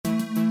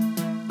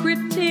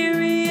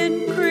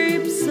Criterion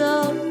creeps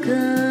are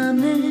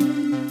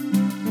coming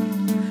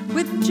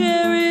with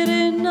Jared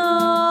and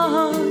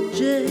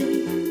RJ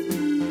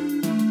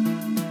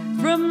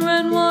from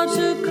Renoir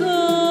to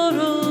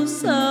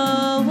Kurosawa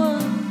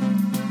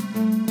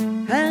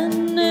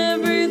and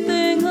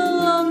everything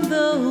along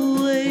the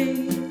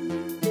way.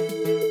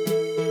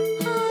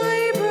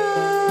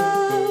 Highbrow,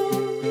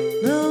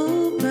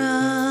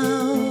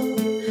 lowbrow,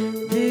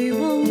 they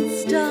won't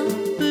stop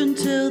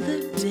until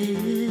they're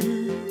dead.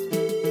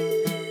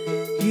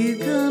 Here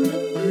come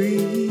the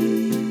creeps.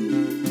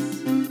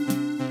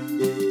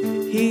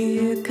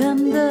 Here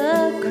come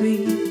the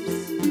creeps.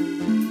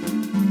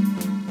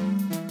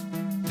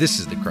 This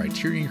is the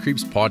Criterion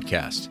Creeps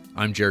podcast.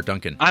 I'm Jared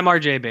Duncan. I'm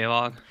RJ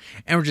Baylog.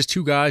 And we're just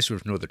two guys who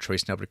have no other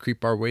choice now but to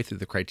creep our way through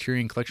the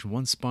Criterion Collection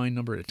one spine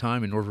number at a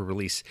time in order of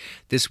release.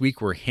 This week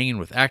we're hanging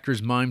with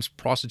actors, mimes,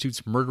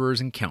 prostitutes,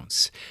 murderers, and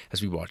counts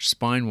as we watch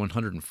Spine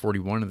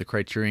 141 of the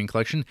Criterion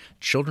Collection,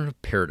 Children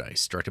of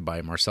Paradise, directed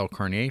by Marcel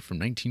Carné from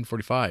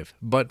 1945.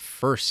 But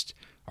first,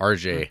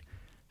 RJ,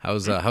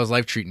 how's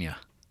life treating you?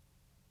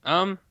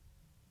 I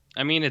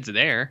mean, it's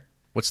there.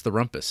 What's the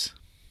rumpus?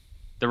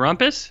 The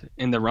rumpus?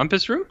 In the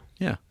rumpus room?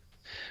 Yeah.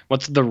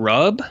 What's the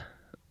rub?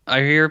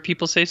 I hear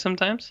people say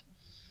sometimes.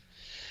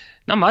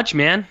 Not much,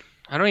 man.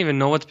 I don't even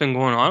know what's been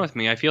going on with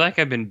me. I feel like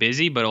I've been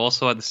busy, but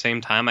also at the same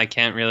time, I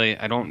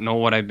don't know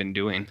what I've been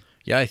doing.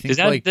 Yeah, I think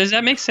does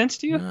that make sense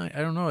to you? I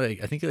don't know. I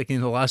think like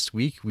in the last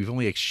week, we've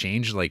only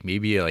exchanged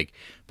maybe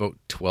about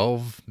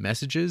 12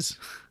 messages.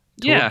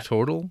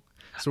 Total.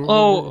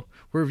 So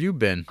where have you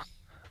been?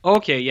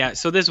 Okay, yeah.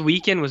 So this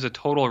weekend was a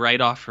total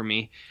write-off for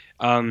me.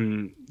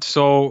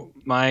 So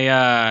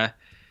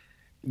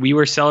we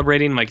were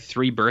celebrating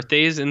 3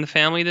 birthdays in the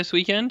family this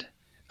weekend.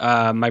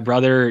 My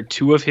brother,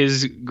 2 of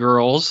his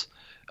girls.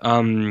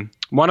 One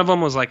of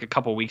them was a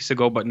couple weeks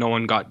ago, but no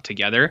one got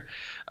together.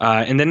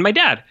 And then my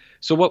dad.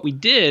 So what we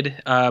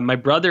did, my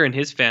brother and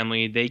his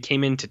family, they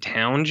came into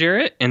town,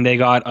 Jarrett, and they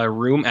got a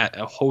room at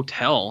a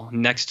hotel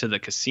next to the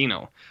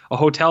casino. A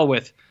hotel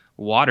with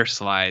water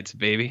slides,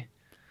 baby.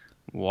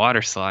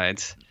 Water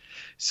slides.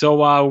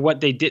 So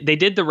what they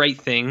did the right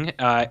thing,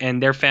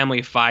 and their family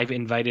of 5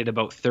 invited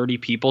about 30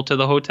 people to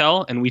the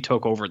hotel, and we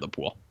took over the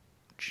pool.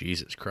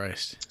 Jesus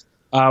Christ.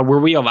 Were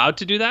we allowed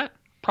to do that?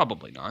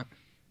 Probably not.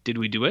 Did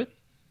we do it?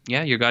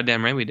 Yeah, you're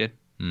goddamn right we did.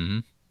 Mm-hmm.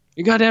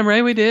 You're goddamn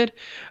right we did.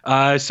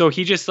 So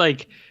he just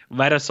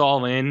let us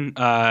all in.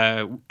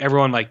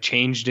 Everyone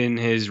changed in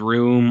his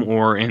room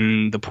or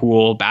in the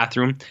pool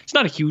bathroom. It's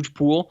not a huge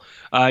pool.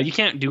 You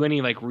can't do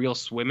any real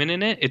swimming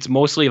in it. It's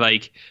mostly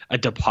a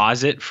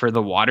deposit for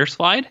the water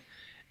slide,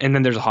 and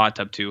then there's a hot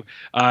tub too.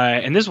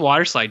 And this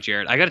water slide,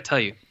 Jared, I got to tell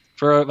you,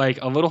 for a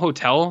little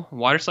hotel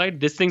water slide,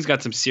 this thing's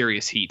got some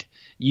serious heat.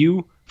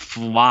 You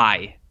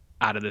fly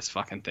out of this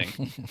fucking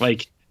thing.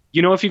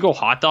 If you go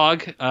hot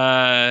dog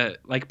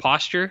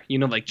posture,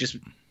 just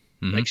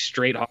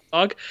straight hot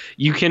dog,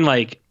 you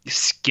can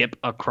skip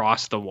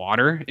across the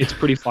water. It's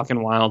pretty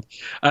fucking wild.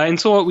 And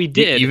so what we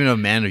did, even a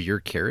man of your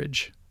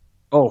carriage.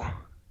 Oh,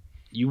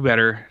 you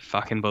better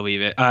fucking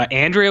believe it.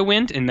 Andrea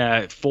went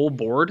in full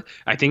board.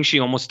 I think she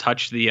almost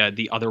touched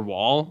the other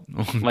wall,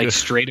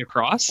 straight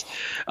across.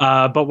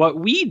 But what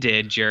we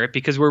did, Jarrett,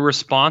 because we're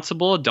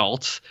responsible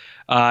adults,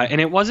 and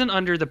it wasn't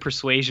under the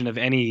persuasion of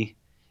any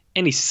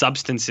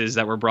substances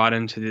that were brought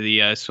into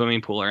the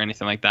swimming pool or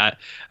anything like that.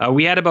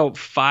 We had about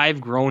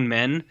 5 grown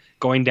men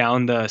going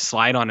down the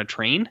slide on a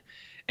train,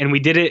 and we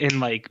did it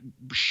in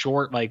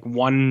short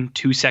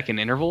 1-2 second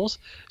intervals.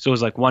 So it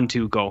was 1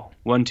 2 go,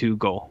 1 2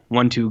 go,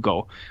 1 2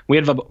 go. We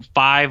had about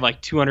 5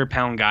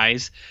 200-pound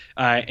guys,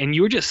 and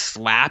you were just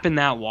slapping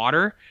that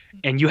water,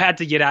 and you had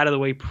to get out of the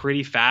way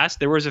pretty fast.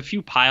 There was a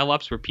few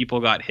pileups where people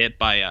got hit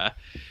by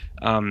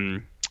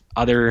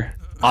other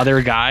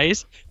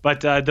guys,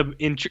 but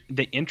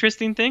the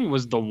interesting thing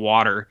was the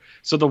water.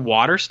 So the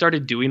water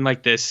started doing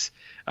this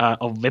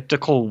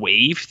elliptical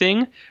wave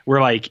thing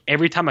where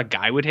every time a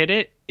guy would hit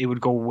it, it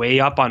would go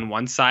way up on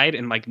one side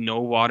and no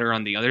water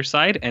on the other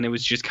side, and it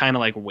was just kind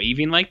of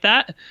waving like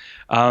that.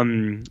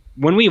 When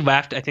we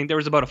left, I think there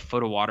was about a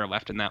foot of water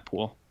left in that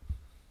pool.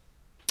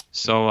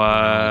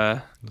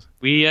 So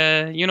we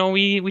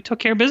took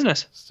care of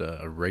business. It's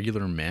a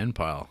regular man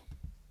pile.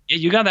 Yeah,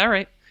 you got that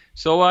right.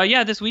 So,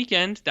 this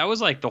weekend, that was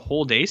the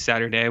whole day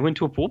Saturday. I went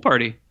to a pool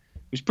party. It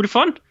was pretty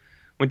fun.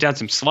 Went down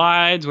some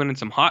slides, went in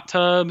some hot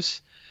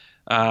tubs,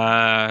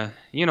 had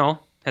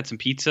some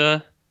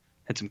pizza,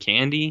 had some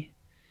candy.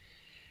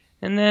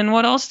 And then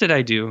what else did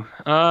I do?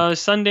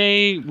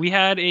 Sunday, we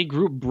had a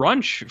group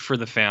brunch for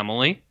the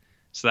family.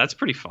 So that's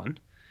pretty fun.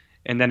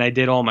 And then I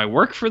did all my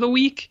work for the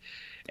week.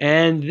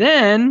 And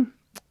then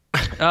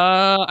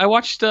I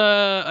watched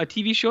a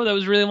TV show that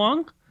was really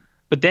long.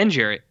 But then,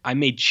 Jarrett, I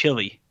made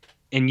chili.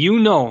 And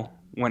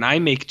when I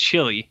make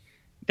chili,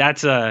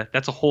 that's a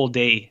whole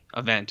day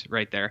event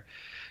right there.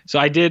 So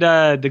I did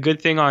the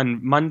good thing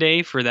on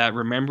Monday for that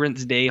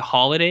Remembrance Day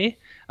holiday.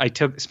 I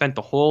spent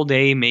the whole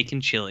day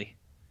making chili.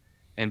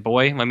 And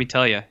boy, let me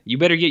tell you, you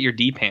better get your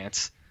D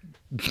pants.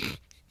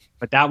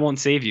 But that won't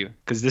save you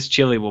because this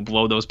chili will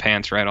blow those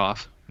pants right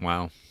off.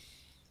 Wow.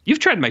 You've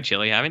tried my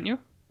chili, haven't you?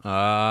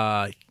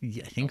 Yeah, I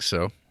think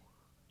so.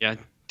 Yeah.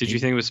 Did you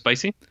think it was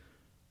spicy?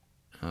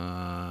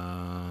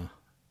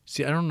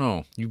 See, I don't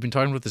know. You've been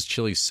talking about this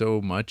chili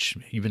so much.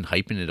 You've been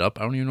hyping it up.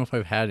 I don't even know if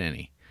I've had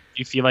any.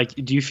 Do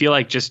you feel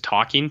like just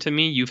talking to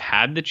me, you've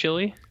had the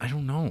chili? I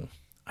don't know.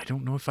 I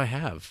don't know if I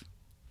have.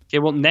 Okay,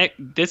 well,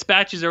 this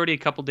batch is already a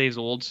couple days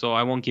old, so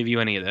I won't give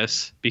you any of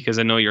this because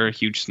I know you're a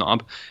huge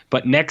snob.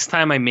 But next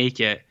time I make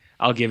it,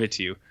 I'll give it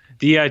to you.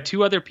 The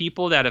two other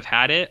people that have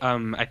had it,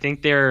 I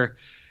think their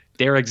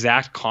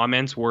exact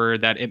comments were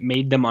that it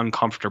made them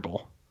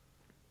uncomfortable.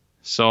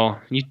 So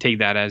you take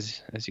that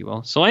as you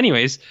will. So,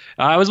 anyways,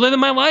 I was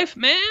living my life,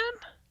 man,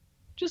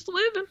 just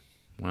living.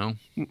 Well,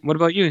 What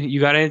about you?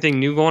 You got anything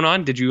new going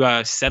on? Did you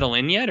settle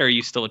in yet, or are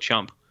you still a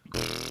chump?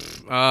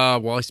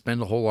 well, I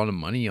spend a whole lot of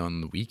money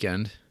on the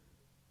weekend.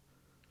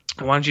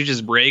 Why don't you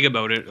just brag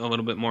about it a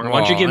little bit more? Why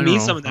don't Well, you give I me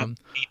don't some know. of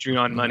that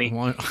Patreon money?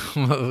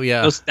 Well,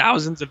 yeah. Those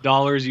thousands of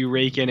dollars you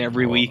rake in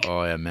every week.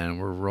 Oh yeah, man,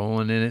 we're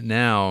rolling in it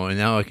now, and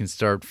now I can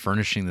start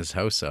furnishing this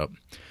house up.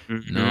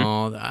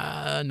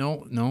 Mhm.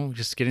 No,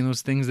 just getting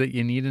those things that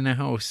you need in a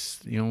house.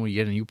 You know, you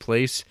get a new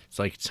place. It's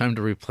like it's time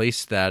to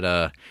replace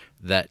that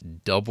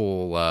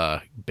double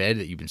bed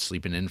that you've been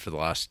sleeping in for the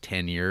last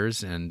 10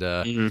 years, and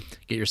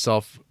get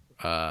yourself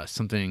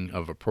something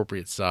of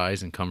appropriate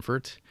size and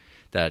comfort.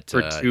 That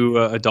For two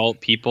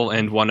adult people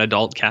and one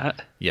adult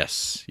cat.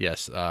 Yes.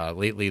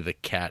 Lately, the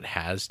cat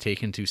has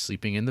taken to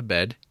sleeping in the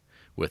bed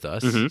with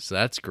us, so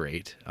that's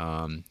great.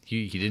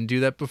 He didn't do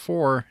that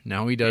before.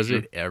 Now he does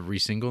it every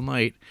single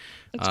night.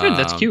 That's good.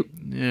 That's cute.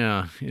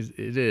 Yeah,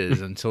 it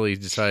is until he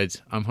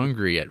decides I'm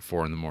hungry at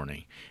 4 a.m,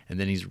 and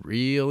then he's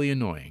really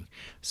annoying.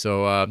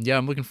 So yeah,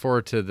 I'm looking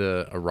forward to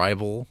the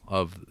arrival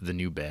of the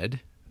new bed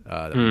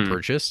that we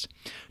purchased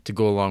to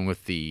go along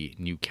with the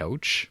new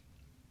couch.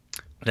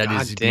 That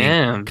God is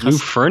damn, being new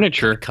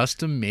furniture.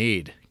 custom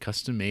made.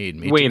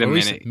 Wait a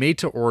minute. Made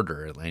to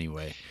order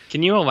anyway.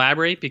 Can you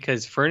elaborate?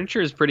 Because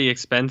furniture is pretty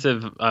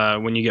expensive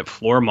when you get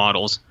floor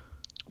models.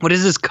 What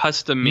is this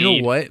custom made,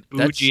 You know what?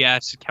 bougie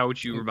ass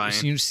couch you were buying?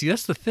 So you see,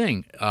 that's the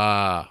thing.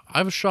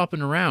 I was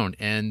shopping around,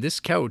 and this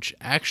couch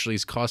actually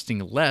is costing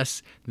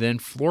less than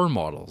floor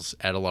models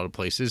at a lot of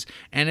places,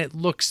 and it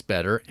looks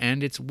better,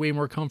 and it's way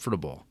more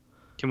comfortable.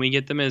 Can we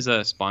get them as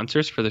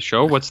sponsors for the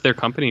show? What's their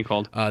company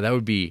called? That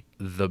would be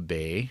The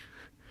Bay.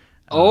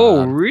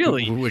 Oh,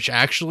 really? Which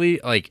actually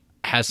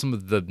has some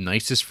of the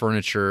nicest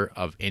furniture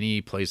of any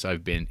place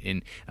I've been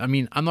in. I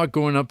mean, I'm not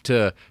going up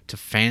to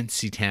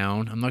fancy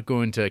town. I'm not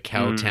going to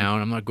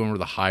Cowtown. I'm not going where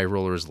the high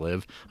rollers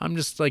live. I'm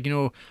just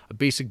a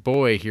basic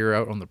boy here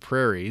out on the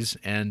prairies.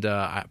 And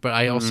but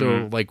I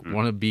also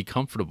want to be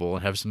comfortable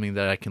and have something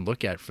that I can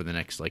look at for the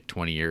next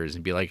 20 years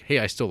and be like, hey,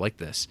 I still like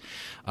this.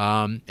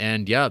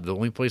 And yeah, the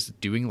only place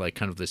doing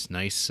kind of this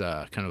nice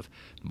kind of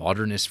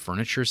modernist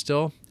furniture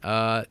still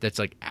that's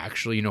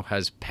actually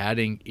has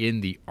padding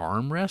in the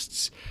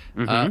armrests,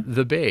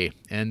 The Bay,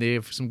 and they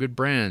have some good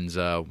brands,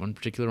 one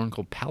particular one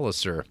called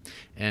Palliser,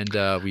 and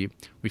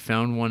we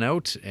found one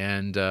out,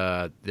 and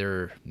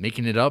they're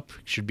making it up,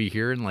 should be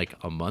here in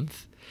a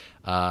month,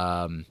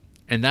 and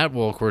that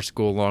will of course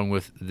go along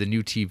with the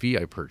new TV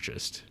I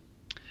purchased.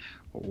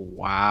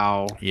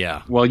 Wow.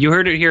 Yeah. Well, you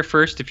heard it here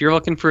first. If you're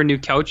looking for a new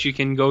couch, you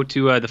can go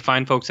to the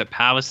fine folks at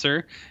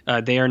Palliser.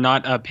 They are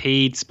not a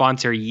paid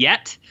sponsor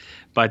yet,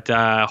 but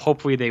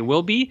hopefully they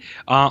will be.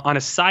 On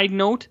a side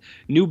note,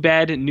 new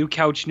bed, new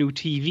couch, new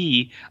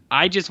TV.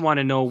 I just want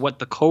to know what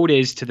the code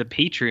is to the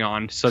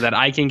Patreon so that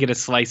I can get a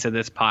slice of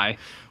this pie.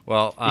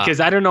 Well, Because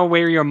I don't know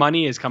where your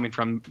money is coming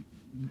from,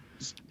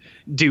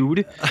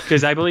 dude.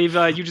 Because I believe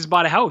you just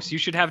bought a house. You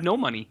should have no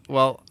money.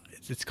 well,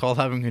 it's called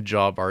having a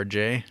job,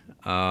 RJ.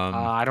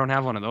 I don't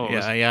have one of those.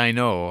 Yeah, I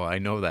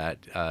know that.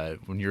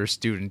 When you're a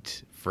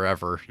student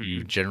forever,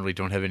 you generally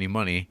don't have any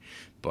money.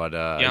 But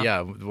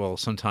yeah, well,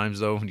 sometimes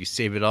though, when you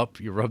save it up,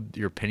 you rub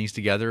your pennies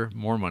together,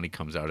 more money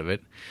comes out of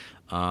it.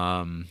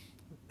 I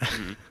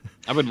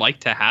would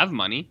like to have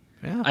money.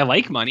 Yeah. I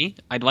like money.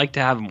 I'd like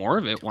to have more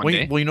of it one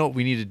day. Well, you know what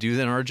we need to do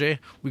then, RJ?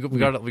 We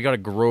got to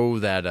grow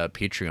that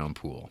Patreon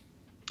pool.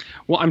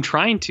 Well, I'm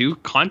trying to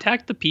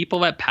contact the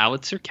people at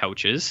Pallets or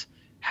Couches,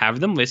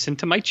 have them listen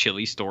to my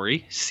chili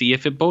story, see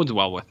if it bodes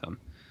well with them.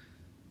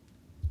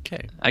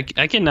 Okay. I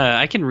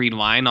can read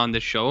line on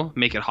this show,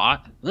 make it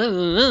hot.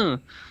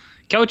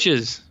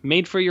 Couches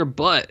made for your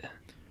butt.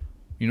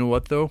 You know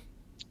what though?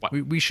 What?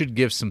 We should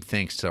give some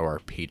thanks to our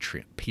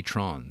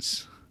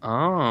patrons.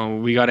 Oh,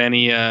 we got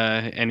any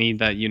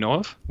that you know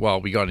of?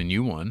 Well, we got a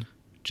new one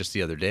just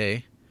the other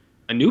day.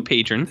 A new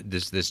patron,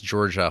 This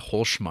Georgia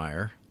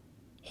Holsheimer.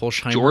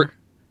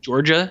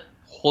 Georgia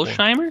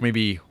Holsheimer.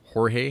 Maybe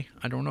Jorge,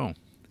 I don't know,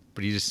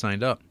 but he just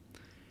signed up.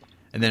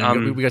 And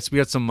then we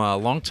got some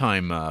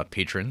longtime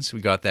patrons. We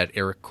got that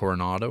Eric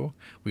Coronado.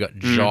 We got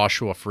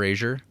Joshua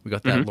Frazier. We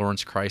got that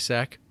Lawrence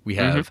Krysak. We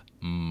have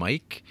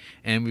Mike,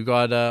 and we've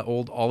got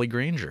old Ollie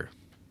Granger.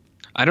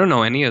 I don't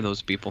know any of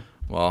those people.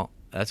 Well,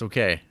 that's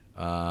okay.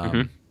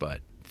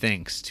 But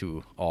thanks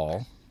to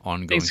all.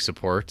 ongoing Thanks.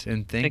 support,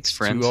 and thanks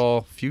friends. to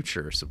all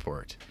future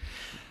support.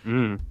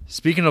 Mm.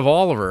 Speaking of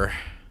Oliver,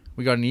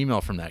 we got an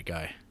email from that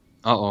guy.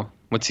 Uh-oh.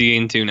 What's he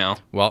into now?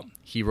 Well,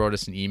 he wrote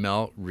us an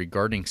email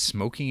regarding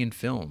smoking in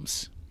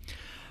films.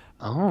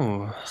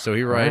 Oh. So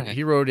he right.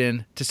 wrote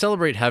in, to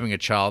celebrate having a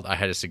child, I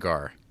had a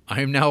cigar.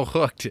 I am now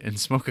hooked and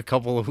smoke a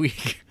couple a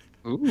week.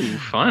 Ooh,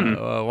 fun.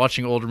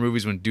 Watching older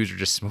movies when dudes are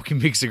just smoking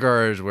big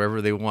cigars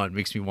wherever they want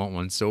makes me want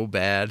one so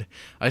bad.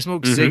 I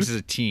smoked cigs as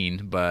a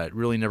teen, but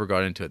really never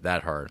got into it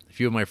that hard. A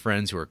few of my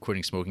friends who are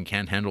quitting smoking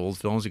can't handle old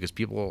films because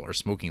people are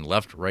smoking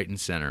left, right, and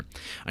center.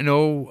 I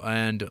know,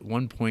 and at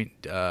one point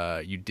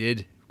you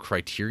did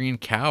Criterion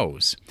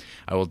Cows.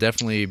 I will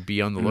definitely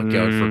be on the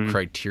lookout for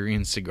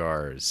Criterion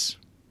cigars.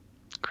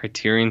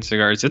 Criterion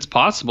cigars. It's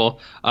possible.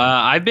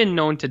 I've been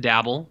known to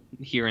dabble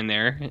here and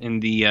there in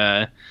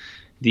the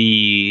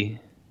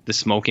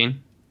smoking,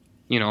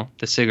 the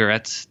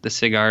cigarettes, the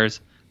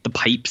cigars, the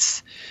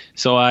pipes.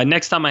 So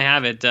next time I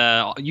have it,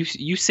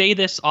 you say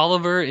this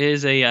Oliver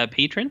is a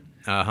patron?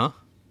 Uh-huh.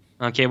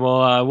 Okay,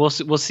 well we'll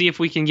see if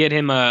we can get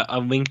him a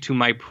link to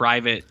my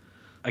private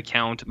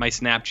account, my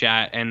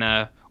Snapchat,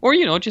 and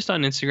or just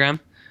on Instagram.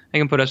 I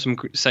can put up some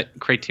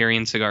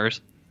Criterion cigars.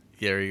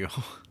 There you go.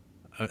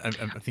 I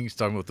think he's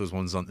talking about those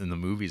ones in the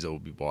movies that we'll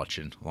be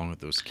watching, along with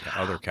those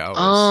other cows.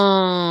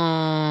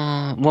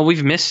 Well,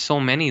 we've missed so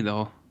many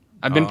though.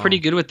 I've been pretty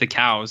good with the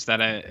cows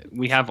that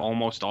we have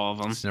almost all of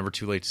them. It's never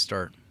too late to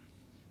start.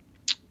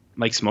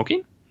 Like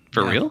smoking?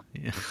 For real?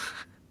 Yeah.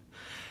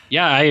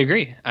 Yeah, I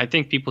agree. I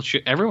think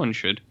everyone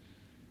should.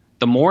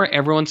 The more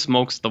everyone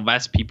smokes, the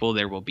less people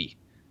there will be.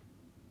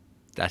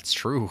 That's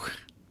true.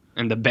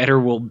 And the better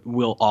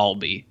we'll all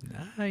be.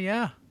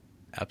 Yeah,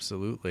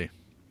 absolutely.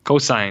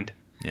 Co-signed.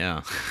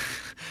 Yeah.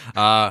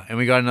 And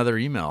we got another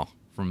email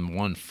from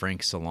one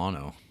Frank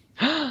Solano.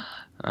 All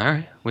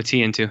right. What's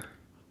he into?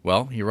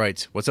 Well, he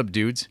writes, "What's up,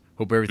 dudes?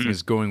 Hope everything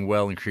is going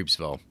well in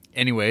Creepsville.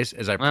 Anyways,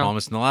 as I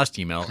promised in the last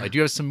email, I do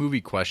have some movie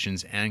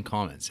questions and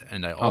comments,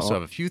 and I also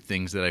have a few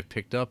things that I've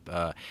picked up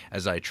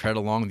as I tread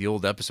along the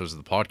old episodes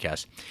of the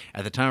podcast.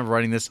 At the time of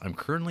writing this, I'm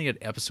currently at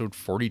episode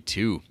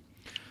 42.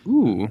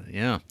 Ooh.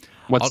 Yeah.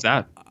 What's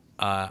that?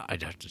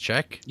 I'd have to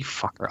check. You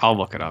fucker. I'll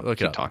look it up.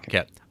 Look it up. Talking.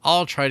 Okay.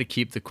 I'll try to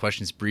keep the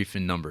questions brief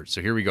and numbered.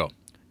 So here we go.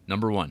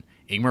 Number 1,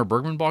 Ingmar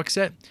Bergman box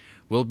set.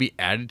 Will it be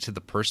added to the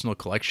personal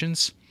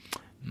collections?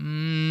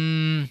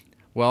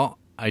 Well,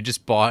 I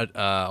just bought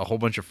a whole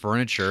bunch of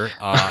furniture,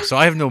 so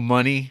I have no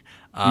money.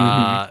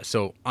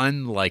 So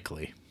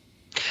unlikely.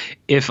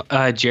 If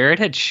Jared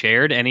had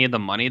shared any of the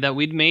money that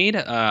we'd made,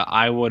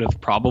 I would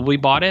have probably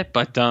bought it.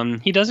 But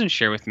he doesn't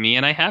share with me,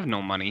 and I have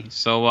no money.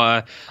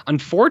 So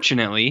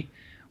unfortunately,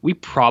 we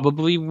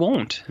probably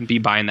won't be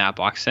buying that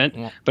box set.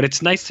 Well, but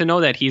it's nice to know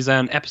that he's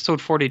on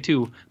episode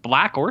 42,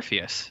 Black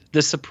Orpheus,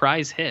 the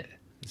surprise hit.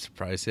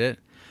 Surprise hit.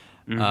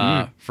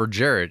 For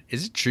Jared,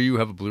 is it true you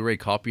have a Blu-ray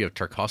copy of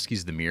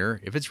Tarkovsky's The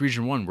Mirror? If it's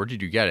Region 1, where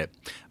did you get it?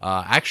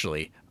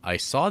 Actually, I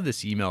saw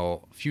this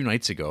email a few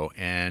nights ago,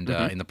 and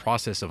in the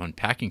process of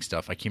unpacking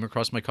stuff, I came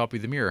across my copy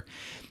of The Mirror,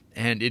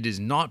 and it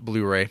is not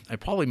Blu-ray. I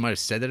probably might have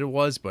said that it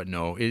was, but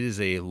no, it is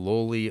a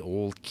lowly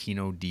old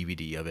Kino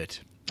DVD of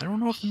it. I don't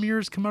know if The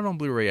Mirror's come out on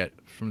Blu-ray yet.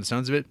 From the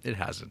sounds of it, it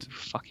hasn't.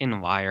 Fucking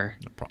liar.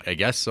 I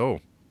guess so.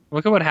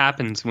 Look at what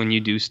happens when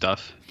you do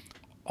stuff.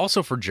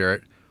 Also for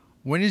Jarrett,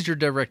 when is your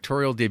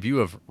directorial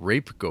debut of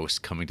Rape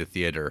Ghost coming to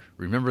theater?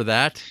 Remember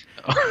that?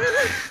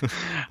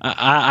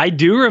 I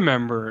do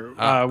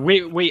remember.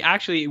 Wait.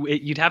 Actually,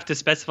 you'd have to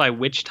specify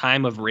which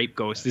time of Rape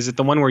Ghost. Is it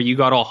the one where you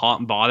got all hot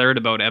and bothered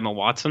about Emma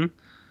Watson?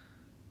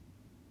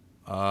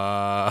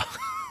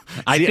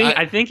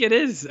 I think it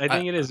is. I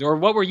think it is. Or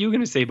what were you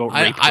going to say about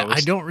Rape Ghost?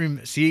 I don't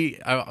remember. See,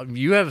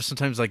 you have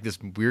sometimes like this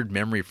weird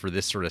memory for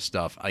this sort of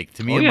stuff. Like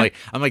to me,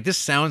 I'm like this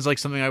sounds like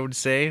something I would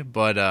say,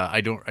 but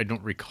I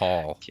don't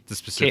recall the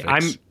specifics.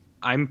 Okay,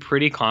 I'm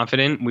pretty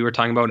confident we were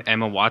talking about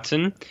Emma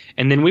Watson,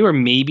 and then we were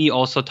maybe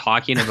also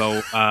talking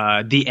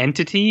about The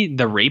Entity,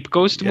 the Rape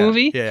Ghost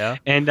movie. Yeah.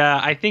 And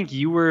I think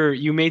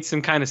you made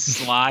some kind of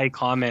sly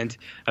comment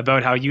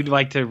about how you'd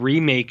like to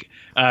remake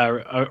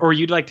or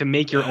you'd like to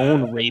make your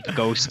own Rape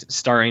Ghost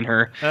starring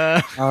her.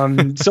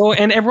 So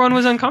everyone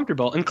was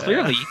uncomfortable, and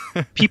clearly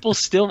people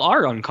still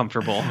are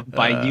uncomfortable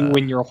by you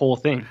and your whole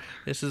thing.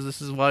 This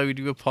is why we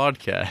do a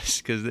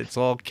podcast, because it's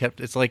all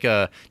kept. It's like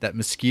that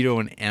mosquito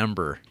and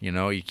amber.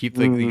 You keep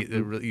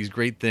these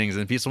great things,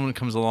 and if someone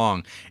comes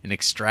along and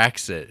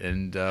extracts it,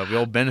 and we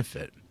all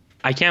benefit.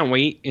 I can't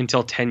wait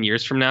until 10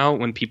 years from now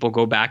when people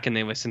go back and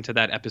they listen to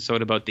that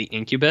episode about the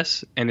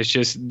incubus, and it's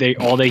just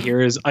all they hear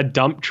is a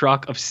dump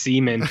truck of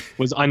semen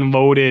was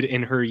unloaded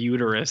in her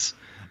uterus.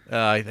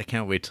 I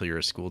can't wait till you're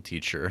a school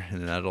teacher,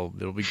 and it'll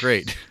be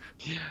great.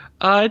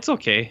 It's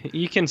okay.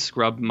 You can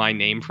scrub my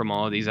name from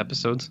all of these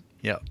episodes.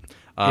 Yeah.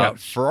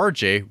 For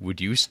RJ, would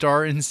you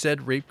star in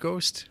said Rape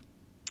Ghost?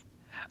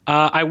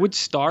 I would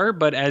star,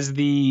 but as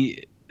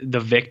the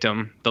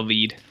victim, the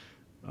lead.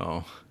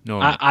 Oh, no.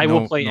 I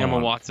will play Emma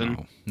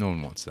Watson. No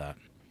one wants that.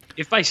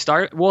 If I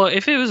start, well,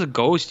 if it was a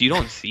ghost, you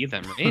don't see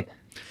them, right?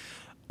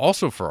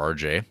 Also for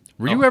RJ,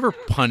 Were you ever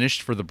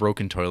punished for the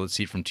broken toilet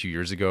seat from 2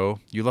 years ago?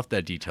 You left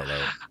that detail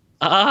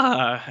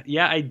out.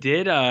 Yeah, I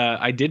did.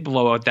 I did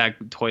blow out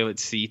that toilet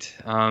seat.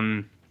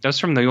 That was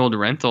from the old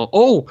rental.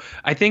 Oh,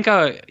 I think.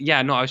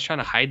 Yeah, no, I was trying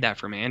to hide that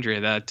from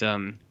Andrea. That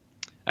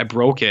I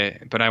broke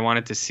it, but I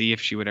wanted to see if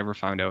she would ever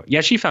find out.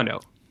 Yeah, she found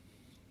out.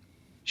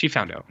 She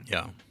found out.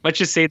 Yeah. Let's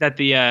just say that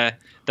the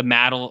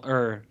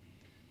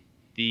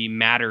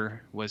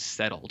matter was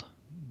settled.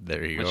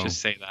 There you go. Let's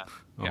just say that.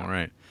 All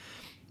right.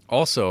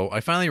 Also,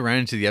 I finally ran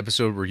into the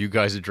episode where you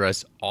guys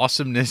address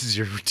Awesomeness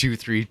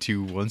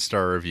 0232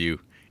 1-star review.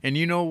 And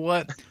you know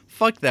what?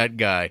 Fuck that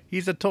guy.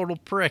 He's a total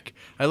prick.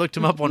 I looked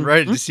him up on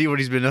Reddit to see what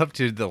he's been up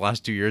to the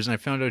last 2 years, and I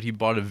found out he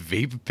bought a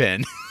vape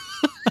pen.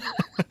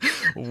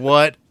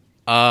 What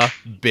a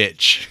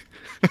bitch.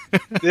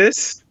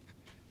 This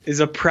is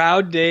a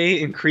proud day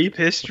in creep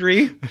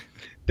history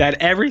that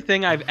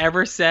everything I've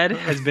ever said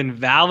has been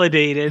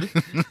validated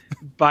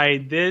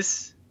by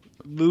this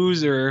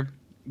loser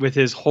with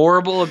his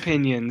horrible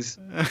opinions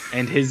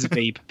and his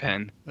vape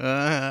pen.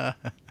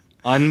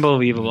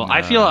 Unbelievable.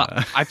 I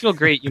feel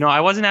great. I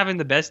wasn't having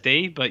the best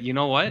day, but you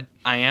know what?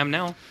 I am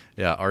now.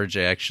 Yeah,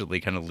 RJ actually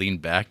kind of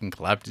leaned back and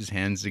clapped his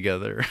hands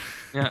together.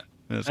 Yeah.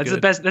 That's good.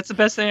 the best. That's the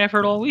best thing I've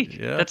heard all week.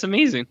 Yeah. That's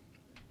amazing.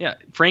 Yeah.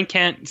 Frank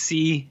can't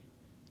see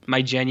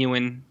my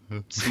genuine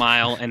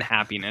smile and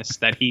happiness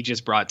that he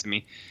just brought to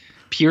me.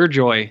 Pure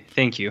joy.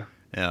 Thank you.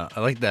 Yeah, I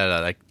like that.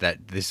 I like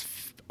that this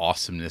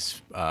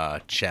awesomeness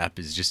chap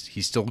is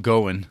he's still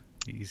going.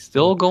 He's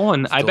Still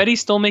going. I bet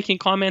he's still making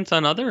comments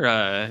on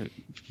other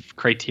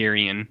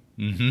Criterion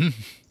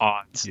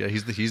odds. Yeah,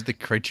 he's the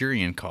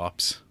Criterion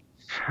cops.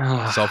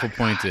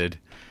 Self-appointed.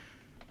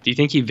 Do you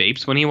think he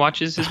vapes when he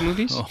watches his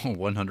movies? Oh,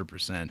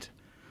 100%.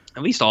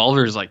 At least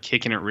Oliver's like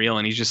kicking it real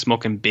and he's just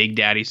smoking Big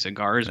Daddy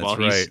cigars That's while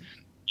right.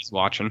 he's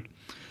watching.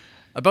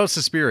 About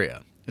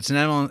Suspiria. It's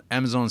an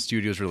Amazon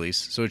Studios release,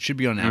 so it should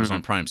be on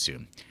Amazon Prime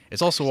soon.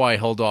 It's also why I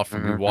held off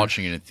from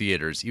rewatching it in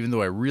theaters, even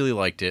though I really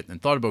liked it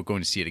and thought about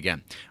going to see it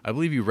again. I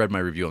believe you read my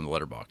review on the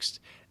Letterboxd.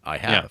 I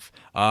have.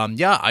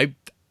 Yeah.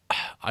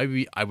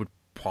 I would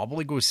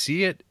probably go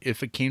see it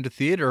if it came to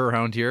theater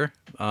around here,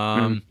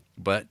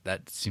 but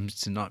that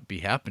seems to not be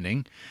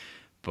happening.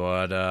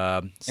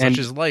 But such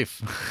is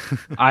life.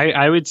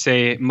 I would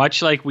say,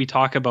 much like we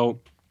talk about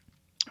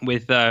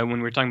with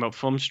when we're talking about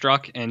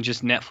Filmstruck and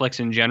just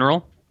Netflix in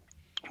general,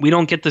 we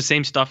don't get the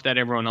same stuff that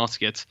everyone else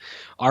gets.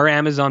 Our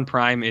Amazon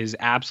Prime is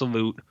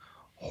absolute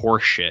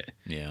horseshit.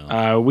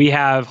 Yeah. We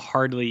have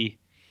hardly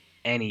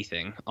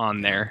anything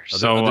on there.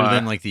 Other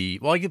than like we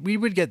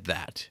would get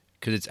that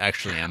because it's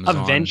actually Amazon.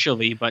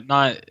 Eventually, but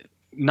not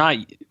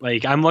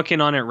like I'm looking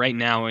on it right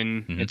now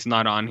and it's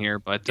not on here.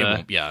 But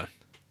yeah,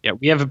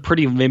 we have a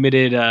pretty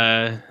limited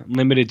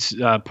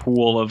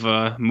pool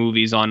of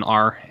movies on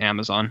our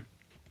Amazon.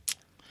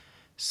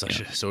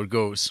 So it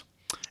goes.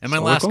 And my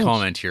last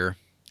comment here.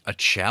 A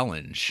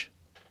challenge,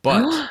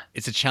 but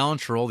it's a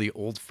challenge for all the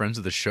old friends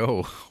of the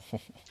show.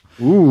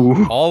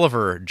 Ooh.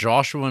 Oliver,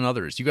 Joshua, and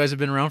others. You guys have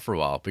been around for a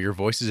while, but your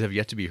voices have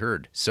yet to be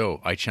heard. So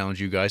I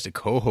challenge you guys to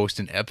co-host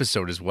an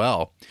episode as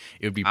well.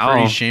 It would be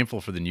pretty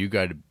shameful for the new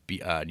guy to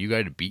beat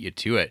you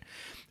to it.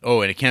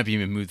 Oh, and it can't be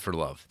Mood for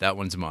Love. That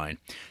one's mine.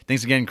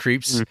 Thanks again,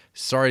 creeps.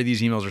 Sorry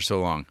these emails are so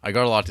long. I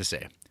got a lot to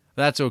say.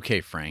 That's okay,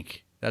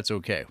 Frank. That's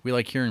okay. We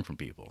like hearing from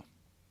people.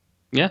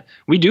 Yeah,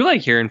 we do like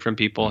hearing from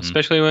people,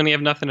 especially when we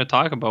have nothing to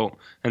talk about.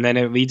 And then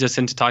it leads us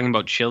into talking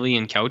about chili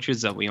and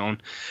couches that we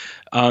own.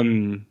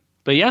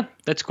 But yeah,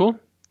 that's cool.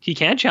 He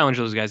can challenge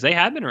those guys. They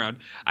have been around.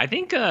 I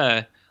think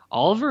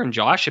Oliver and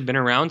Josh have been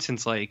around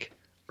since like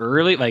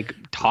early, like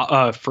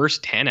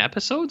first 10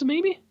 episodes,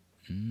 maybe?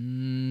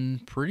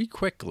 Pretty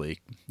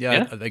quickly.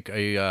 Yeah. I think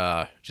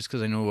just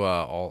because I know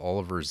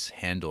Oliver's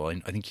handle,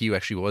 I think he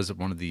actually was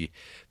one of the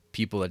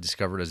people that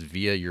discovered us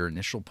via your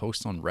initial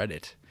post on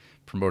Reddit.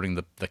 Promoting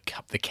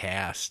the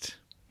cast.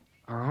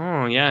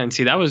 Oh yeah, and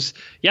see that was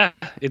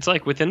it's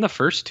like within the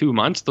first 2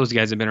 months those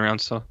guys have been around.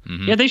 So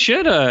yeah, they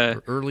should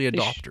early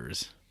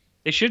adopters.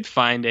 They should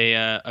find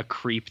a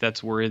creep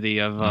that's worthy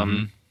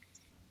of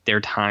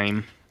their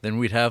time. Then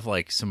we'd have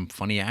like some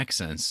funny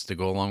accents to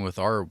go along with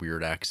our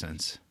weird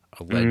accents,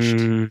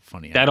 alleged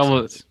funny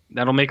accents.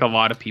 That'll make a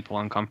lot of people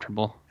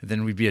uncomfortable. And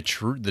then we'd be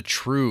the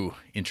true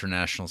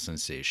international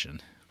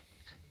sensation.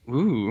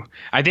 Ooh,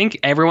 I think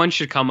everyone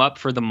should come up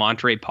for the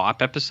Monterey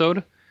Pop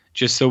episode,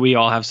 just so we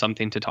all have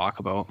something to talk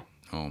about.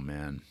 Oh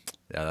man,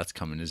 yeah, that's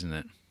coming, isn't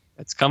it?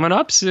 It's coming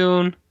up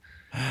soon.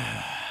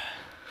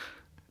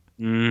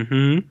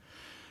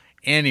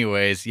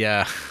 Anyways,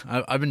 yeah,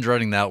 I've been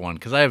dreading that one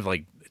because I have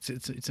like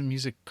it's a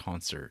music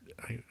concert.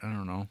 I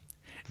don't know.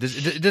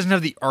 It doesn't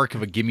have the arc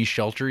of a Gimme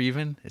Shelter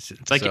even.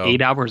 It's like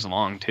 8 hours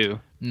long too.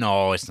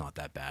 No, it's not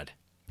that bad.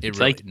 It's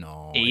really, like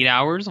 8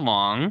 hours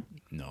long.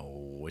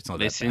 No, it's not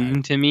that bad.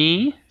 Listen to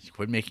me.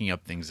 Quit making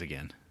up things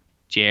again.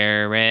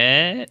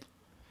 Jarrett.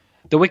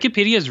 The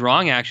Wikipedia is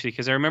wrong, actually,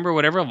 because I remember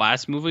whatever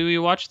last movie we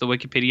watched, the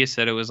Wikipedia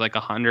said it was like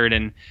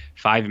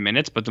 105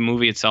 minutes, but the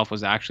movie itself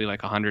was actually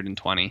like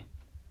 120.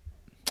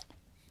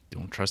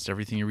 Don't trust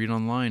everything you read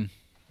online.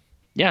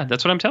 Yeah,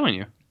 that's what I'm telling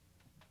you.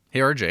 Hey,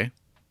 RJ.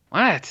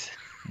 What?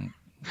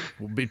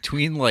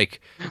 Between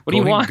like What do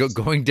you want?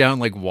 going down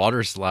like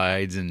water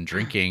slides and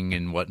drinking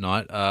and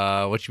whatnot,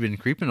 what you been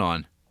creeping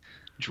on?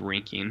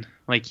 Drinking.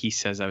 Like he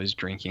says I was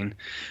drinking.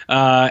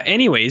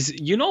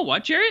 Anyways, you know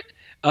what, Jarrett?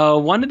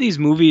 One of these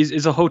movies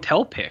is a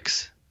hotel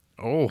picks.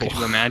 Oh, Could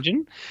you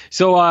imagine?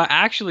 So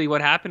actually, what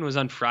happened was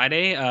on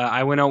Friday,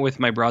 I went out with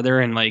my brother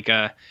and like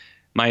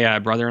my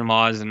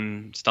brother-in-laws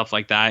and stuff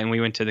like that, and we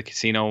went to the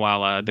casino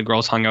while the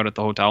girls hung out at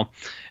the hotel.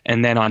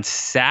 And then on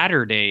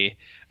Saturday,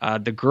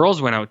 the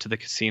girls went out to the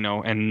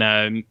casino,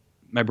 and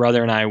my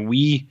brother and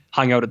we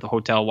hung out at the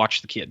hotel,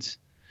 watched the kids.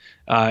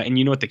 And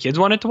you know what the kids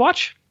wanted to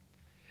watch?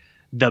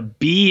 The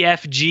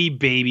BFG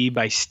Baby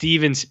by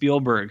Steven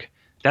Spielberg.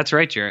 That's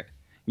right, Jarrett.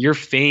 Your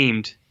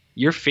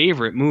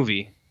favorite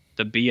movie,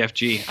 the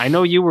BFG. I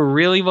know you were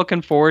really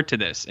looking forward to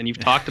this, and you've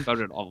talked about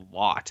it a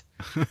lot.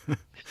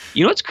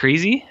 You know what's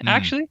crazy,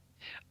 actually?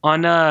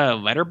 On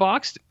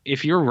Letterboxd,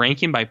 if you're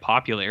ranking by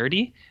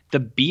popularity, the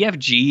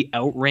BFG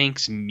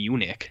outranks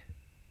Munich.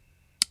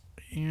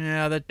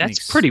 yeah,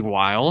 That's pretty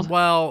wild.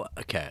 Well,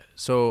 okay,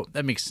 so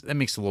that makes a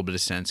little bit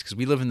of sense because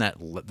we live in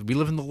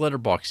the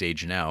letterbox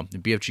age now. The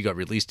BFG got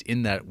released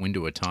in that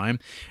window of time.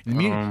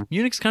 And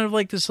Munich's kind of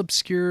like this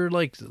obscure,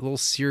 like little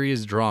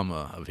serious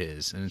drama of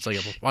his, and it's like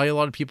why a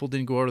lot of people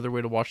didn't go out of their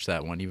way to watch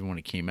that one, even when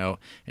it came out,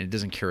 and it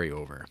doesn't carry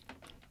over.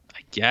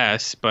 I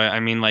guess, but I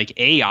mean, like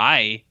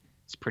AI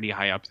is pretty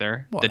high up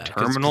there. Well, The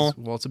Terminal.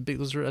 Well,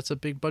 that's a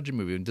big budget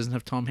movie. It doesn't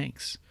have Tom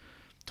Hanks.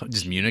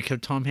 Does Munich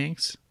have Tom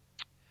Hanks?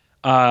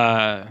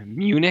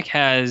 Munich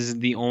has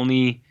the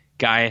only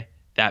guy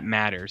that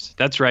matters.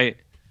 That's right.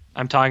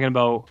 I'm talking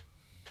about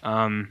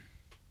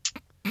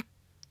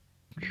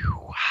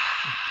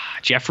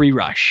Jeffrey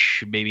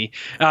Rush, baby.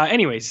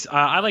 Anyways,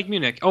 I like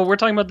Munich. Oh, we're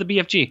talking about the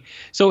BFG.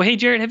 So, hey,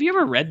 Jared, have you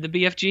ever read the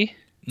BFG?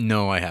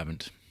 No, I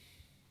haven't.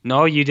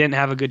 No, you didn't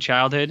have a good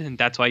childhood, and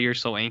that's why you're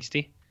so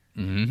angsty?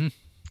 Mm-hmm.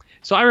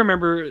 So I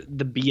remember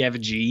the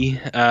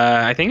BFG.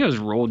 I think it was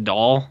Roald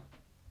Dahl.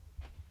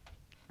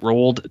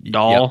 Roald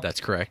Dahl. Yep,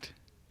 that's correct.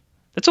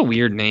 That's a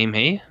weird name,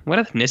 hey? What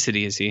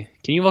ethnicity is he?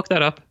 Can you look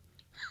that up?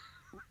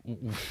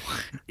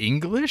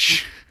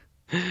 English?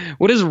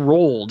 What is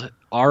Roald?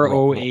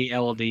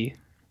 Roald.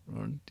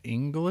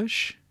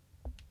 English?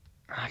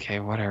 Okay,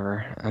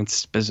 whatever.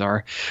 That's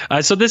bizarre.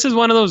 So this is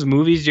one of those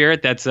movies,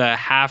 Jarrett, that's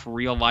half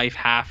real life,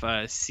 half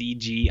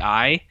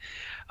CGI.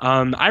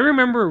 I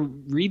remember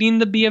reading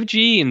the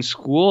BFG in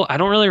school. I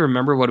don't really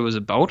remember what it was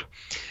about,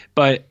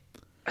 but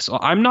so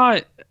I'm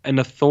not an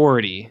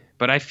authority,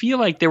 but I feel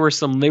like there were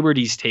some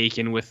liberties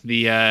taken with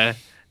the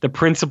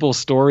principal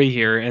story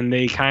here, and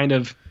they kind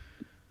of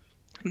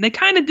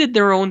did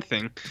their own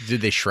thing.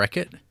 Did they Shrek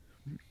it?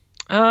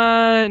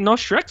 No,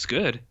 Shrek's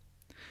good.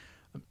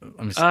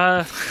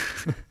 Oh,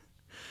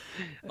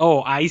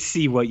 I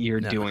see what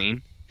you're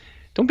doing.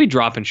 Don't be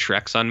dropping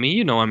Shreks on me.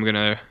 You know I'm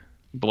gonna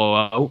blow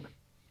out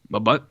my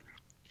butt.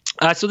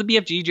 So the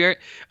BFG, Jarrett,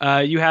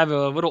 you have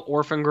a little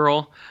orphan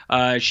girl.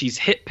 She's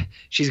hip.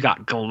 She's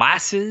got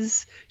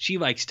glasses. She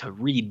likes to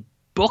read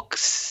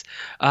books.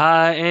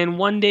 And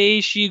one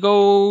day she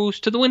goes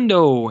to the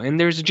window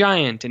and there's a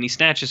giant and he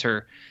snatches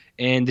her.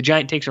 And the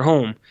giant takes her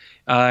home.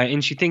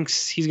 And she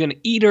thinks he's going to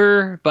eat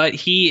her, but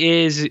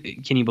he is,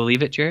 can you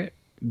believe it, Jarrett?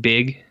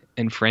 Big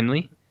and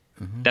friendly.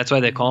 Mm-hmm. That's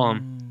why they call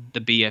him the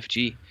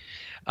BFG.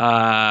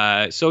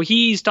 So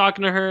he's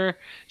talking to her.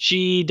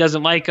 She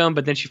doesn't like him,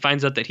 but then she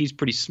finds out that he's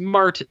pretty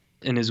smart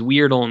in his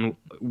weird own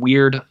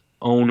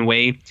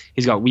way.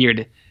 He's got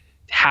weird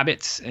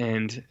habits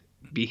and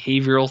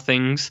behavioral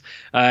things.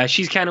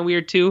 She's kind of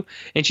weird too,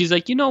 and she's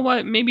like, you know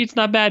what? Maybe it's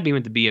not bad being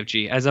with the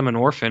BFG. As I'm an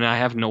orphan, I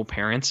have no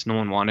parents. No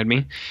one wanted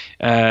me.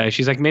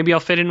 She's like, maybe I'll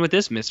fit in with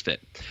this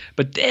misfit.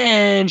 But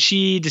then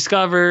she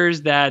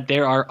discovers that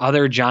there are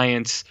other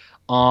giants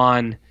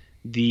on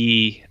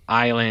the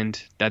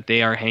island that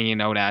they are hanging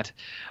out at,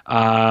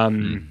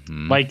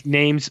 like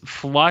names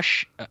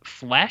Flesh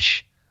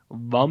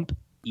Lump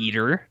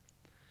Eater,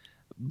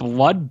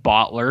 Blood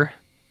Bottler.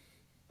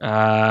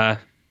 That's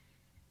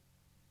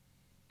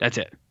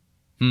it.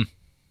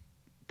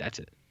 That's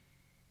it.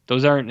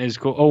 Those aren't as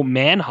cool. Oh,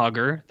 Man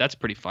Hugger. That's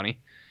pretty funny.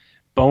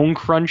 Bone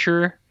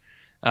Cruncher,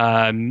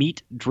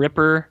 Meat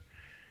Dripper,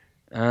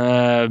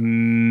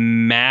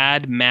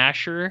 Mad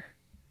Masher.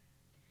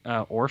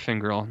 Orphan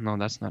Girl. No,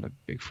 that's not a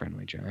big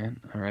friendly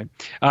giant. All right.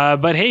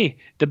 But hey,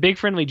 the big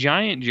friendly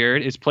giant,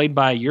 Jared, is played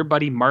by your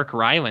buddy Mark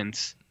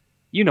Rylance.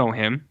 You know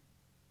him.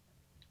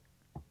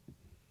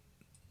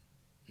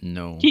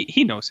 No.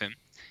 He knows him.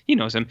 He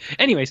knows him.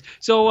 Anyways,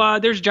 so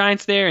there's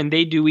giants there, and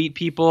they do eat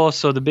people.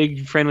 So the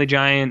big friendly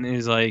giant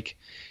is like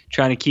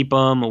trying to keep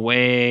them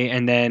away.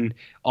 And then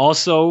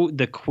also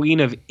the Queen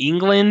of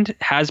England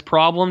has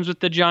problems with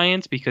the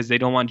giants because they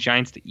don't want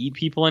giants to eat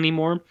people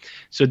anymore.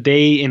 So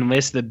they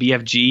enlist the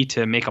BFG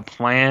to make a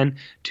plan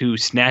to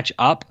snatch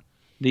up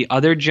the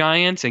other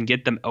giants and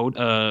get them out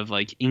of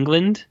like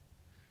England.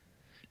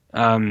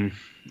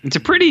 It's a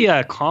pretty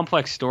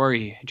complex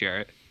story,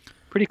 Jarrett.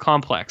 Pretty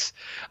complex.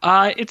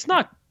 It's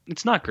not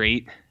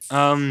great.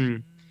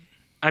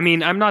 I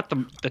mean, I'm not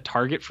the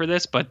target for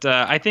this, but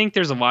I think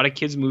there's a lot of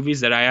kids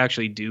movies that I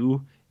actually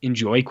do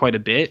enjoy quite a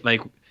bit.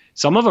 Like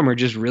some of them are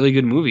just really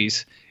good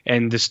movies,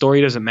 and the story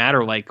doesn't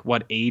matter like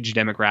what age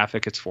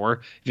demographic it's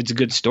for. If it's a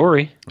good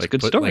story, it's a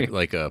good story.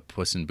 Like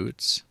Puss in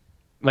Boots.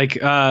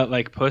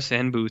 Like Puss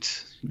in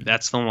Boots.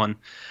 That's the one.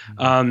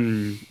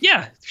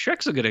 Yeah,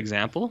 Shrek's a good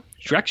example.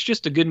 Shrek's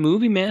just a good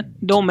movie, man.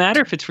 Don't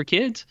matter if it's for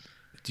kids.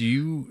 Are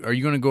you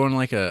going to go on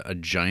like a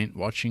giant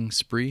watching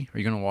spree? Are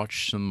you going to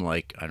watch some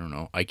like, I don't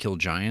know, I Kill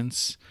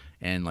Giants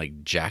and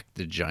like Jack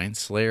the Giant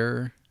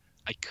Slayer?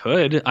 I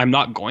could. I'm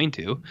not going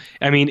to.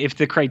 I mean, if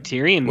the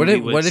Criterion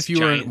movie what if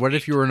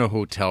you were in a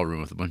hotel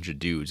room with a bunch of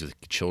dudes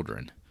with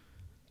children?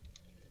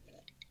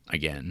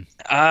 Again.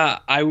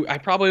 I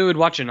probably would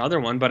watch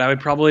another one, but I would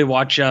probably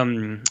watch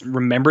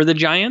Remember the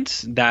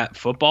Giants, that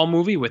football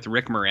movie with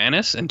Rick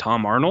Moranis and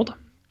Tom Arnold.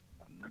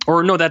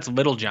 Or no, that's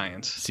Little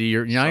Giants. See,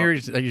 you're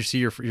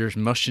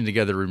mushing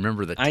together.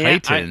 Remember the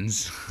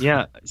Titans.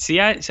 Yeah. See,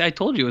 I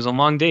told you it was a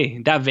long day.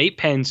 That vape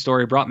pen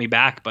story brought me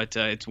back, but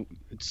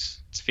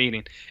it's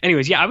fading.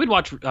 Anyways, yeah, I would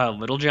watch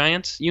Little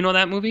Giants. You know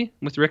that movie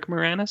with Rick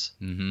Moranis,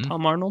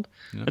 Tom Arnold.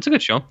 Yep. That's a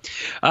good show.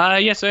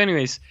 Yeah. So,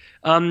 anyways,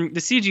 the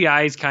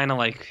CGI is kind of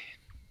like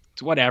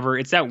it's whatever.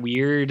 It's that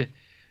weird.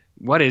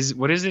 What is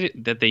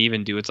it that they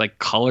even do? It's like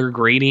color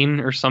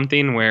grading or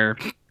something where,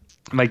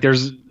 like,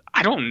 there's.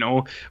 I don't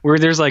know, where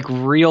there's like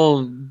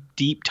real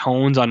deep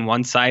tones on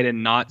one side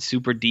and not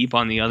super deep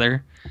on the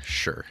other.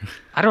 Sure.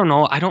 I don't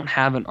know. I don't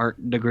have an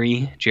art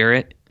degree,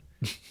 Jarrett.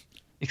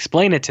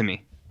 Explain it to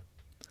me.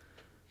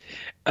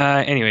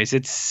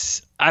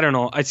 Anyways, I don't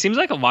know. It seems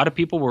like a lot of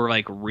people were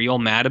like real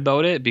mad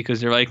about it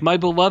because they're like, my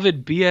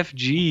beloved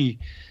BFG. And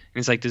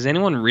it's like, does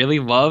anyone really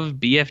love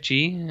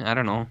BFG? I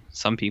don't know.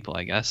 Some people,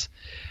 I guess.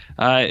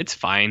 It's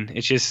fine.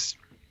 It's just...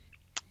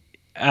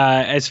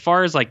 as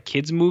far as like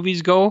kids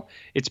movies go,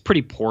 it's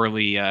pretty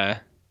poorly.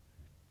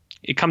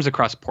 It comes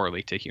across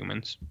poorly to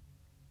human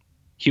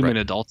right.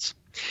 Adults.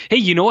 Hey,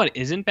 you know what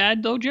isn't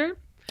bad though, Jared?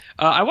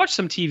 I watched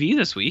some TV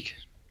this week.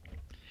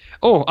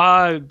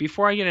 Oh,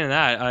 before I get into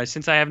that,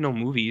 since I have no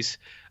movies,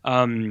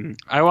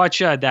 I watch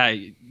that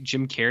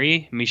Jim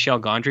Carrey, Michel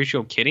Gondry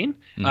show, Kidding.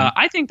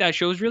 I think that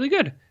show is really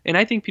good, and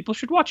I think people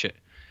should watch it.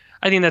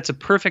 I think that's a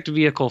perfect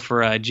vehicle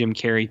for Jim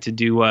Carrey to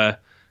do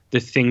the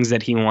things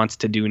that he wants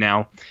to do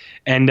now.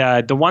 And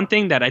the one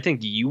thing that I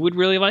think you would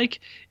really like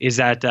is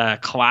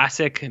that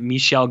classic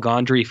Michel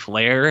Gondry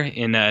flair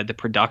in the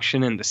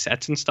production and the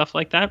sets and stuff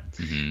like that.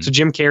 So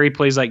Jim Carrey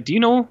plays like, do you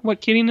know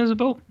what Kidding is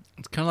about?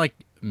 It's kind of like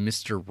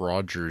Mr.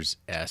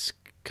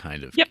 Rogers-esque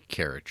kind of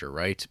character,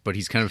 right? But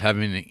he's kind of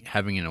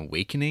having an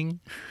awakening.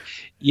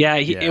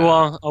 Yeah,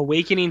 well,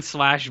 awakening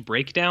 /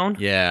 breakdown.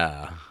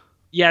 Yeah.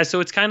 Yeah,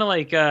 so it's kind of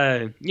like,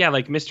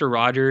 like Mr.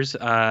 Rogers,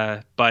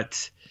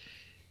 but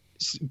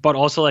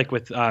also like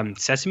with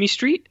Sesame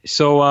Street.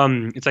 So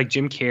it's like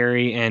Jim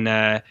Carrey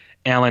and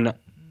Alan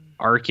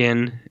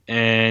Arkin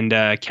and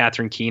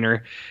Catherine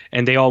Keener,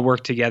 and they all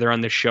work together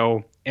on the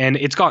show. And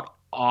it's got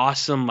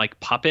awesome like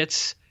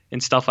puppets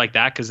and stuff like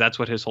that because that's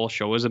what his whole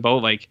show is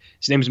about. Like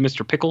his name is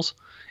Mr. Pickles,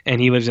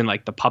 and he lives in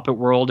like the puppet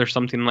world or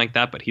something like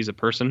that, but he's a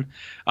person.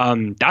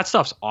 That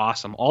stuff's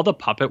awesome. All the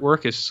puppet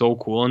work is so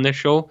cool in this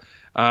show.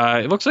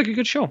 It looks like a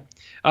good show,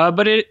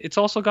 but it's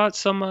also got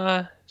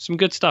some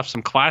good stuff,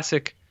 some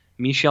classic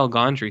Michel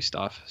Gondry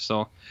stuff.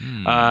 So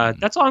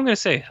that's all I'm going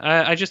to say.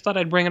 I just thought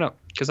I'd bring it up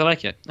because I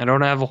like it. I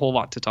don't have a whole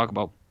lot to talk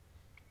about.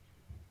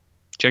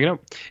 Check it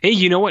out. Hey,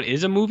 you know what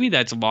is a movie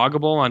that's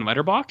loggable on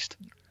Letterboxd?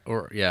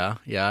 Or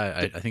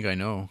I think I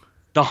know.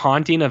 The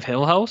Haunting of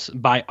Hill House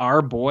by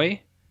our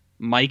boy,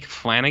 Mike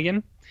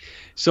Flanagan.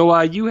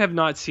 So you have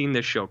not seen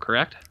this show,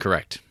 correct?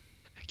 Correct.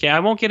 Okay, I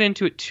won't get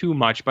into it too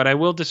much, but I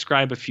will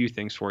describe a few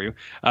things for you.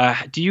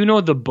 Do you know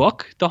the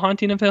book, The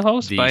Haunting of Hill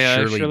House? By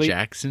Shirley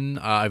Jackson?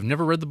 I've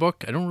never read the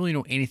book. I don't really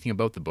know anything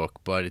about the book,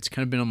 but it's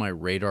kind of been on my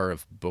radar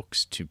of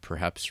books to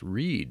perhaps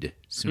read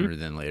sooner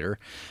than later.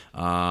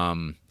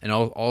 And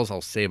all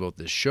I'll say about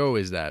this show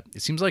is that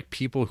it seems like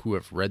people who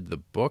have read the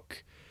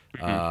book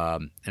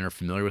and are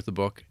familiar with the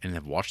book and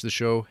have watched the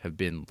show have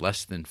been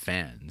less than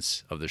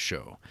fans of the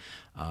show.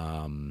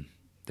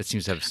 That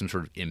seems to have some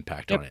sort of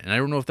impact on it. And I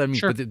don't know if that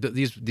means, but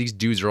these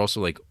dudes are also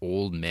like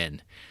old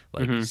men,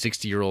 like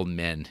 60-year-old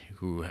men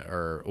who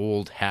are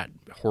old hat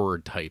horror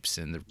types.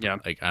 And they're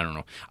like, I don't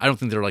know. I don't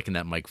think they're like in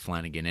that Mike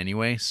Flanagan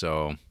anyway.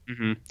 So,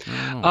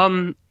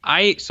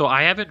 I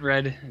haven't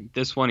read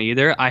this one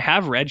either. I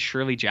have read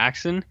Shirley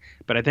Jackson,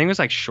 but I think it was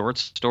like short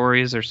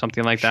stories or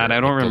something like that. I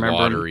don't remember. The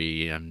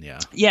Lottery,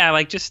 yeah,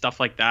 like just stuff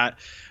like that.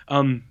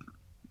 And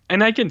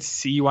I can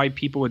see why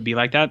people would be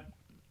like that.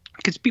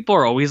 Because people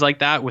are always like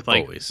that with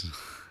like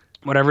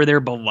whatever their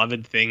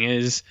beloved thing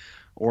is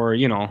or,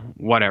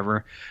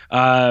 whatever.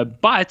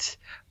 But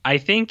I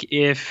think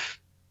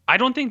I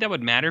don't think that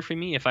would matter for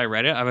me if I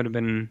read it. I would have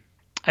been,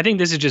 I think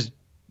it's just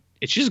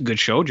a good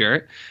show,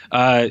 Jarrett.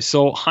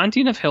 So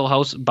Haunting of Hill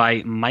House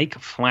by Mike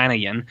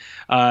Flanagan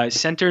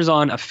centers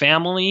on a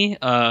family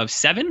of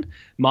 7,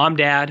 mom,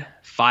 dad,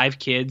 5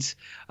 kids,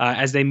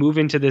 as they move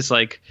into this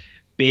like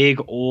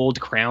big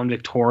old Crown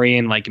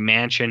Victorian like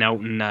mansion out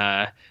in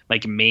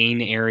like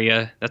Maine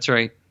area. That's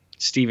right,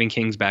 Stephen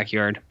King's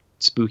backyard.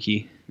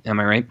 Spooky. Am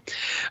I right?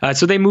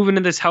 So they move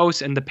into this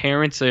house, and the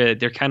parents,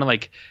 they're kind of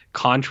like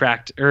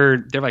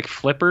they're like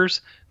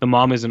flippers. The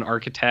mom is an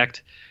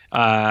architect,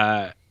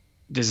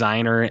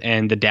 designer,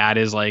 and the dad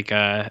is like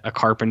a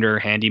carpenter,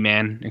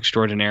 handyman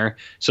extraordinaire.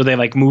 So they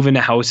like move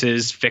into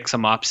houses, fix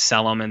them up,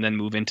 sell them, and then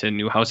move into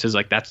new houses.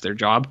 Like that's their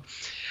job.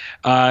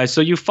 So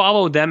you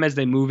follow them as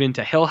they move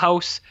into Hill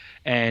House,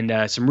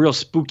 and some real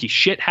spooky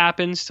shit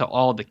happens to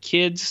all the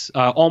kids,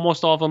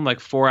 almost all of them,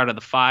 like 4 out of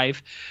the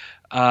 5.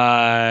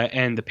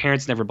 And the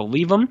parents never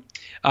believe them.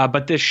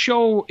 But this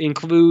show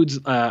includes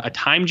a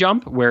time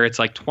jump where it's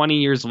like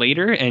 20 years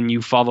later and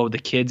you follow the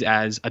kids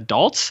as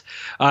adults.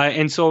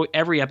 And so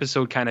every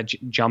episode kind of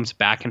jumps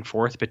back and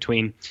forth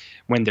between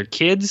when they're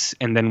kids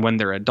and then when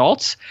they're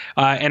adults.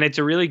 And it's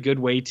a really good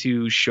way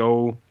to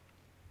show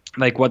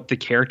like what the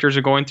characters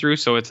are going through.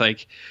 So it's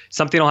like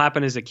something will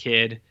happen as a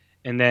kid,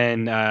 and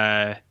then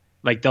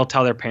like they'll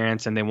tell their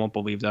parents and they won't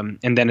believe them.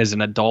 And then as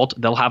an adult,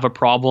 they'll have a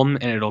problem,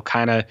 and it'll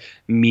kind of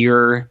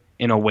mirror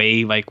in a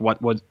way like what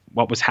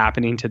was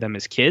happening to them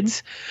as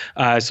kids.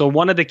 So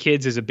one of the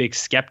kids is a big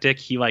skeptic.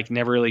 He like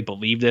never really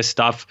believed this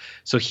stuff.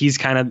 So he's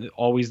kind of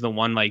always the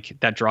one like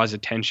that draws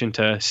attention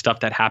to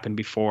stuff that happened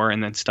before,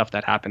 and then stuff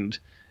that happened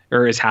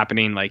or is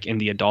happening like in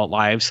the adult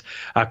lives.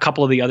 A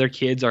couple of the other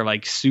kids are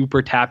like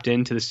super tapped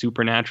into the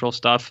supernatural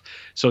stuff.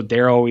 So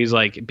they're always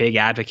like big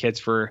advocates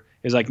for,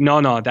 is like,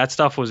 no, that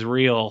stuff was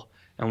real.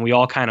 And we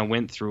all kind of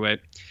went through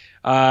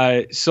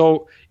it.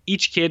 So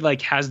each kid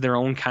like has their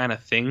own kind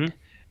of thing,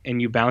 and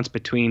you bounce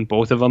between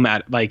both of them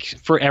at like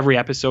for every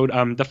episode.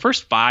 The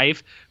first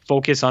 5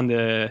 focus on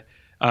the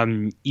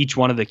each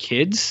one of the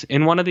kids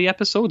in one of the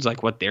episodes,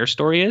 like what their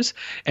story is,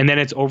 and then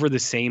it's over the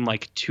same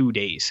like 2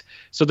 days.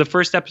 So the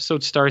first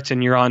episode starts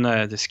and you're on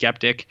the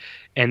skeptic,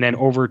 and then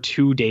over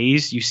 2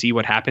 days you see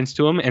what happens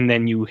to him, and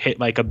then you hit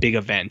like a big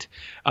event,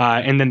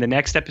 and then the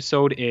next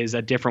episode is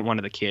a different one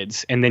of the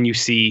kids, and then you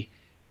see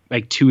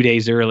like 2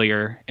 days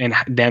earlier and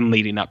them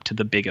leading up to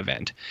the big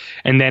event.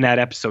 And then at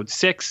episode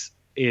 6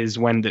 is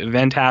when the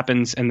event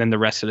happens, and then the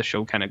rest of the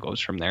show kind of goes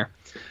from there.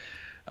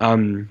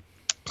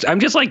 So I'm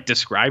just like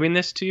describing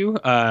this to you,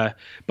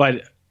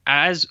 but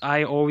as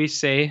I always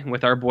say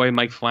with our boy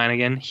Mike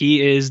Flanagan,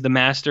 he is the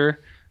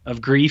master of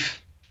grief,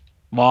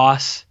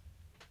 loss,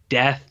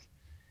 death.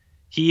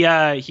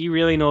 He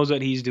really knows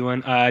what he's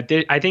doing. I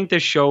think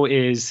this show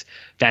is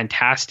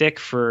fantastic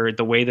for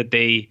the way that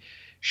they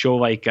show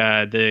like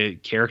the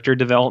character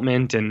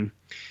development and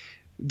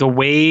the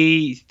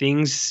way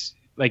things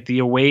like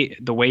the way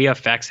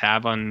effects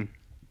have on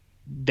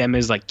them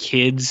as like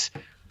kids,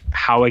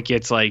 how it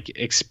gets like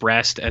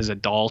expressed as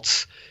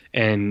adults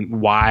and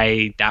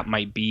why that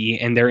might be,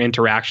 and their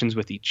interactions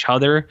with each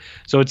other.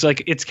 So it's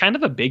like it's kind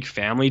of a big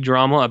family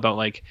drama about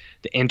like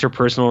the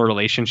interpersonal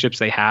relationships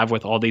they have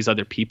with all these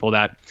other people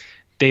that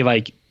they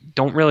like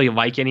don't really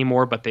like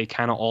anymore, but they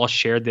kind of all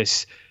share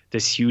this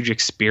huge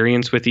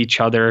experience with each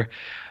other.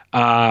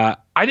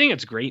 I think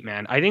it's great,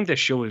 man. I think the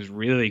show is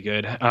really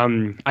good.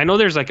 I know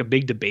there's like a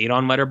big debate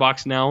on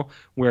Letterboxd now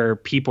where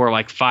people are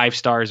like 5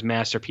 stars,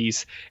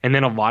 masterpiece, and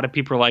then a lot of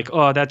people are like,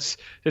 oh, that's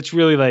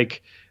really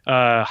like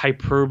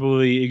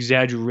hyperbole,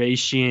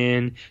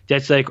 exaggeration.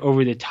 That's like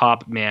over the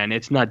top, man.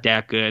 It's not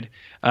that good.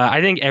 I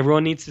think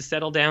everyone needs to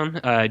settle down,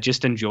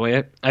 just enjoy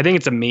it. I think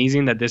it's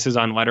amazing that this is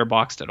on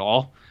Letterboxd at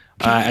all.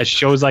 As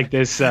shows like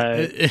this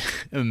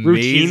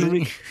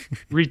routinely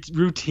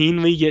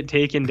get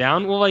taken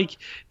down. Well, like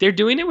they're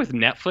doing it with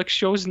Netflix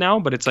shows now,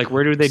 but it's like,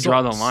 where do they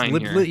draw the line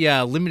here?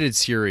 Yeah, limited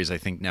series I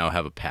think now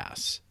have a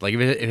pass. Like if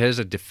it has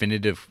a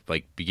definitive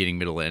like beginning,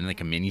 middle, end,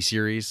 like a mini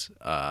series,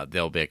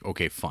 they'll be like,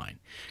 okay, fine,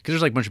 because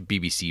there's like a bunch of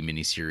BBC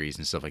mini series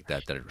and stuff like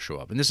that show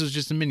up, and this is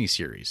just a mini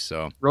series.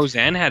 So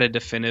Roseanne had a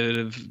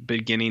definitive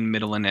beginning,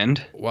 middle, and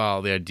end.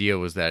 Well, the idea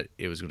was that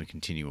it was going to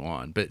continue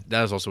on, but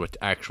that was also an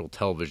actual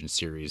television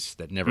series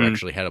that never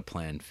actually had a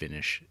planned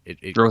finish.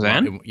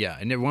 Roseanne?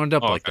 And it wound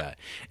up like that.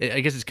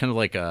 I guess it's kind of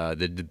like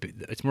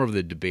it's more of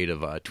the debate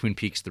of Twin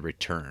Peaks: The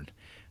Return,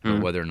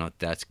 whether or not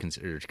that's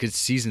considered, because it's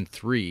season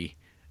 3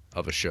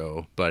 of a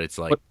show, but it's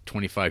like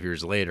 25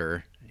 years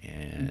later.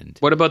 And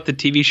what about the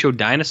TV show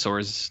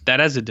Dinosaurs? That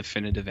has a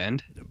definitive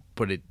end.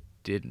 But it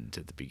didn't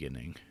at the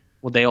beginning.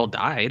 Well, they all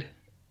died.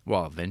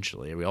 Well,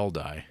 eventually we all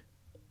die.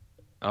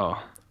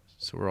 Oh,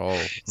 so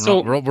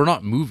we're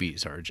not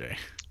movies, RJ.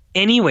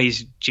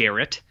 Anyways,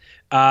 Jarrett,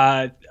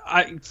 I'm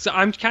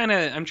trying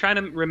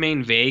to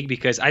remain vague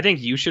because I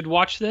think you should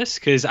watch this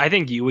because I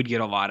think you would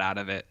get a lot out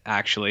of it.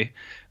 Actually,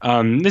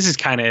 this is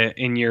kind of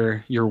in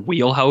your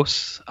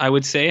wheelhouse, I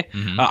would say.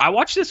 Mm-hmm. I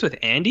watched this with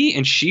Andy,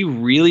 and she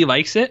really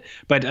likes it,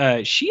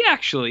 but she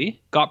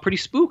actually got pretty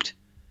spooked.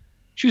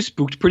 She was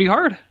spooked pretty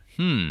hard.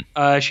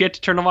 She had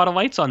to turn a lot of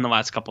lights on the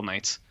last couple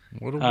nights.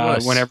 What a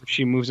wuss. Whenever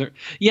she moves her.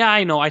 Yeah,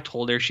 I know. I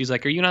told her. She's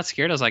like, are you not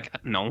scared? I was like,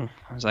 no.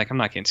 I was like, I'm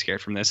not getting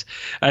scared from this.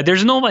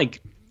 There's no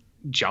like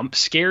jump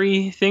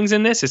scary things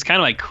in this. It's kind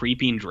of like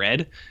creeping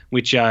dread,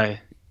 which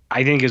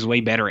I think is way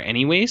better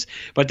anyways.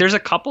 But there's a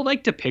couple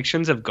like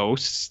depictions of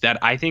ghosts that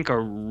I think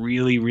are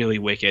really, really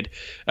wicked.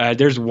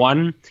 There's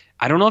one,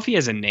 I don't know if he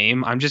has a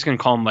name. I'm just gonna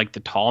call him like the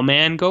tall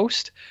man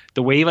ghost.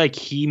 The way like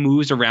he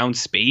moves around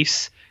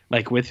space,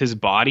 like with his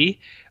body,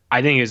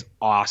 I think is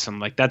awesome.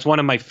 Like that's one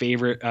of my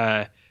favorite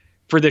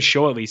for the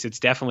show at least. It's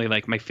definitely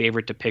like my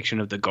favorite depiction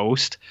of the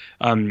ghost.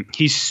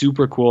 He's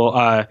super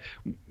cool.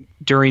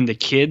 During the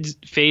kids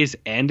phase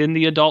and in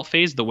the adult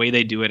phase, the way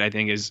they do it, I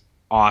think is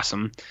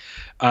awesome.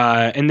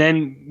 And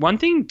then one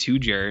thing too,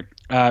 Jared,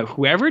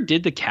 whoever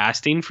did the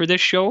casting for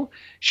this show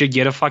should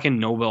get a fucking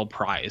Nobel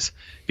Prize,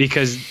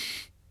 because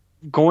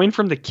going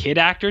from the kid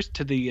actors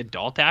to the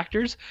adult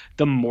actors,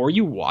 the more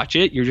you watch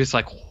it, you're just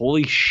like,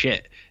 holy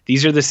shit,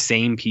 these are the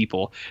same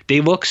people. They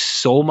look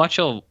so much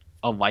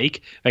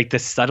alike, like the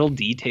subtle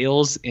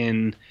details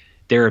in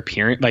their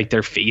appearance, like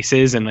their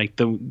faces and like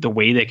the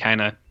way they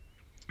kind of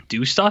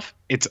do stuff.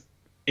 It's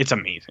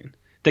amazing.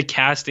 The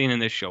casting in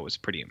this show is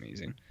pretty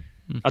amazing.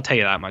 I'll tell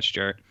you that much,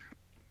 Jarrett.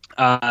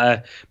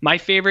 My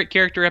favorite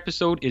character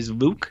episode is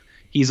Luke.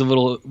 He's a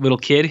little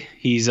kid.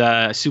 He's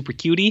super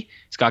cutie.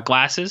 He's got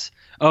glasses.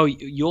 Oh,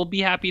 you'll be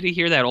happy to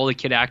hear that all the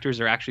kid actors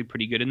are actually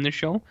pretty good in this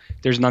show.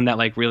 There's none that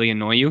like really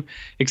annoy you,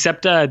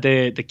 except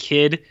the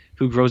kid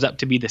who grows up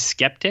to be the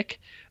skeptic,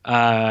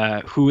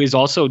 who is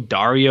also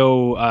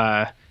Dario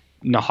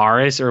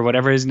Naharis or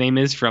whatever his name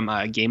is from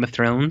Game of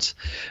Thrones.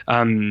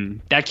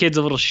 That kid's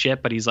a little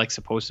shit, but he's like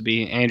supposed to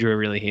be. Andrew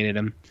really hated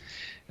him.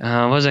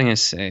 What was I gonna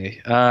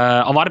say?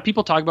 A lot of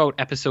people talk about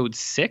episode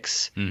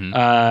 6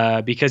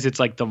 because it's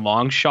like the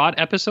long shot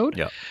episode.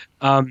 Yeah.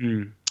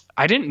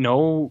 I didn't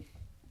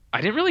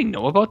really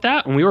know about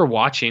that when we were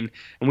watching,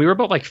 and we were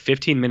about like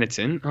 15 minutes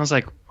in. I was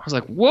like,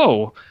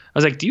 whoa. I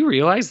was like, do you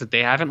realize that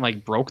they haven't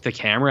like broke the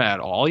camera at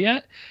all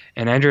yet?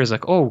 And Andrew was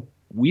like, oh,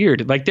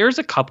 weird. Like there's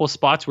a couple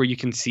spots where you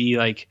can see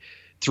like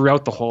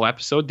throughout the whole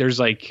episode, there's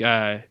like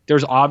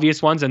there's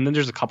obvious ones, and then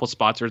there's a couple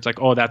spots where it's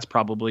like, oh, that's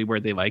probably where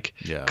they like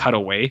cut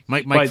away.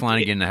 Mike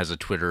Flanagan has a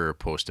Twitter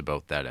post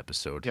about that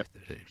episode. Yep.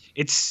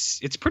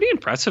 It's pretty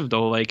impressive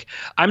though. Like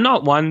I'm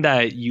not one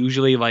that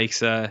usually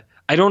likes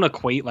I don't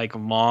equate like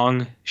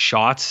long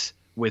shots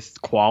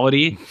with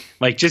quality.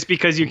 Like just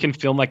because you can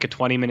film like a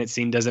 20-minute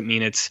scene doesn't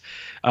mean it's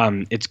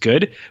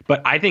good.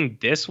 But I think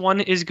this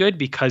one is good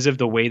because of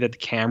the way that the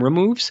camera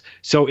moves.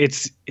 So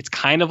it's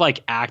kind of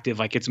like active,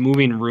 like it's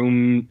moving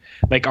room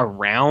like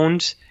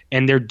around,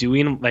 and they're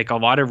doing like a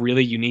lot of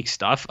really unique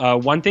stuff.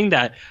 One thing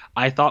that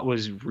I thought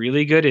was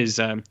really good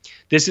is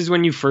this is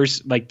when you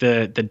first like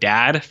the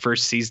dad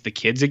first sees the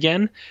kids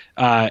again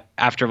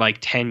after like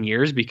 10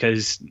 years,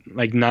 because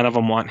like none of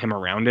them want him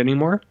around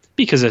anymore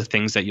because of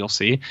things that you'll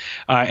see.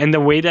 And the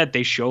way that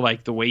they show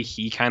like the way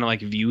he kind of like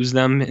views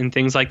them and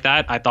things like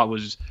that, I thought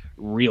was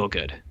real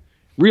good.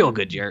 Real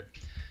good, Jarrett.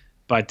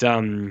 But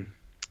Hill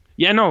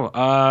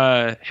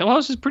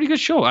House is a pretty good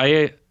show.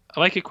 I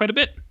like it quite a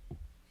bit.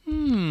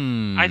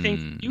 I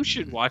think you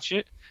should watch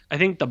it. I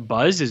think the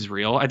buzz is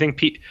real. I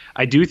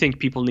do think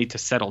people need to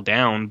settle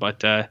down,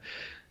 but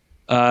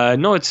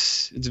no,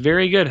 it's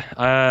very good.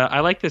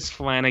 I like this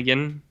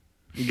Flanagan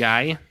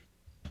guy.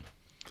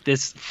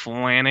 This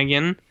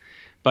Flanagan.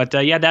 But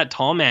yeah, that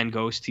tall man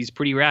ghost, he's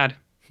pretty rad.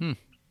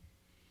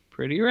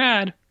 Pretty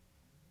rad.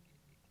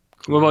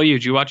 Cool. What about you?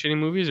 Did you watch any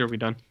movies, or are we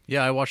done?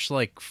 Yeah, I watched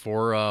like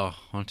 4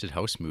 haunted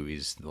house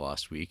movies the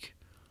last week.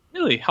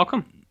 Really? How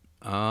come?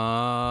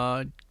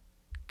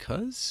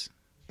 Cause.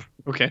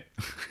 Okay.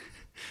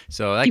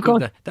 So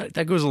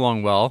that goes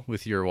along well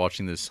with your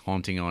watching this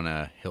Haunting on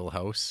a Hill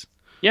House.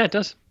 Yeah, it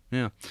does.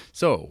 Yeah.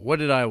 So what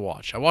did I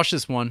watch? I watched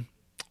this one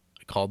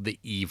called The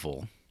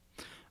Evil.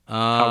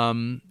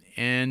 And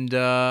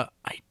I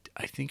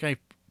think I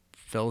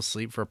fell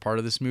asleep for a part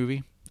of this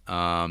movie.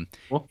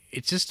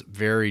 It's just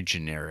very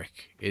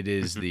generic. It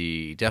is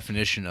the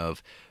definition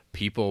of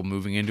people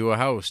moving into a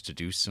house to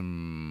do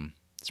some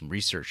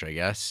research, I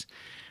guess.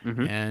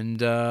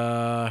 And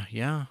not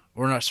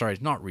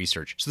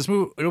research. So this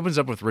movie, it opens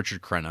up with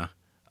Richard Crenna,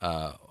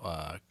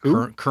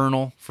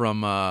 Colonel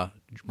from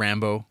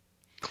Rambo.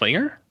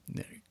 Klinger?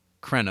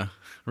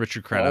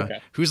 Richard Crenna,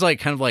 who's like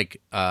kind of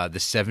like the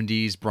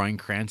 70s Bryan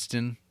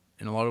Cranston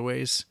in a lot of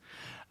ways.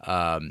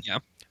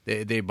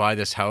 They buy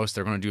this house.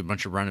 They're going to do a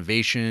bunch of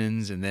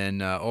renovations, and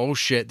then oh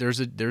shit,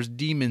 there's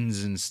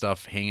demons and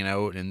stuff hanging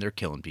out, and they're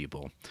killing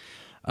people.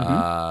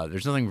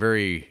 There's nothing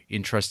very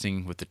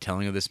interesting with the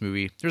telling of this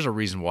movie. There's a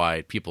reason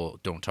why people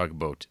don't talk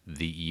about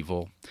The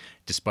Evil,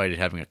 despite it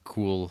having a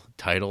cool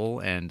title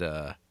and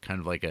kind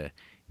of like a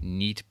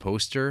neat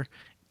poster.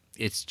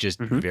 It's just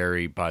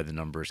very by the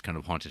numbers kind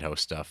of haunted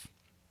house stuff.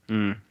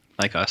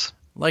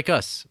 Like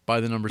us, by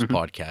the numbers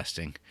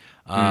podcasting.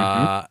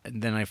 And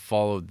then I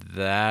followed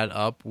that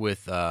up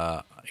with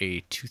a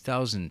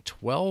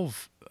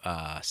 2012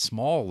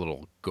 small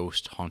little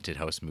ghost haunted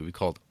house movie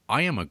called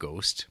I Am a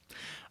Ghost.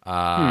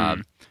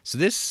 So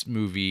this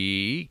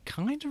movie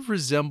kind of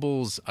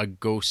resembles a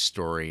ghost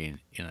story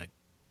in a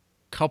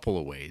couple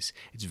of ways.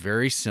 It's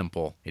very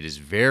simple. It is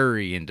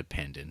very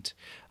independent.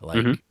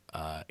 Like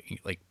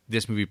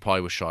this movie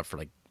probably was shot for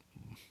like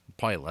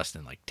probably less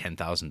than like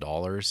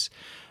 $10,000.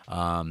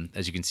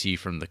 As you can see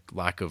from the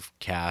lack of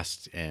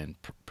cast and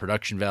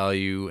production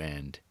value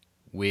and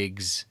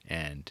wigs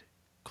and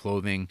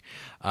clothing.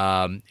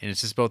 And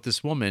it's just about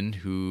this woman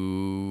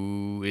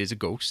who is a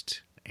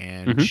ghost,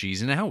 and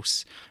she's in a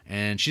house,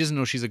 and she doesn't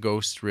know she's a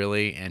ghost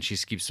really, and she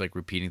keeps like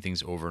repeating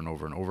things over and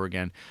over and over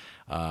again.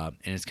 And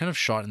it's kind of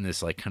shot in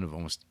this like kind of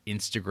almost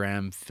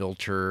Instagram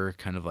filter,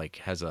 kind of like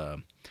has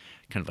a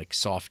kind of like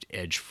soft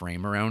edge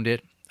frame around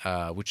it,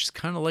 which is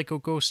kind of like a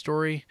ghost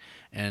story.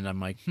 And I'm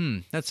like,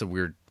 that's a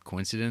weird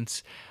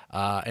coincidence.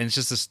 And it's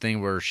just this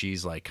thing where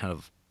she's like kind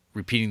of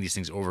repeating these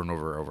things over and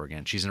over and over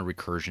again. She's in a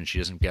recursion. She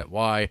doesn't get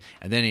why.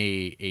 And then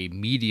a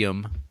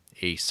medium,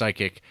 a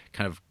psychic,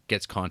 kind of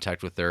gets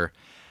contact with her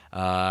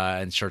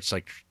and starts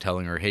like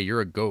telling her, hey,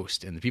 you're a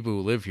ghost, and the people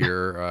who live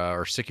here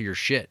are sick of your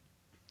shit.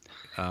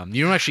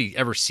 You don't actually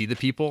ever see the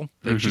people.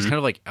 She's kind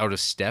of like out of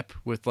step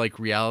with like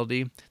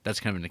reality. That's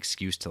kind of an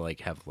excuse to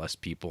like have less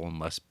people and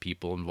less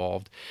people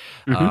involved.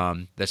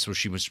 That's what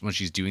she was when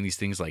she's doing these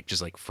things, like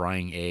just like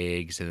frying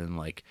eggs and then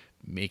like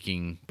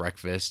making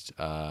breakfast.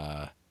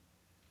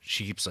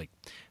 She keeps like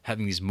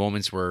having these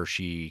moments where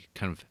she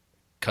kind of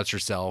cuts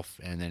herself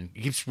and then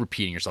keeps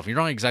repeating herself. You're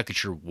not exactly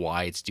sure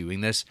why it's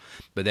doing this,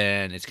 but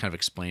then it's kind of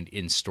explained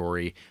in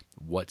story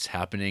what's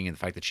happening and the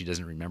fact that she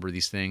doesn't remember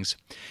these things.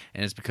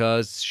 And it's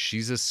because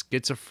she's a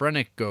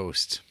schizophrenic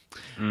ghost.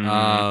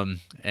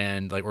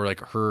 And like, or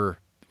like her,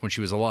 when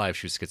she was alive,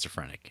 she was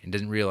schizophrenic and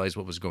didn't realize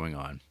what was going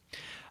on.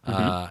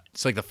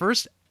 It's like the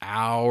first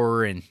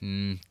hour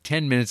and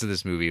 10 minutes of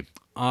this movie,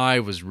 I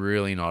was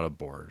really not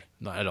aboard,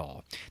 not at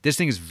all. This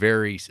thing is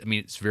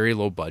it's very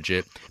low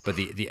budget, but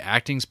the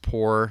acting's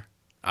poor.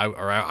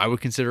 I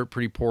would consider it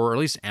pretty poor, or at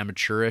least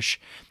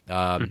amateurish.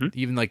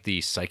 Even like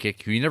the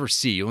psychic, who you never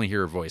see, you only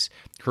hear her voice.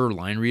 Her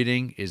line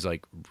reading is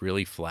like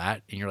really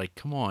flat, and you're like,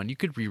 come on, you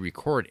could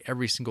re-record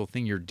every single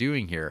thing you're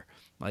doing here.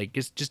 Like,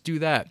 just do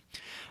that.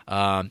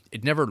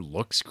 It never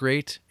looks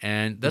great,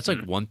 and that's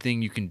like one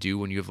thing you can do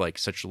when you have like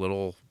such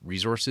little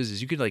resources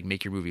is you could like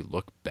make your movie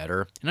look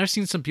better. And I've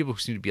seen some people who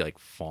seem to be like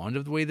fond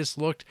of the way this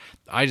looked.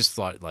 I just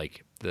thought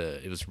like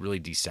it was really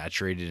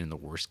desaturated in the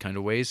worst kind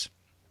of ways.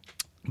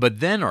 But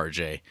then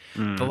RJ,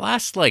 the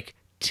last like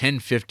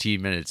 10-15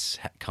 minutes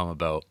come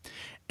about,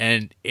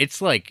 and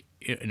it's like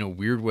in a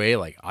weird way,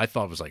 like I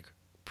thought it was like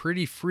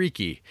pretty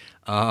freaky.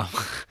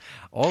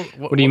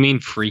 What do you mean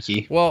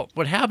freaky? Well,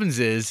 what happens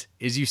is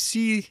you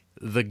see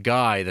the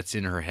guy that's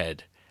in her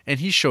head, and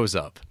he shows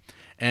up,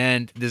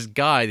 and this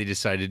guy they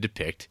decided to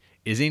depict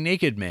is a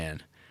naked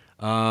man.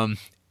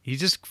 He's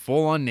just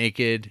full on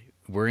naked,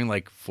 wearing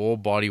like full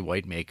body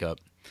white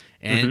makeup,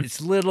 and it's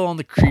a little on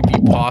the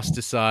creepy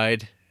pasta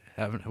side.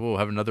 We'll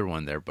have another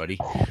one there, buddy.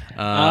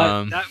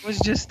 That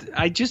was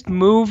I just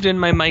moved and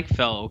my mic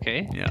fell.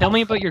 Okay, Yeah. Tell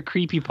me about your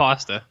creepy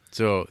pasta.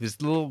 So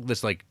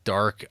this like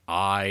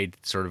dark-eyed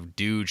sort of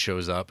dude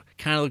shows up.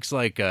 Kind of looks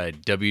like a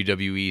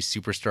WWE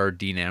superstar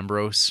Dean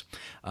Ambrose.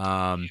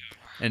 I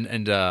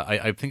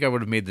think I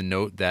would have made the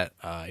note that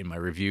in my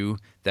review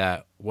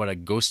that what A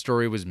Ghost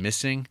Story was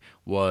missing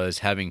was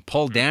having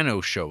Paul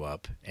Dano show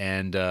up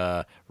and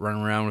run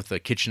around with a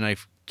kitchen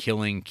knife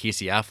killing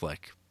Casey Affleck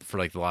for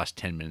like the last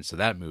 10 minutes of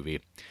that movie,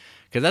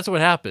 because that's what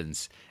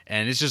happens.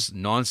 And it's just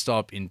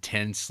nonstop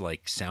intense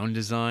like sound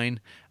design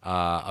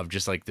of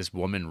just like this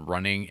woman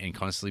running and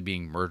constantly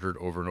being murdered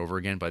over and over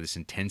again by this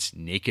intense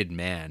naked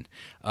man.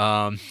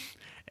 And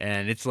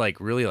it's like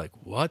really like,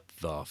 what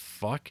the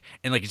fuck?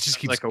 And like it just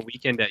keeps like a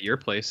weekend at your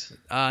place.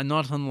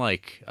 Not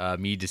unlike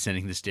me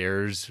descending the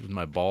stairs with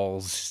my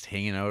balls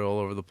hanging out all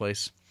over the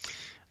place.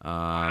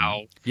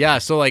 Wow. Yeah,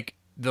 so like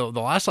the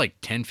last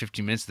like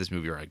 10-15 minutes of this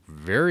movie are like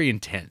very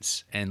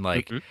intense and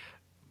like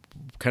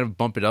kind of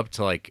bump it up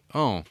to like,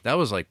 oh, that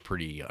was like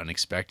pretty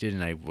unexpected,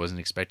 and I wasn't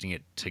expecting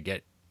it to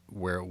get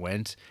where it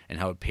went and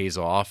how it pays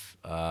off.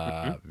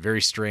 Very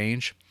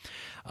strange.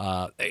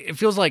 It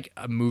feels like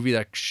a movie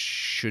that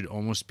should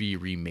almost be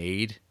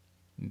remade.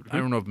 I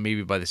don't know if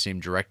maybe by the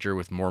same director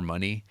with more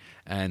money,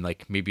 and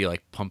like maybe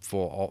like pump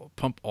all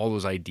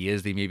those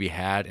ideas they maybe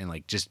had and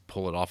like just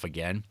pull it off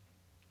again.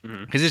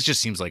 Because this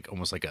just seems like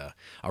almost like a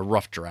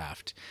rough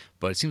draft,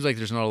 but it seems like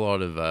there's not a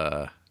lot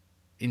of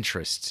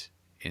interest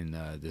in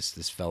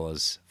this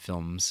fella's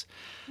films.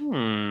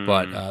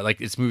 But like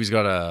this movie's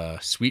got a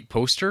sweet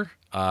poster.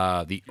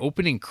 The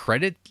opening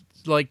credit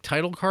like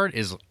title card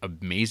is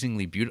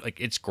amazingly beautiful.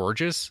 Like it's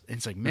gorgeous. And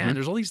it's like, man,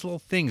 there's all these little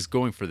things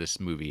going for this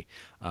movie,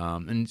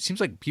 and it seems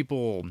like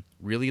people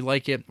really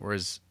like it.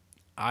 Whereas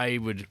I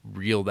would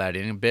reel that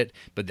in a bit.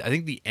 But I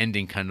think the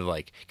ending kind of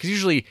like, because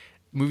usually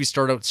movies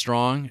start out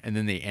strong and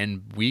then they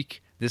end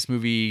weak. This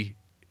movie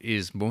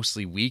is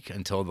mostly weak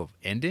until the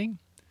ending.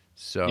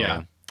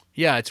 So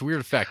yeah, it's a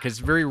weird effect because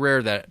it's very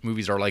rare that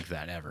movies are like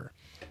that ever.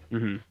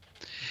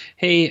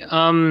 Hey,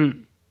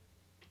 can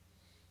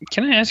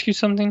I ask you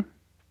something?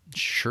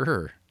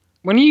 Sure.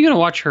 When are you gonna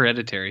watch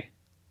Hereditary?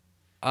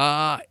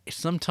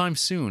 Sometime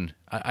soon.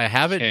 I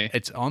have it.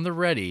 It's on the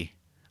ready.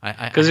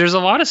 Because there's a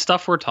lot of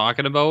stuff we're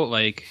talking about,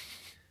 like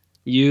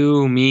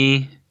you,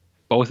 me,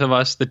 both of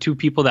us, the two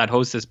people that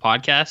host this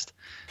podcast,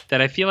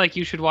 that I feel like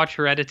you should watch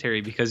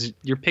Hereditary because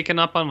you're picking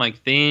up on like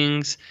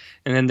things,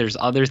 and then there's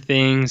other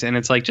things, and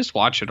it's like just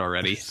watch it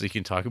already. So you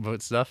can talk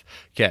about stuff.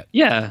 Okay.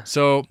 Yeah.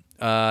 So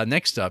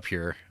next up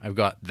here, I've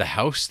got The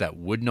House That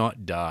Would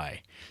Not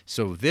Die.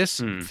 So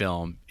this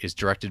film is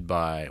directed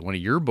by one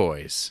of your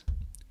boys,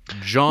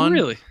 John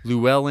Really?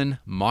 Llewellyn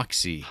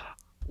Moxey.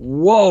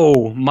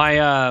 Whoa,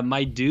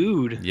 my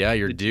dude. Yeah,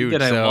 your The dude.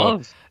 that I So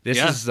love. this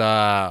Yeah. is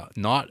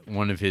not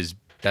one of his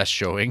best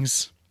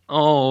showings.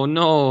 Oh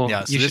no!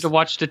 Yeah, so You this- should have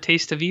watched A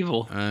Taste of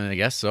Evil. I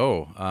guess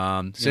so.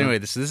 So Yeah. anyway,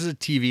 this is a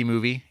TV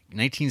movie,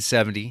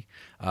 1970.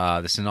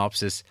 The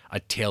synopsis: a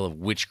tale of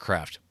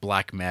witchcraft,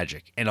 black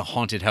magic, and a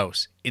haunted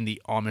house in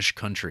the Amish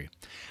country.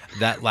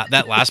 That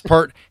last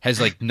part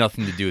has like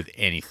nothing to do with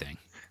anything.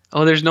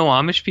 Oh, there's no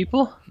Amish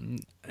people?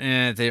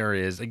 There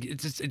is. Like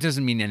it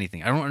doesn't mean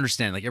anything. I don't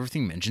understand. Like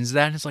everything mentions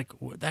that, and it's like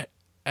that.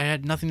 I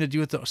had nothing to do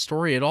with the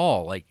story at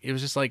all. Like it was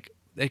just like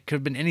it could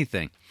have been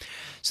anything.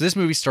 So this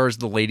movie stars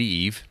the Lady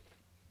Eve.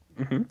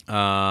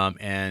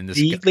 And this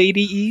The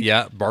Lady Eve?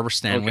 yeah, Barbara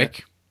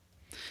Stanwyck,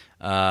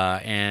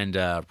 and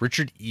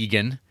Richard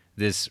Egan,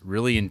 this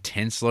really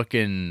intense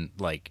looking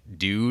like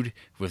dude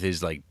with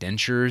his like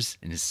dentures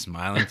and is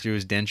smiling through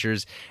his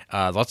dentures.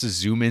 Lots of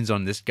zoom ins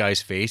on this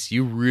guy's face.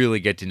 You really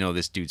get to know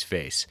this dude's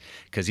face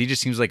because he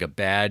just seems like a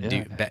bad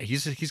dude.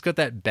 He's got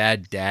that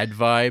bad dad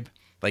vibe,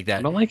 like that.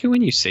 I don't like it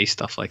when you say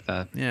stuff like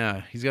that.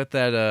 Yeah, he's got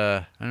that.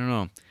 I don't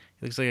know.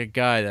 He looks like a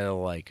guy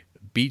that'll like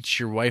beat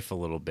your wife a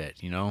little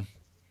bit, you know.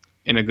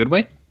 In a good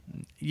way?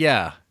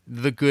 Yeah,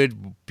 the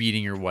good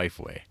beating your wife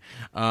way.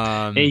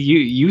 Hey,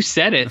 you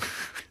said it.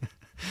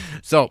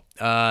 So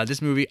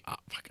this movie, I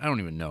don't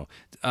even know.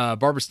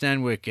 Barbara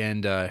Stanwyck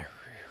and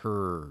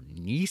her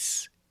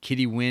niece,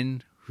 Kitty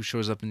Wynn, who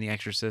shows up in The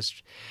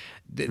Exorcist,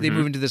 they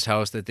move into this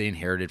house that they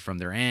inherited from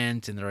their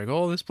aunt, and they're like,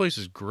 "Oh, this place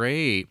is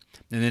great."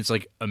 And then it's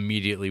like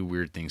immediately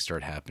weird things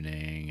start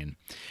happening, and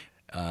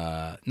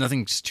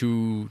nothing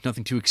too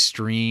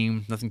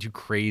extreme, nothing too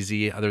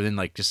crazy, other than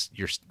like just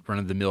your run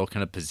of the mill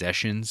kind of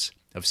possessions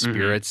of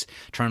spirits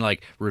trying to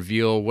like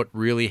reveal what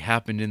really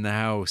happened in the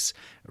house.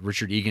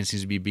 Richard Egan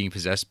seems to be being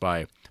possessed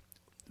by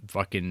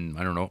fucking,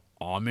 I don't know,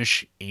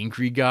 Amish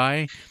angry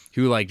guy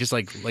who like just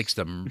like likes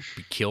to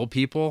kill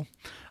people.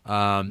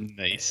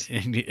 Nice.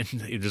 And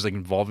there's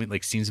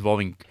like scenes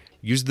involving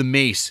use the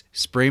mace,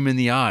 spray him in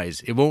the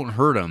eyes. It won't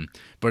hurt him,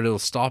 but it'll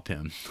stop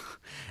him.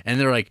 And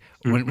they're like,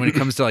 when it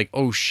comes to like,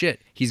 oh shit,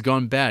 he's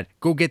gone bad.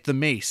 Go get the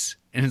mace.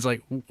 And it's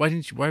like, why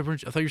weren't you? I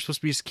thought you were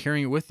supposed to be just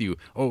carrying it with you.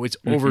 Oh, it's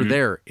over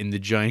there in the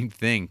giant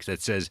thing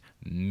that says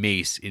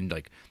mace in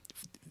like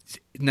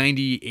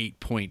 98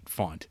 point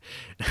font.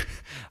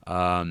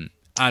 I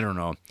don't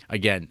know.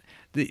 Again,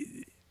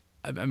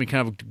 I've been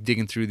kind of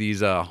digging through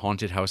these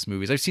haunted house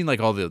movies. I've seen like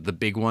all the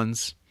big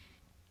ones.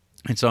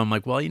 And so I'm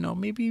like, well, you know,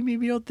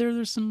 maybe out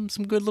there's some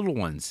good little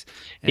ones.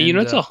 Hey, you know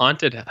And, it's a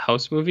haunted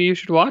house movie you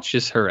should watch?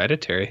 Is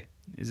Hereditary.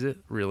 is it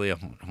really a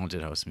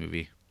haunted house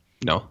movie?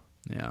 No.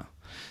 Yeah.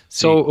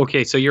 So,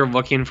 okay, so you're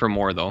looking for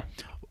more, though.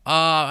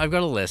 I've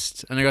got a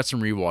list, and I got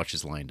some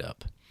rewatches lined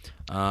up.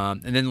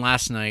 And then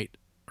last night,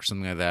 or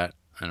something like that,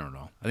 I don't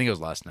know. I think it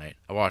was last night.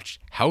 I watched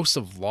House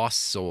of Lost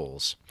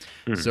Souls.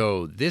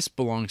 So this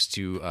belongs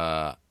to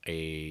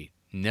a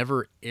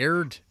never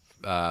aired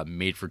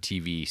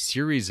made-for-TV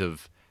series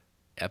of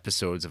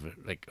episodes of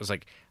like it was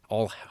like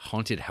all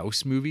haunted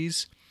house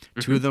movies.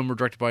 Two of them were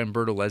directed by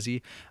Umberto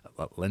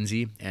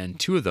Lenzi, and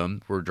two of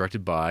them were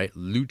directed by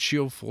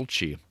Lucio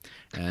Fulci,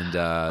 and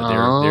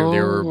they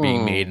were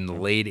being made in the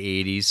late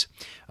 '80s,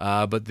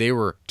 but they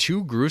were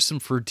too gruesome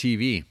for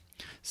TV,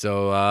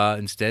 so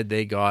instead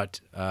they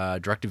got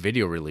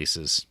direct-to-video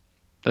releases.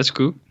 That's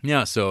cool.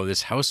 Yeah, so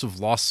this House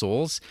of Lost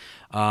Souls.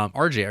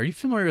 RJ, are you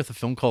familiar with a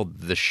film called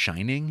The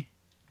Shining?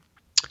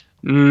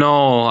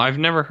 No, I've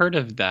never heard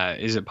of that.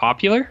 Is it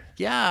popular?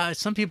 Yeah,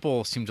 some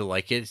people seem to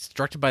like it. It's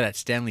directed by that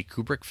Stanley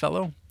Kubrick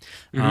fellow.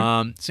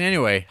 So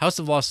anyway, House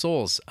of Lost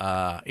Souls.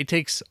 It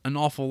takes an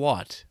awful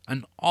lot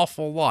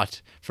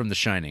from The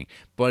Shining,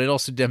 but it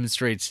also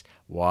demonstrates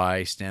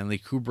why Stanley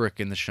Kubrick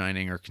and The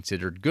Shining are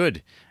considered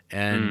good.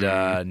 And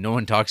no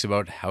one talks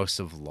about House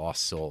of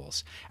Lost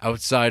Souls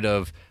outside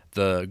of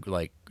the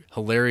like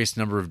hilarious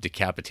number of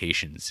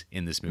decapitations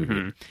in this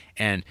movie.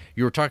 And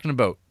you were talking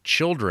about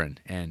children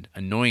and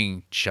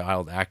annoying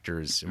child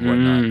actors and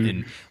whatnot.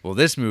 And well,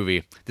 this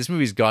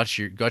movie's got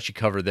you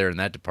covered there in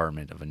that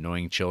department of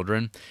annoying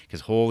children,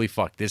 because holy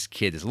fuck, this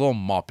little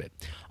moppet.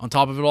 On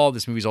top of it all,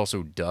 this movie's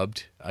also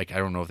dubbed. Like, I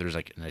don't know if there's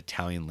like an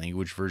Italian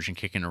language version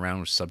kicking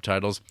around with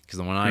subtitles, because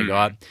the one I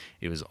got,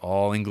 it was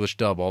all English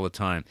dub all the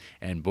time.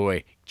 And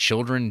boy,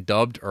 children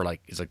dubbed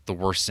is like the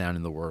worst sound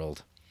in the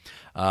world.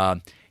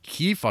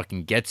 He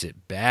fucking gets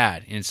it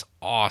bad, and it's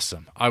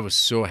awesome. I was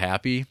so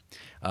happy.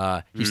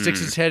 He sticks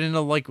his head in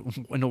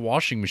a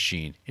washing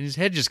machine, and his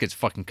head just gets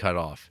fucking cut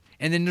off.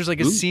 And then there's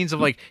like scenes of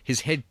like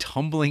his head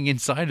tumbling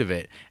inside of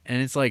it,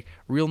 and it's like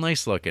real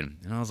nice looking.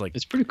 And I was like,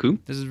 It's pretty cool.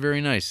 this is very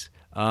nice.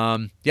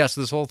 Yeah.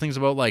 So this whole thing's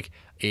about like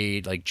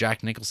a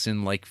Jack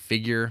Nicholson like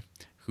figure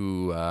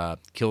who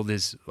killed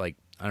his I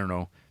don't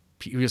know.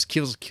 He was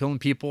killing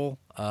people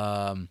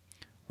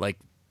like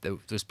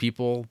those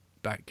people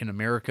back in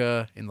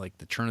America in like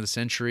the turn of the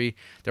century.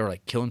 They were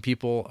like killing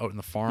people out in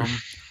the farm.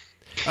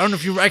 I don't know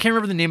if I can't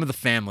remember the name of the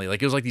family.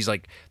 Like it was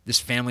like this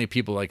family of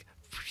people. Like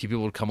people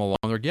would come along.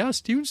 They're like, yeah,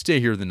 Steven, stay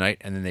here the night,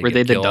 and then they Were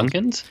get they killed. the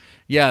Duncans?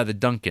 Yeah, the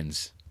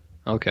Duncans.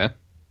 Okay.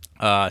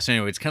 So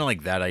anyway, it's kind of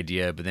like that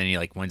idea, but then he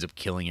like winds up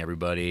killing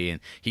everybody,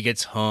 and he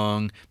gets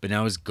hung. But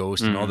now his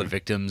ghost and all the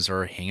victims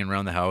are hanging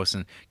around the house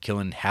and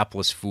killing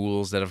hapless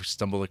fools that have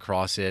stumbled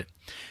across it.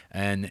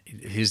 And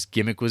his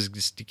gimmick was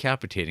just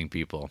decapitating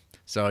people.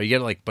 So you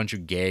get like a bunch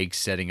of gags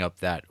setting up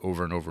that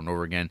over and over and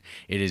over again.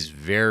 It is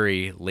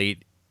very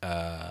late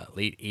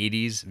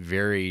 80s,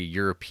 very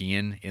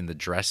European in the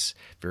dress,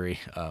 very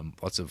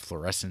lots of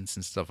fluorescence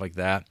and stuff like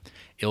that.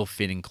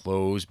 Ill-fitting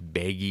clothes,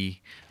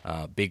 baggy,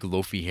 big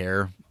loafy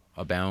hair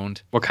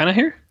abound. What kind of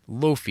hair?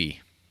 Loafy.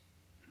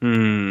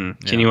 Can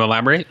you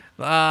elaborate?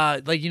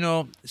 Like,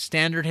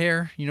 standard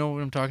hair. You know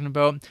what I'm talking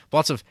about?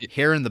 Lots of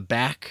hair in the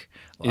back.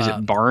 Is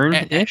it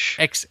barn-ish?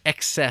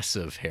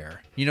 Excessive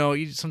hair.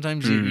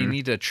 Sometimes you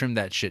need to trim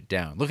that shit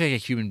down. Look like a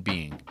human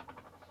being.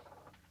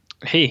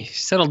 Hey,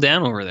 settle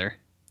down over there.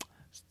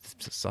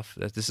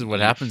 This is what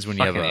happens when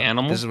you have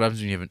animal. This is what happens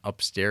when you have an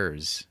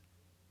upstairs.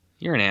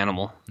 You're an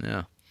animal.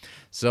 Yeah.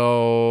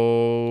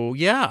 So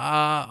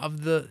yeah,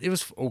 it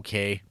was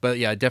okay, but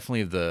yeah,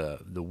 definitely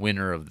the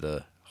winner of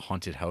the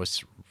haunted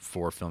house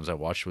 4 films I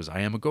watched was I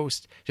Am a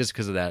Ghost, just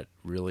because of that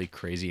really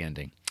crazy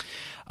ending.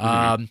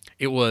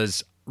 It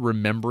was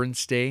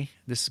Remembrance Day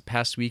this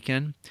past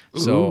weekend,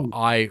 so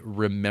I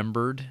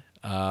remembered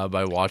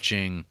by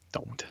watching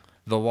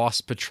The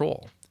Lost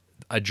Patrol,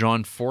 a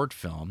John Ford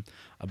film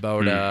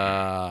about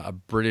a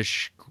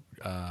British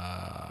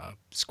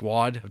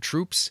squad of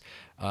troops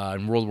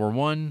in World War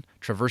I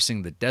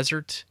traversing the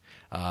desert,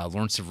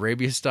 Lawrence of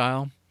Arabia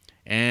style.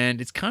 And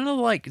it's kind of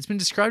like, it's been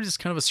described as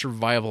kind of a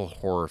survival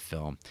horror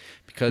film,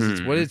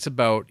 because what it's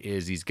about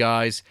is these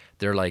guys,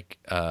 they're like,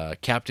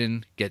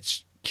 captain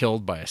gets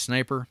killed by a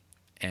sniper,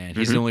 and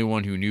he's the only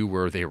one who knew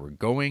where they were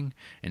going.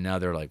 And now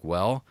they're like,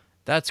 well,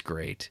 that's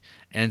great.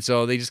 And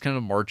so they just kind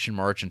of march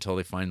until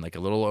they find like a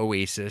little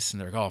oasis, and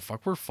they're like, oh,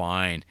 fuck, we're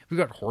fine. We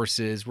got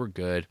horses. We're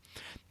good.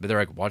 But they're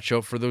like, watch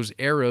out for those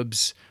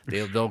Arabs.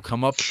 They'll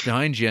come up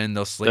behind you and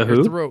they'll slit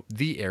your throat.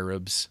 The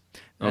Arabs.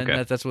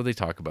 And that's what they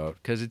talk about,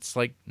 because it's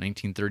like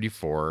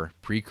 1934,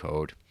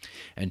 pre-code.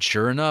 And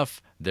sure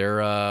enough,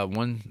 their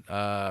one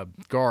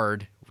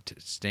guard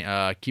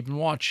keeping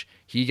watch,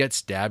 he gets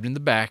stabbed in the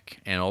back,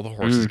 and all the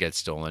horses get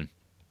stolen.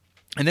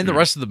 And then the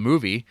rest of the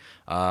movie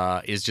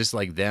is just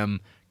like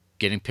them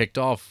getting picked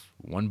off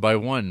one by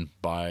one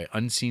by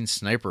unseen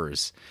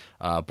snipers.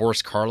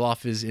 Boris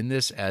Karloff is in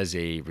this as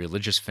a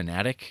religious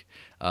fanatic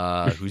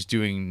who's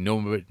doing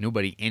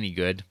nobody any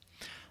good.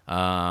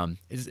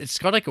 It's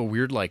got like a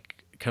weird, like,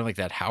 kind of like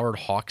that Howard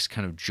Hawks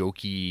kind of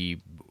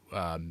jokey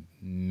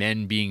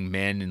men being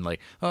men, and like,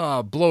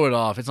 oh, blow it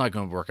off. It's not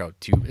going to work out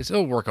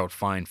it'll work out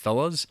fine,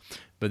 fellas.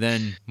 But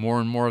then more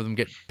and more of them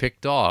get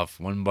picked off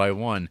one by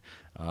one.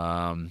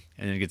 And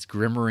it gets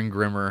grimmer and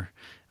grimmer.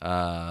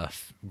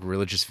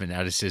 Religious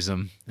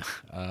fanaticism.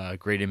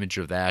 Great image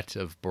of that,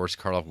 of Boris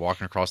Karloff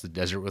walking across the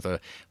desert with a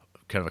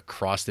kind of a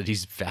cross that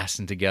he's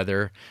fastened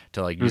together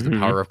to like use the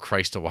power of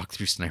Christ to walk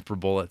through sniper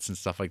bullets and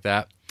stuff like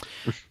that.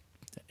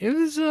 It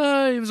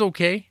was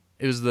okay.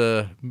 It was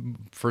the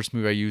first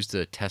movie I used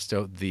to test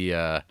out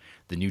the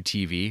new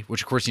TV,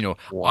 which of course,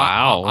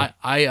 wow.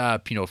 I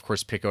of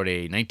course pick out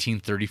a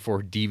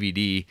 1934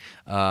 DVD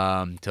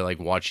to like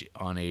watch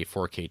on a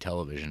 4K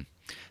television,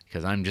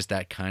 because I'm just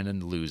that kind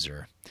of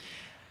loser.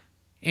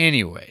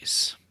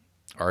 Anyways,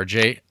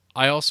 RJ,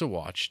 I also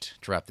watched,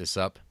 to wrap this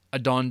up, a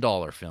Don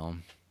Dollar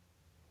film.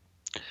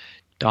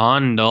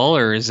 Don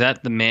Dollar, is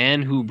that the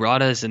man who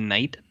brought us a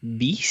night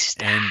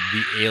beast? And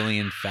the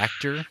Alien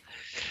Factor.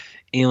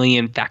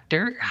 Alien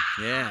Factor?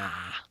 Yeah.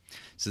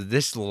 So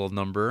this little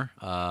number,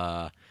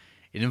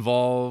 it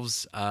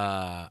involves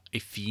a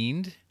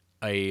fiend,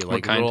 a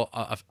like little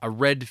a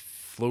red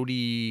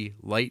floaty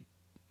light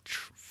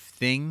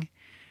thing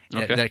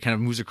that kind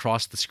of moves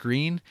across the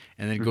screen,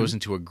 and then it goes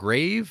into a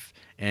grave,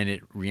 and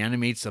it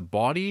reanimates a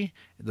body.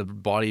 The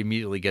body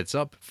immediately gets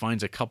up,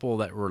 finds a couple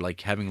that were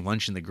like having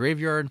lunch in the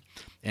graveyard,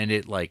 and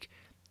it like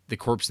the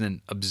corpse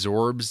then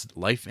absorbs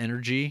life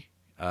energy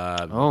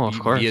of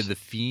course, via the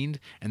fiend,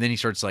 and then he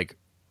starts like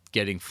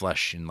getting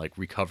flesh and like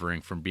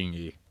recovering from being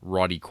a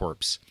rotty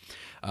corpse.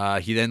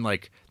 He then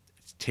like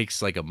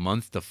takes like a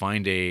month to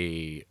find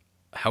a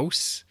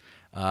house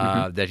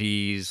that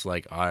he's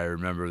like, I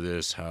remember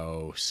this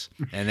house,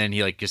 and then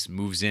he like just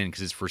moves in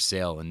because it's for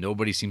sale and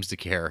nobody seems to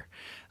care.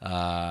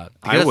 I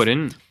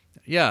wouldn't.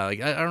 Yeah, like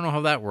I don't know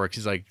how that works.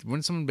 He's like,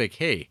 when someone be like,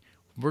 hey,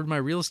 where'd my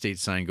real estate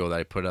sign go that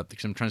I put up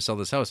because I'm trying to sell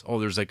this house? Oh,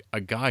 there's like a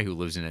guy who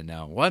lives in it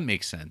now. Well, that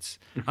makes sense.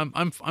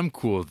 I'm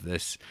cool with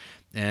this.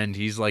 And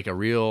he's like a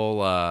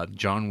real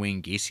John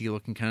Wayne Gacy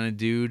looking kind of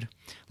dude.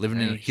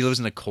 He lives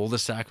in a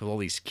cul-de-sac with all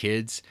these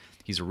kids.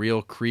 He's a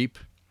real creep.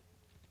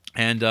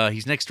 And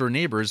he's next door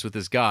neighbors with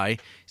this guy.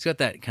 He's got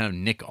that kind of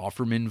Nick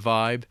Offerman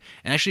vibe.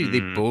 And actually,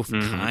 they both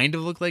kind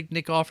of look like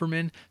Nick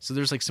Offerman. So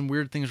there's like some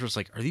weird things where it's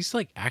like, are these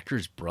like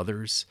actors'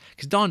 brothers?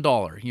 Because Don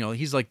Dollar,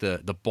 he's like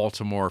the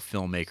Baltimore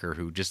filmmaker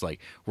who just like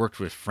worked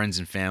with friends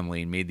and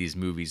family and made these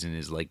movies in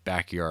his like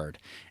backyard.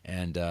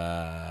 And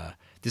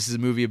this is a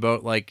movie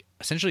about like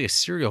essentially a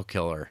serial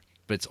killer,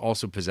 but it's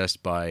also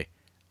possessed by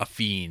a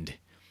fiend,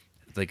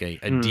 like a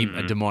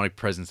demonic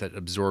presence that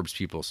absorbs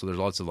people. So there's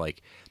lots of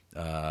like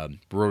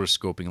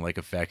rotoscoping like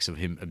effects of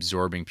him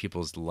absorbing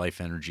people's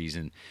life energies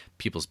in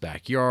people's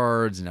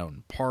backyards and out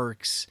in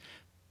parks.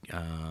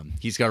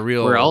 He's got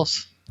real. Where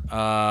else?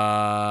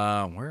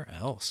 Where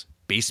else?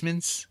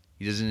 Basements.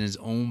 He does it in his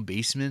own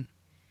basement.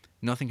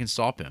 Nothing can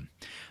stop him.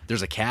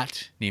 There's a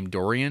cat named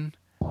Dorian,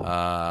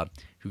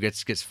 who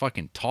gets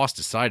fucking tossed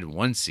aside in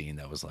one scene.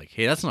 That was like,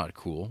 hey, that's not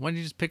cool. Why don't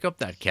you just pick up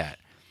that cat?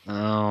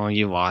 Oh,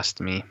 you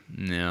lost me.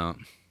 No.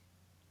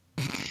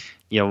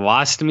 You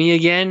lost me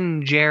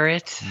again,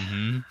 Jarrett.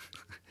 Mm-hmm.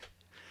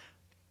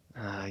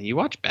 You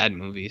watch bad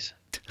movies.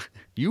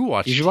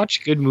 You should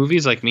watch good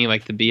movies like me,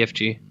 like the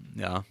BFG.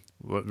 Yeah.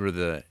 What were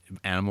the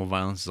animal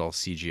violence is all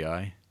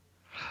CGI?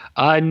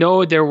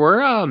 No, there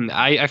were.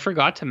 I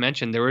forgot to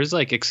mention there was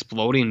like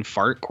exploding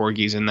fart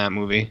corgis in that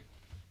movie.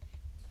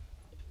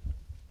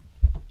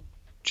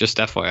 Just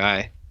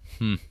FYI.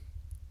 You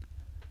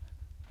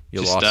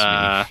lost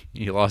me.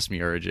 You lost me,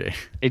 RJ.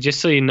 Hey, just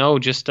so you know,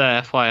 just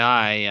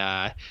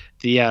FYI,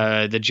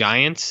 the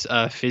Giants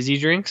fizzy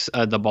drinks,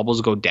 the bubbles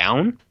go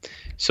down.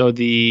 So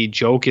the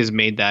joke is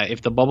made that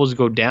if the bubbles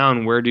go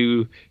down, where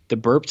do the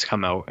burps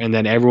come out? And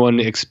then everyone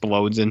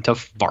explodes into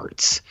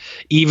farts.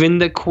 Even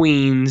the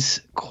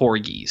Queen's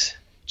corgis.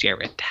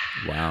 Jared.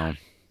 Wow.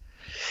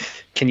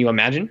 Can you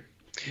imagine?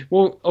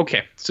 Well,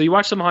 okay. So you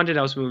watch some haunted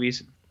house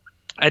movies.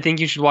 I think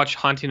you should watch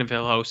Haunting of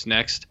Hill House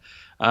next.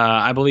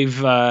 I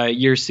believe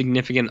your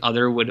significant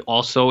other would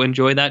also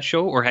enjoy that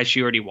show, or has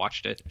she already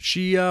watched it?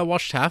 She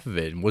watched half of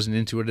it and wasn't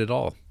into it at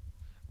all.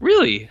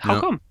 Really? How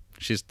come?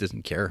 She just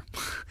doesn't care.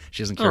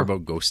 She doesn't care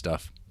about ghost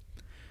stuff.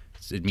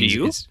 It means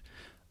do you?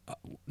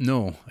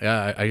 No.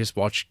 Yeah, I just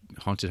watch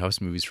haunted house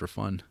movies for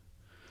fun.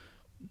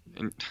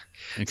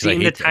 See,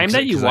 in the time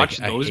that you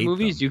watched those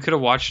movies, you could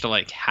have watched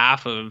like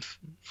half of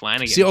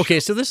Flanagan's See, okay, show.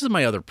 so this is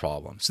my other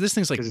problem. So this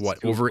thing's like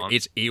what over long.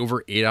 It's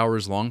over 8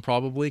 hours long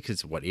probably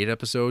because it's 8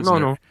 episodes.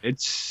 No,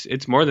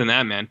 it's more than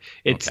that, man.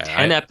 It's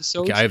 10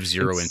 episodes. Okay, I have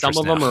zero interest. Some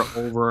of them are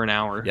over an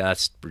hour. Yeah,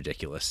 that's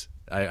ridiculous.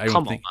 I Come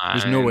don't think on.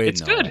 there's no way.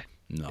 It's good.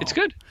 No, it's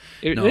good.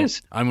 It no,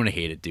 is. I'm gonna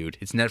hate it, dude.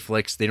 It's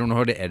Netflix. They don't know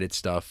how to edit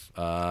stuff.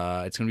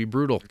 It's gonna be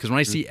brutal. Because when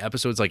I see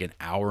episodes like an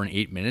hour and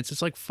 8 minutes,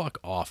 it's like fuck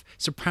off.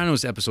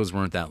 Sopranos episodes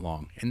weren't that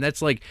long, and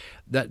that's like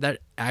that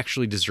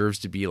actually deserves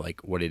to be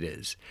like what it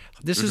is.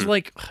 This is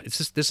like this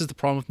is the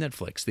problem with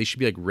Netflix. They should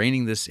be like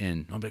reining this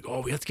in. I'm like,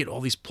 oh, we have to get all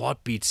these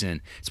plot beats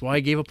in. It's why I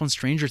gave up on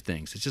Stranger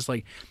Things. It's just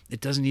like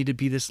it doesn't need to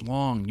be this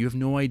long. You have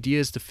no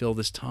ideas to fill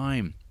this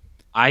time.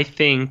 I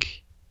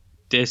think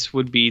this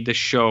would be the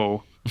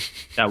show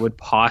that would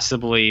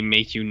possibly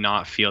make you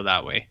not feel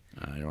that way.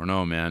 I don't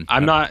know, man.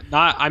 I'm not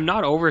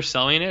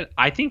overselling it.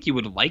 I think you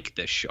would like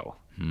this show.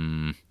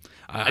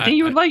 I think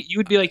you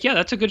would be like, yeah,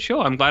 that's a good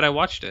show. I'm glad I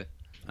watched it.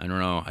 I don't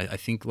know. I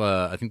think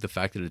the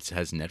fact that it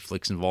has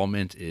Netflix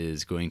involvement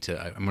is I'm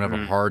gonna have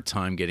a hard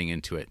time getting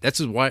into it.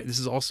 This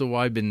is also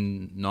why I've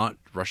been not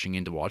rushing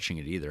into watching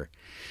it either.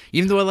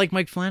 Even though I like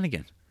Mike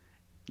Flanagan.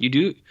 You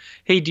do?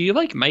 Hey, do you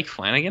like Mike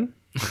Flanagan?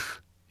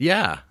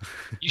 Yeah.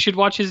 You should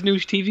watch his new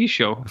TV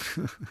show.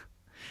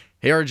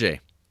 Hey, RJ.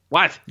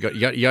 What? You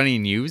got any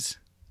news?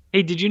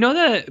 Hey, did you know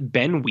that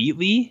Ben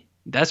Wheatley,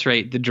 that's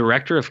right, the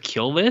director of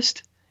Kill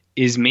List,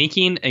 is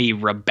making a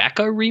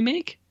Rebecca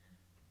remake?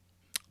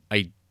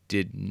 I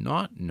did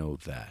not know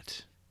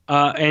that.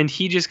 And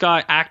he just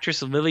got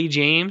actress Lily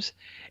James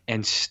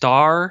and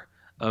star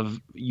of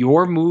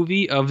your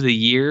movie of the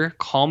year,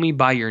 Call Me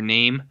By Your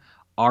Name,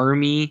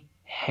 Armie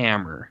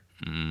Hammer,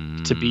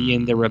 to be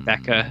in the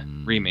Rebecca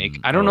remake.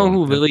 I don't know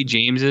who Lily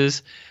James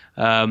is.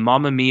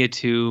 Mamma Mia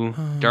 2,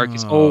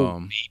 Darkest...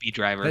 Baby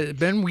Driver.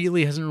 Ben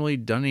Wheatley hasn't really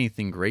done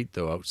anything great,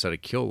 though, outside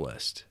of Kill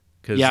List.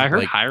 Yeah, I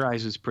heard High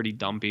Rise was pretty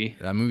dumpy.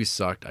 That movie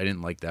sucked. I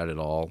didn't like that at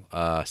all.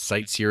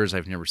 Sightseers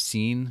I've never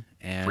seen.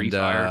 And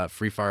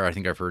Free Fire I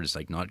think I've heard is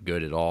like not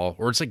good at all.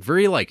 Or it's like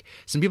very like...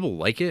 Some people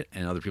like it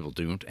and other people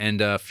don't.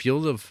 And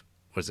Field of...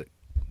 What is it?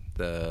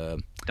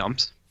 The...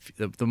 Dumps?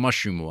 The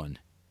mushroom one.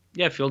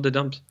 Yeah, Field of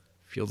Dumps.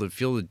 Field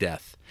of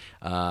Death.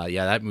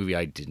 Yeah, that movie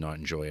I did not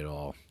enjoy at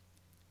all.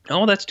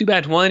 Oh, that's too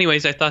bad. Well,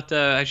 anyways, I thought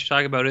I should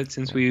talk about it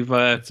since we've...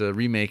 It's a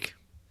remake.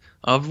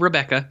 Of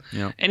Rebecca.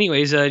 Yeah.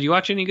 Anyways, did you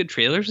watch any good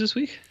trailers this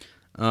week?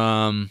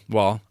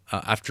 Well,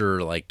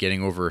 after like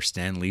getting over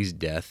Stan Lee's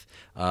death,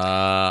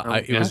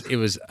 it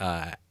was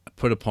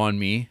put upon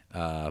me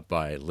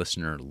by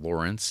listener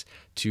Lawrence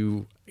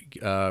to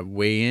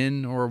weigh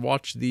in or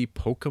watch the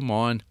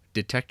Pokemon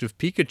Detective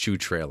Pikachu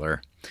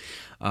trailer.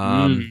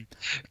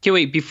 Okay,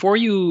 wait. Before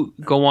you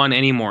go on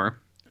anymore,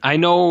 I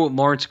know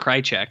Lawrence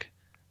Krychek,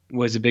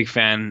 was a big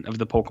fan of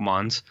the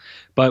Pokemons,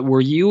 but were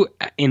you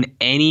in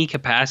any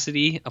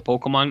capacity a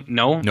Pokemon?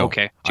 No? No,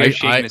 Okay. Jared's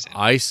shaking I his head.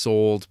 I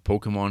sold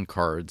Pokemon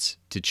cards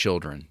to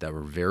children that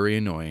were very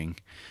annoying,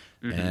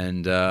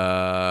 and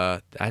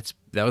that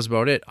was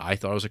about it. I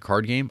thought it was a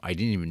card game. I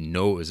didn't even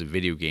know it was a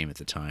video game at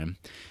the time.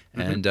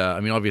 And I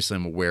mean, obviously,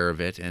 I'm aware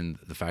of it and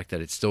the fact that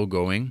it's still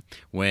going.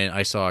 When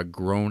I saw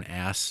grown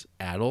ass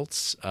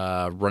adults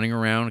running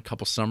around a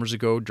couple summers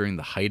ago during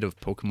the height of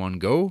Pokemon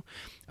Go,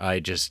 I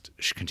just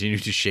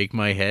continued to shake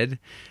my head.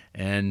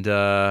 And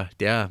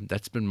yeah,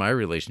 that's been my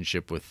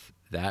relationship with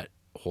that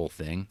whole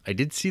thing. I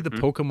did see the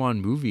Pokemon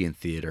movie in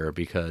theater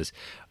because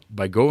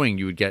by going,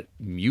 you would get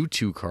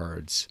Mewtwo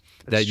cards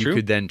That's that you true.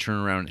 could then turn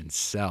around and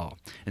sell.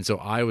 And so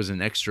I was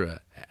an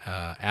extra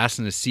ass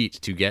in a seat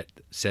to get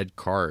said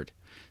card.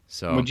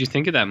 So What'd you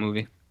think of that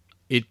movie?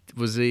 it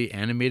was a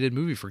animated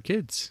movie for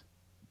kids.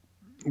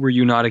 Were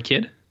you not a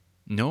kid?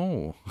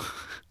 No,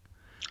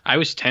 I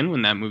was 10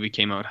 when that movie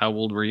came out. How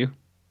old were you?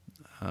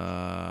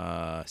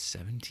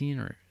 17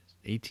 or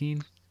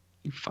 18.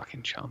 You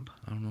fucking chump.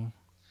 I don't know.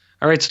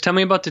 All right, so tell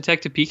me about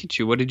Detective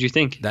Pikachu. What did you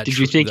think? That Did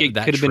you think it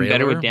that could have been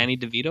better trailer? with Danny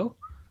DeVito?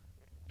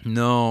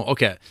 No.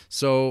 Okay.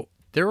 So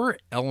there were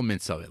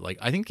elements of it. Like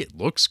I think it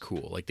looks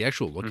cool. Like the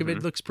actual look of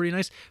it looks pretty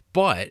nice.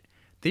 But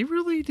they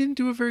really didn't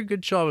do a very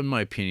good job, in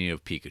my opinion,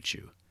 of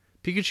Pikachu.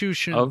 Pikachu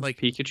shouldn't Of like.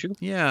 Pikachu?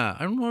 Yeah,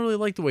 I don't really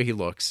like the way he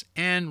looks.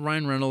 And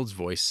Ryan Reynolds'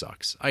 voice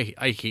sucks. I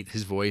hate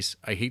his voice.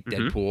 I hate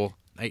Deadpool.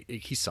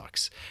 He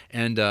sucks,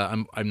 and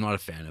I'm not a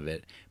fan of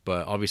it.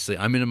 But obviously,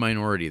 I'm in a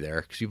minority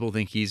there because people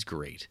think he's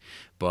great.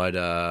 But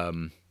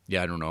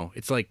yeah, I don't know.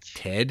 It's like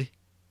Ted.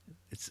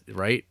 It's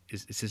right.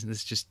 Isn't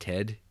this just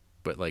Ted?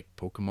 But like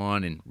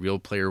Pokemon and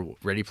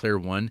Ready Player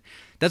One.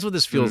 That's what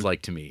this feels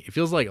like to me. It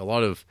feels like a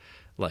lot of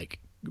like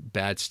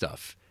bad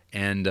stuff.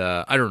 And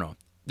I don't know.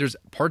 There's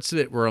parts of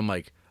it where I'm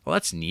like, oh,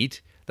 that's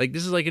neat. Like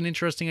this is like an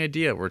interesting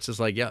idea where it's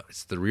just like, yeah,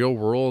 it's the real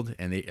world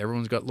and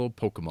everyone's got little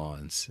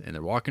Pokemons and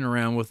they're walking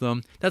around with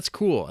them. That's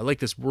cool. I like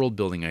this world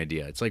building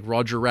idea. It's like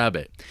Roger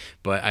Rabbit,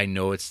 but I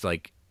know it's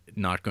like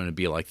not going to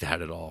be like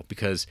that at all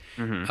because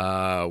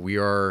we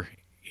are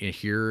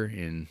here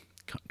in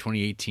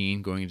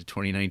 2018 going into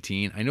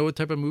 2019. I know what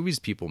type of movies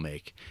people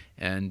make,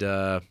 and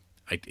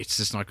it's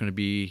just not going to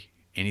be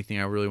anything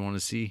I really want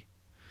to see.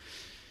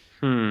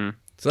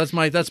 So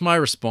that's my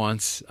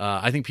response.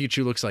 I think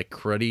Pikachu looks like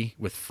cruddy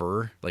with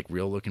fur, like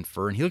real looking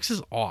fur, and he looks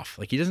just off.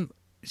 Like he doesn't.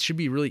 It should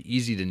be really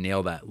easy to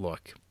nail that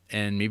look.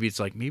 And maybe it's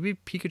like maybe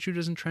Pikachu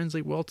doesn't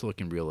translate well to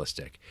looking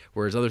realistic,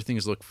 whereas other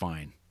things look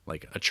fine,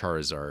 like a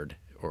Charizard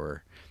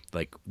or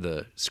like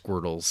the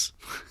Squirtles.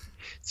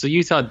 So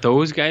you thought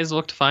those guys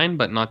looked fine,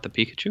 but not the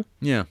Pikachu?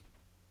 Yeah.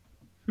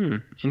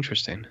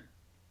 Interesting.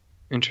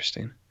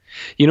 Interesting.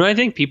 You know what I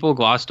think people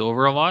glossed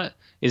over a lot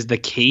is the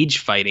cage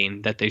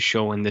fighting that they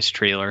show in this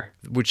trailer.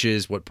 Which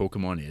is what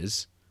Pokemon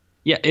is.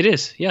 Yeah, it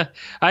is. Yeah,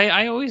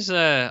 I always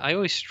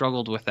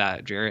struggled with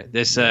that, Jarrett.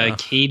 This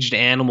caged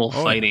animal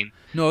fighting.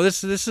 No,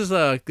 this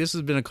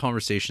has been a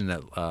conversation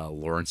that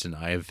Lawrence and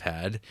I have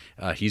had.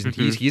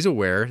 He's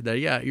aware that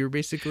you're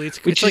basically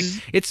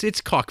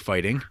it's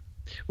cockfighting.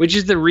 Which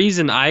is the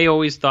reason I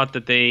always thought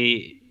that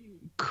they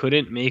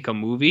couldn't make a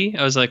movie.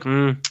 I was like,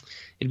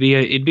 it'd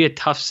be a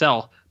tough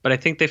sell. But I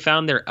think they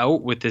found their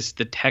out with this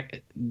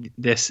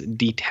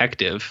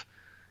detective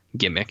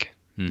gimmick.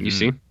 You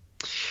see?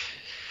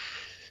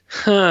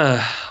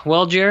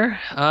 Well, Jer,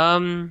 I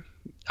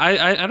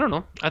don't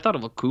know. I thought it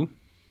looked cool.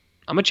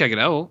 I'm gonna check it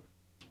out.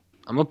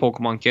 I'm a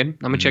Pokemon kid. I'm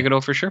gonna check it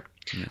out for sure.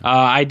 Yeah.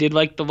 I did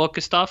like the look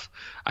of stuff.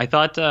 I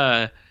thought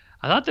they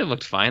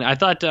looked fine. I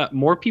thought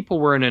more people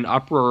were in an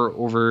uproar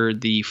over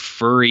the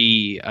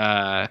furry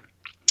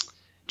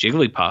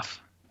Jigglypuff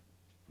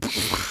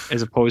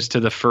as opposed to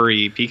the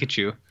furry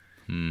Pikachu.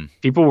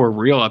 People were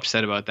real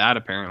upset about that,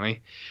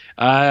 apparently.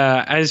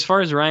 As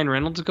far as Ryan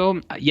Reynolds go,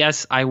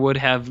 yes, I would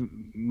have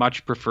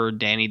much preferred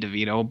Danny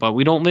DeVito, but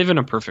we don't live in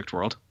a perfect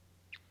world.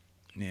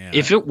 Yeah.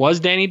 If it was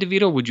Danny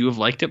DeVito, would you have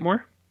liked it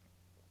more?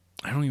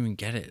 I don't even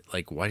get it.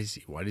 Like, why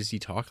does he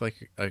talk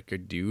like a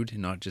dude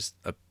and not just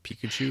a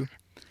Pikachu?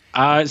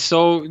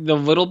 So the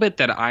little bit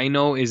that I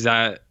know is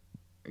that,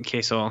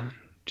 okay, so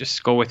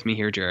just go with me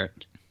here,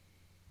 Jarrett.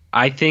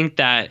 I think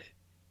that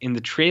in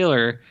the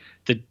trailer,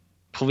 the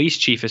police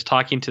chief is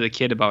talking to the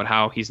kid about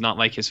how he's not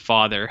like his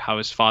father, how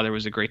his father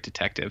was a great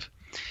detective.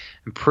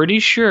 I'm pretty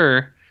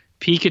sure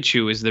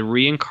Pikachu is the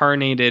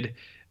reincarnated,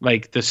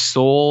 like the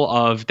soul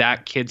of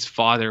that kid's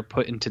father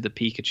put into the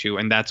Pikachu,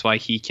 and that's why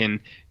he can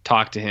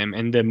talk to him.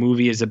 And the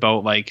movie is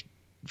about like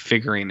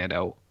figuring it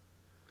out.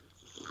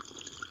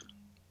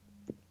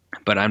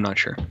 But I'm not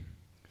sure.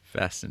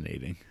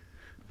 Fascinating.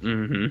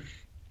 Yeah,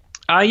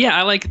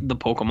 I like the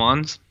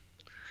Pokemons.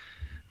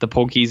 The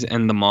Pokies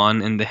and the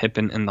Mon and the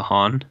Hippin and the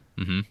Han.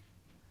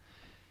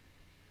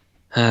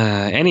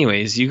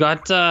 Anyways, you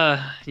got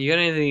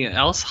anything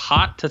else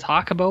hot to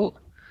talk about?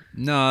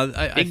 No,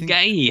 I think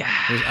guy.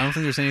 I don't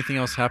think there's anything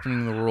else happening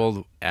in the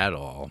world at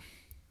all.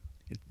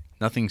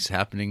 Nothing's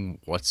happening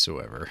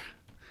whatsoever.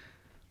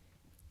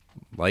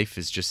 Life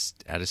is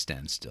just at a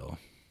standstill.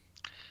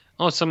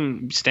 Oh,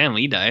 some Stan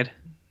Lee died.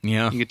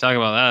 Yeah. You could talk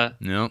about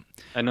that. No.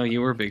 I know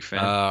you were a big fan.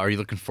 Are you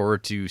looking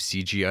forward to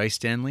CGI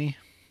Stan Lee?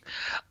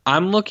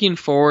 I'm looking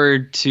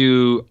forward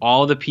to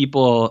all the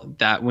people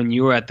that when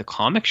you were at the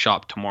comic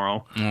shop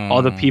tomorrow,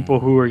 all the people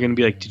who are going to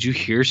be like, did you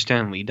hear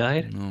Stan Lee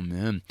died? Oh,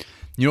 man.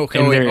 You know,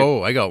 And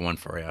they're- I got one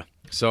for you.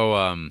 So,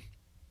 on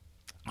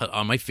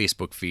my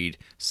Facebook feed,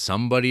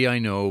 somebody I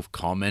know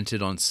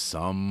commented on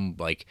some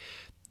like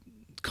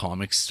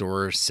comic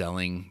store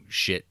selling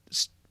shit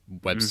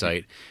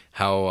website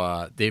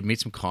how they made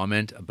some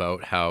comment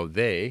about how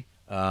they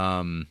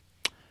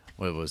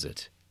what was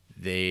it?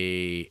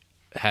 They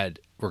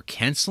were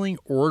canceling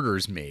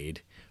orders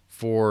made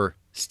for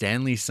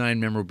Stanley signed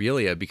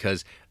memorabilia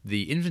because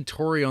the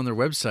inventory on their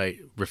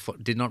website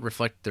did not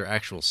reflect their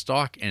actual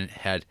stock and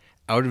had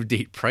out of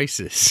date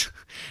prices.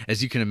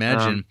 As you can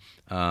imagine,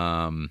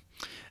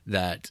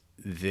 that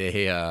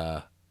they,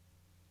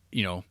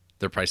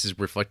 their prices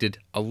reflected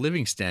a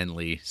living Stan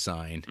Lee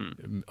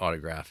signed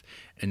autograph,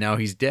 and now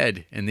he's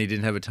dead, and they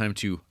didn't have a time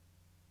to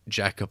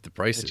jack up the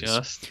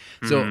prices.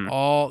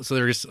 So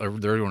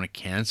they're going to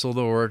cancel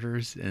the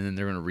orders, and then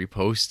they're going to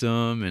repost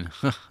them, and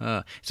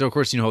so of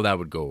course you know how that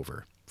would go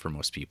over for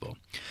most people.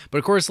 But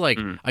of course, like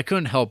I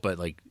couldn't help but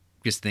like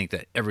just think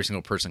that every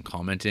single person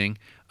commenting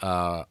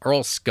are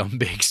all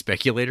scumbag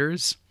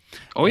speculators.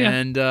 Oh yeah,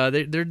 and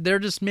they're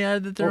just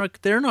mad that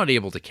they're not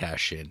able to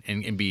cash in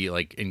and be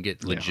like and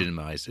get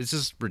legitimized. It's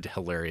just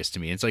hilarious to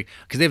me. It's like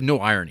because they have no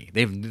irony.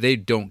 They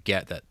don't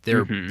get that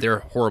they're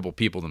horrible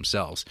people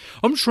themselves.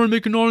 I'm just trying to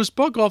make an honest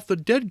buck off the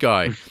dead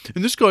guy,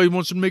 and this guy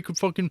wants to make a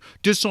fucking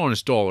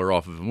dishonest dollar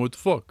off of him. What the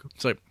fuck?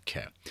 It's like,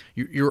 okay,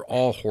 you're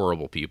all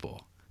horrible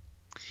people,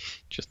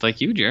 just like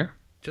you, Jer.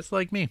 Just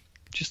like me.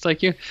 Just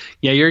like you.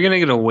 Yeah, you're gonna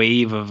get a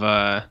wave of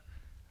that,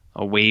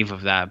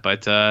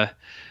 but.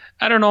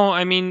 I don't know.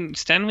 I mean,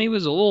 Stan Lee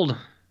was old.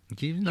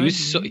 He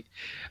was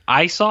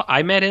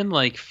I met him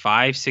like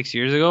 5-6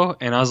 years ago,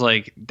 and I was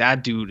like,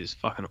 that dude is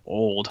fucking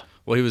old.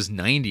 Well, he was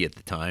 90 at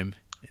the time.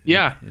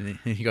 Yeah. And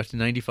he got to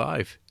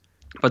 95.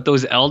 But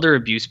those elder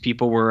abuse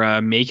people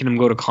were making him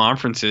go to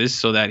conferences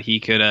so that he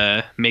could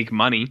make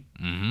money.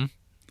 Mm-hmm.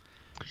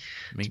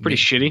 It's pretty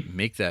shitty.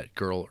 Make that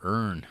girl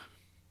earn.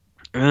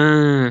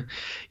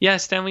 Yeah,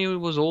 Stan Lee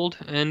was old,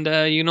 and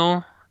I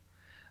don't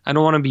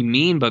want to be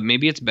mean, but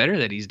maybe it's better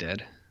that he's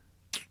dead.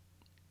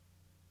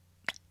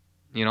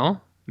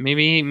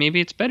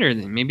 Maybe it's better.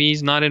 Maybe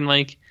he's not in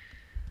like.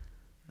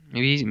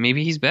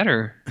 Maybe he's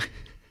better.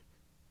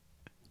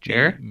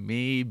 Jer?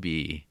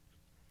 Maybe.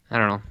 I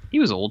don't know. He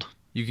was old.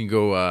 You can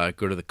go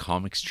to the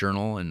Comics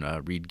Journal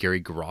and read Gary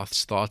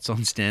Groth's thoughts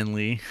on Stan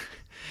Lee.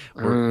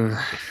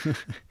 I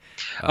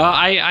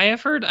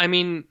have heard. I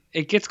mean,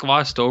 it gets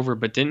glossed over,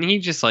 but didn't he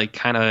just like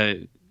kind of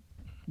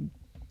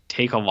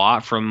take a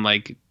lot from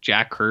like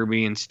Jack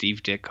Kirby and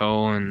Steve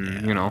Ditko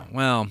and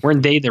Well,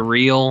 weren't they the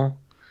real?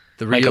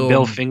 Like real, a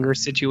Bill Finger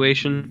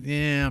situation?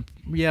 Yeah,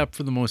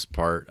 for the most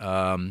part.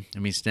 I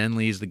mean, Stan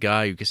Lee is the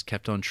guy who just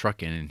kept on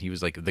trucking, and he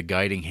was like the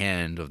guiding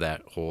hand of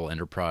that whole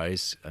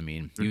enterprise. I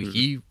mean,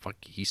 he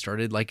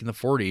started like in the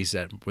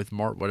 40s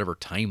with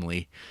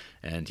Timely,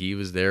 and he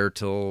was there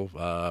till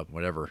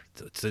whatever.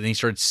 So then he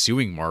started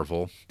suing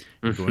Marvel,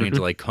 going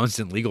into like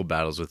constant legal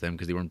battles with them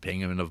because they weren't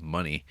paying him enough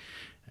money.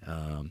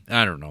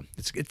 I don't know.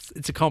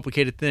 It's a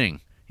complicated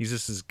thing. He's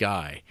just this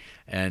guy,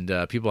 and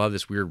people have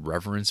this weird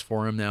reverence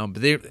for him now.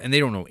 But they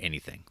don't know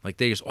anything. Like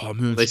they just, oh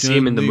man, they see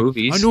him in the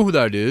movies. I know who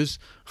that is.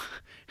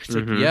 It's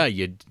like, yeah,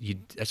 you.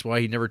 That's why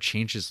he never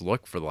changed his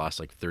look for the last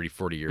like 30,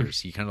 40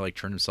 years. He kind of like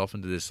turned himself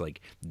into this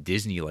like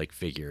Disney-like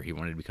figure. He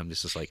wanted to become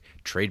just this like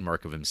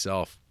trademark of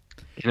himself.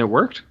 And it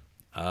worked.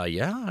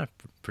 Yeah,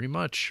 pretty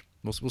much.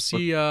 We'll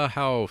see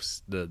how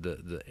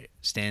the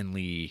Stan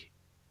Lee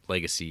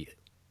legacy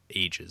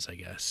ages, I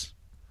guess.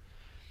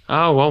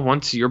 Oh, well,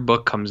 once your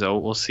book comes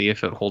out, we'll see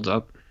if it holds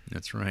up.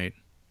 That's right.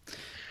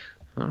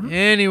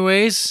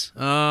 Anyways,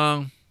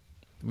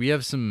 we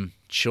have some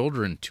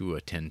children to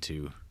attend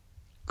to.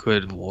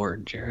 Good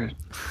Lord, Jared.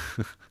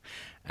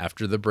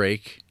 After the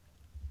break,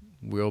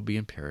 we'll be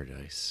in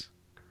paradise.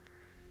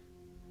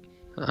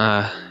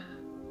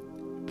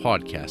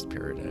 Podcast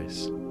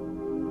paradise.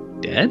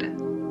 Dead?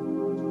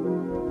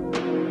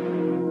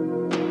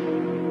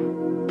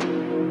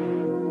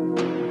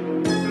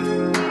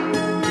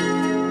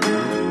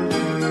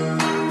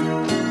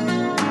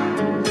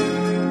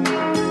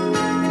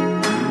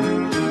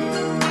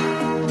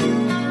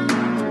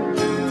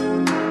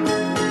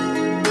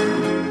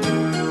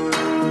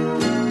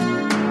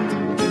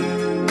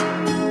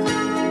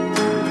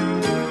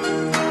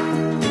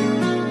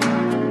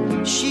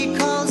 She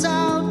calls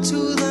out to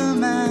the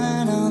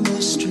man on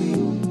the street.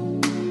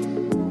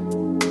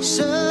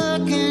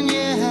 Sir, can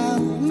you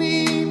help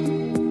me?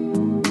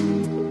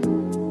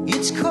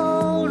 It's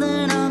cold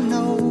and I'm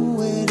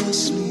nowhere to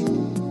sleep.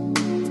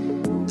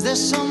 Is there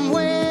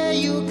somewhere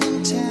you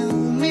can tell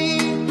me?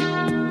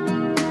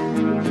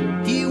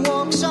 He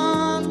walks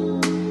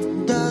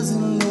on,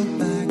 doesn't look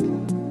back.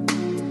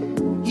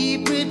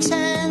 He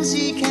pretends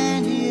he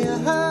can't hear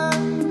her.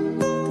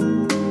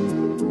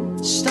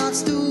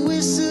 Starts to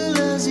whistle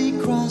as he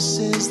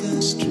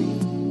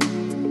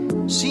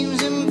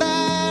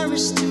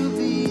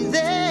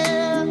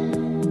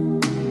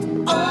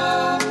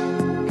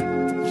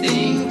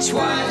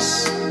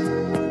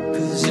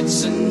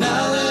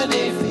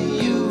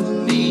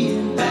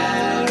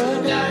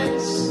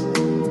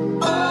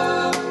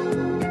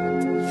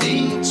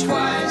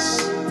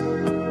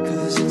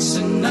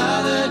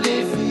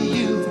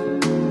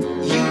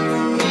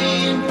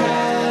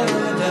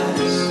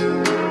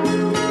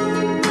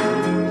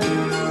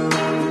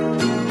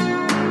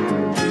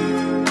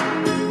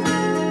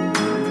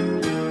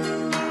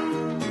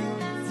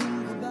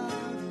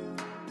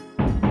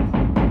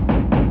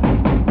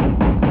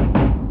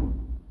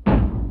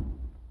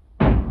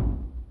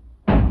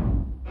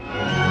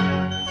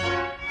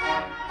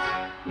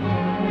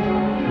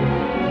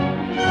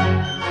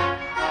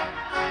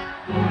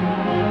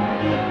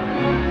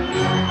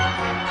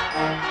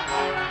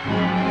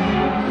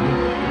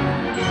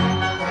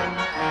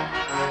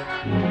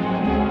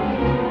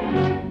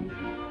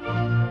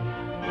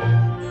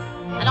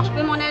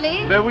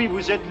aller? Ben oui,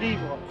 vous êtes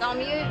libre. Tant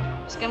mieux,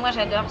 parce que moi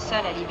j'adore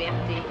ça, la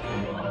liberté.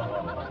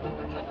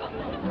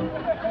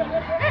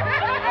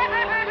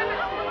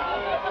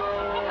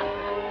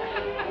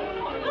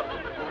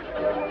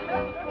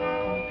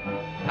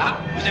 Ah,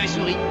 vous avez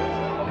souri.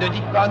 Ne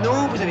dites pas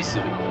non, vous avez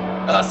souri.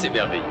 Ah, c'est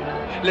merveilleux.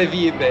 La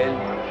vie est belle.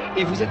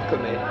 Et vous êtes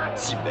comme elle,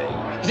 si belle.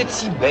 Vous êtes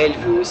si belle,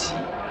 vous aussi.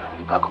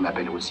 N'oublie pas qu'on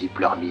m'appelle aussi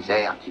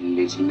pleure-misère, dit le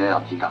lésineur,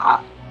 dit le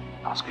rat.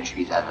 Parce que je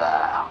suis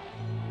avare.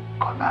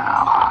 Comme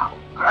un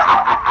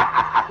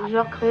rat.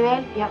 Toujours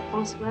cruel,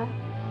 Pierre-François.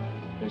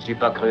 Je ne suis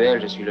pas cruel,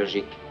 je suis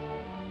logique.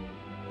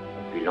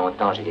 Depuis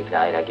longtemps, j'ai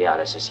déclaré la guerre à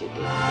la société.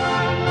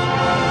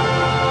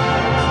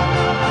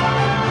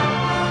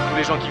 Tous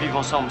les gens qui vivent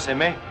ensemble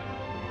s'aimaient.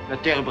 La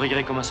terre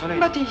brillerait comme un soleil.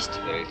 Baptiste.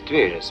 Vous allez le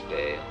tuer,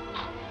 j'espère.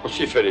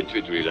 S'il fallait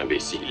tuer tous les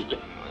imbéciles.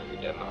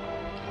 Évidemment.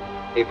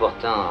 Et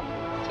pourtant,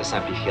 ça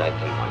simplifierait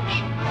tellement les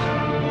choses.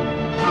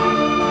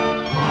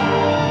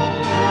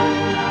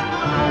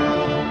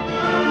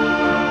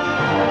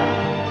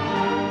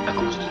 À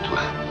cause de toi,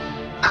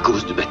 à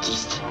cause de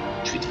Baptiste,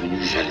 je suis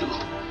devenu jaloux.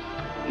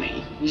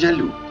 Oui,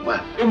 jaloux, moi.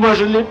 Et moi,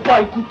 je ne l'ai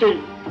pas écouté.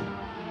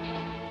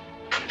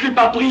 Je l'ai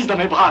pas prise dans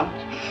mes bras.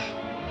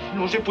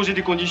 Non, j'ai posé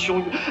des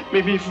conditions.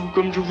 M'aimez-vous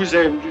comme je vous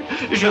aime.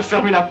 Et je vais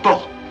refermer la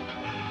porte.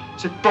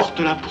 Cette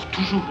porte-là pour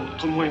toujours,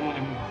 entre moi et mon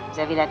amour. Vous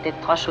avez la tête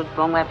trop chaude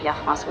pour moi,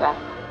 Pierre-François.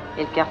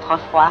 Et le cœur trop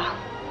froid.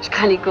 Je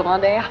crains les courants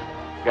d'air.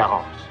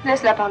 Garance.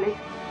 Laisse-la parler.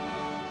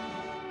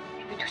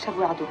 Je veux tout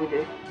savoir de vous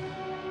deux.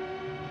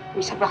 Je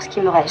veux savoir ce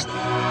qui me reste.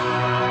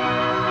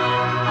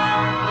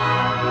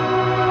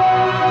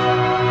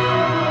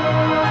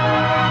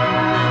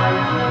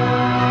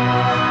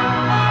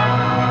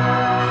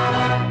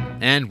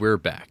 And we're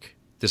back.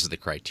 This is the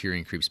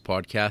Criterion Creeps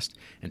podcast,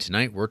 and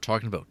tonight we're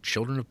talking about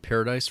Children of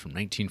Paradise from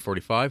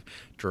 1945,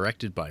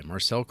 directed by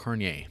Marcel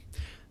Carnier.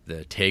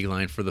 The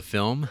tagline for the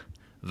film,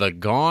 "The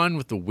Gone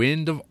with the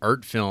Wind of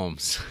art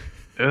films."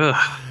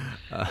 Ugh,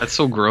 that's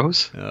so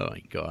gross. Oh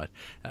my god.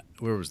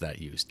 Where was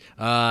that used?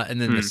 And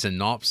then the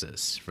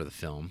synopsis for the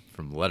film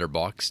from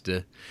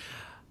Letterboxd.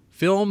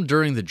 Filmed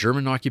during the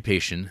German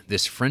occupation,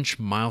 this French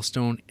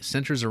milestone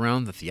centers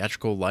around the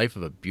theatrical life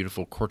of a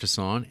beautiful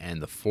courtesan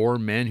and the four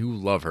men who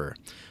love her.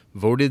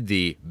 Voted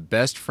the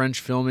best French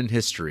film in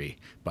history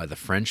by the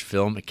French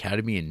Film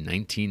Academy in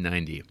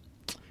 1990.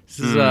 This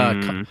is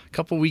a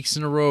couple weeks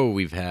in a row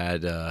we've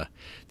had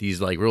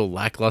these like real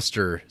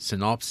lackluster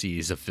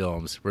synopses of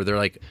films where they're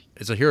like,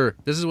 so here,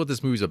 this is what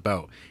this movie's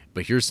about,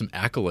 but here's some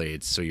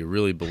accolades so you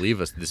really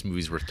believe us this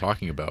movie's worth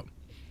talking about.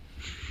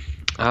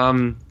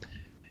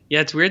 Yeah,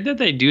 it's weird that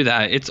they do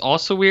that. It's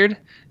also weird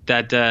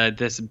that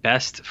this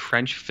best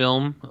French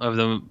film of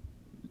the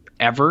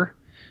ever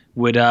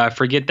would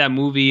forget that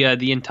movie,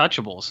 The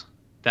Untouchables,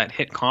 that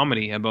hit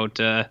comedy about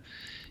the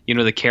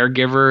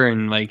caregiver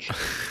and like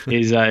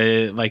his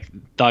like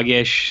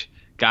thuggish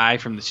guy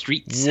from the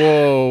streets.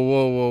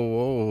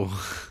 Whoa.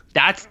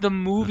 That's the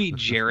movie,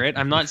 Jarrett.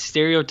 I'm not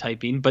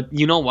stereotyping, but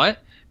you know what?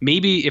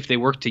 Maybe if they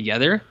work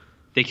together,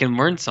 they can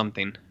learn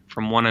something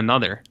from one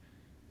another.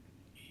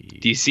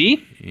 Do you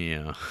see?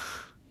 Yeah.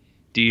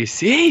 Do you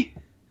see?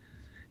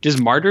 Does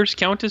Martyrs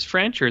count as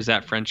French, or is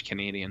that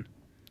French-Canadian?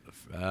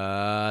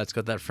 It's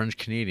got that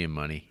French-Canadian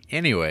money.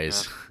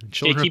 Anyways,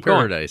 Children of keep going.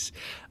 Paradise.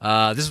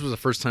 This was a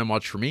first-time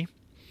watch for me.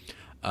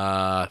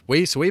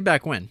 Way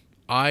back when,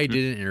 I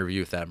did an interview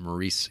with that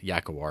Maurice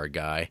Yakawar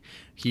guy.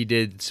 He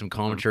did some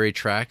commentary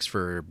tracks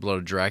for Blood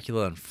of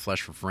Dracula and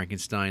Flesh for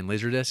Frankenstein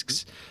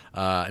Laserdiscs.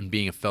 And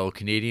being a fellow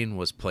Canadian,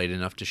 was polite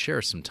enough to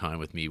share some time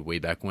with me way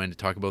back when to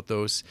talk about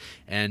those.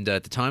 And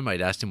at the time, I'd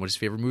asked him what his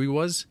favorite movie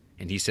was,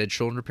 and he said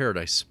Children of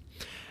Paradise.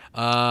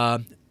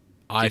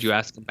 Did you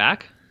ask him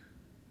back?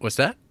 What's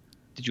that?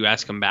 Did you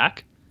ask him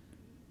back?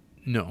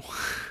 No.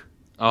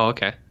 Oh,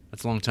 okay.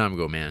 That's a long time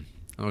ago, man.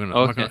 I'm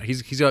not Okay. gonna,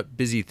 he's got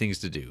busy things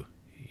to do,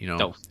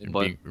 and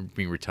but-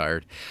 being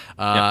retired.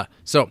 Yeah.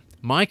 So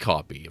my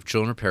copy of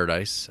Children of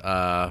Paradise,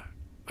 I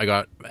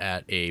got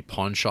at a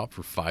pawn shop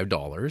for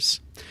 $5,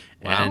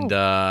 Wow. and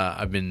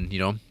I've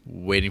been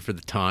waiting for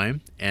the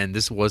time, and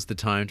this was the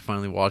time to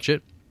finally watch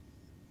it.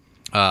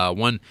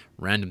 One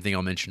random thing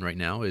I'll mention right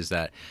now is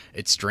that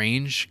it's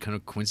strange, kind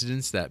of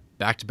coincidence that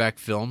back-to-back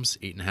films,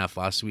 8.5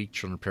 last week,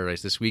 Children of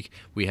Paradise this week,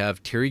 we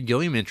have Terry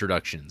Gilliam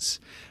introductions.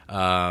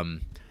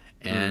 And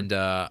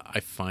I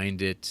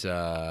find it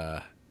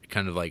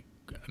kind of like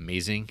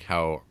amazing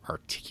how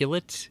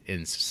articulate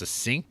and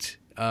succinct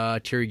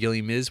Terry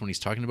Gilliam is when he's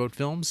talking about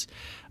films.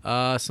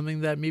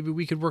 Something that maybe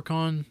we could work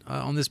on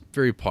this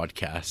very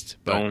podcast,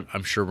 but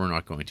I'm sure we're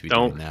not going to be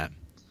doing that.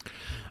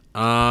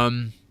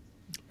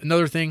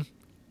 Another thing,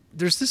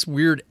 there's this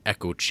weird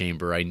echo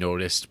chamber I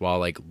noticed while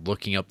like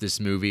looking up this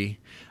movie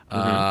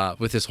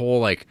with this whole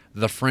like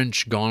the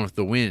French Gone with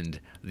the Wind,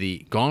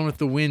 the Gone with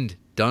the Wind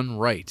done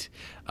right.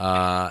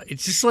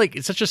 It's just like,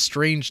 it's such a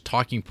strange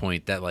talking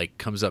point that like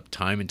comes up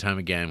time and time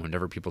again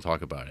whenever people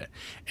talk about it.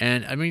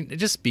 And I mean, it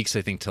just speaks,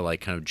 I think, to like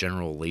kind of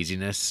general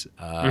laziness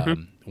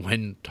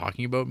when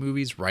talking about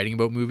movies, writing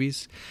about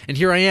movies. And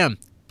here I am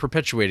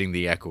perpetuating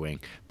the echoing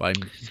by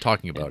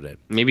talking about it.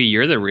 Maybe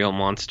you're the real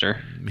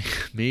monster.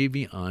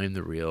 Maybe I'm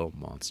the real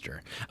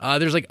monster.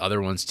 There's like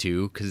other ones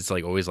too, because it's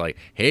like always like,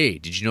 hey,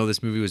 did you know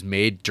this movie was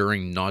made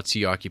during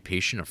Nazi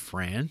occupation of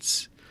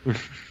France?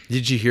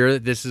 Did you hear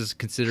that this is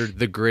considered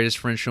the greatest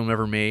French film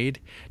ever made?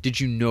 Did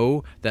you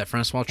know that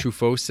Francois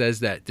Truffaut says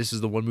that this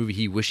is the one movie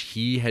he wished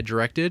he had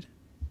directed?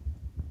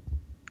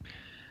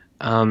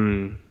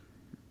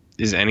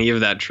 Is any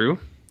of that true?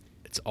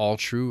 It's all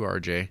true,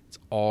 RJ. It's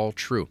all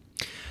true.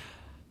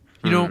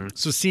 You know,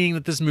 so seeing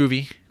that this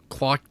movie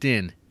clocked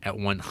in at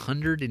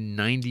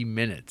 190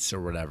 minutes or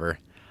whatever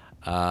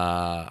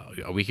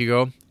a week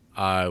ago,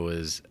 I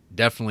was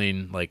definitely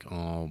like,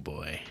 oh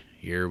boy,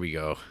 here we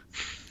go.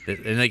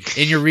 And like,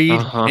 and you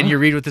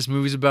read what this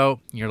movie's about,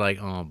 and you're like,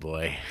 oh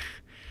boy,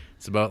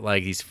 it's about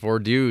like these 4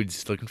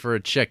 dudes looking for a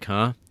chick,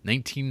 huh?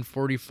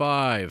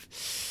 1945.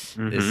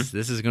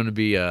 This is going to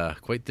be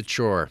quite the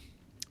chore.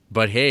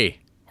 But hey,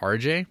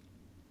 RJ,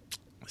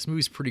 this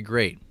movie's pretty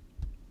great.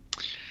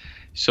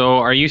 So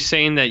are you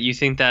saying that you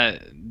think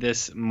that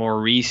this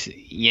Maurice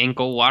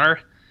Yankelwater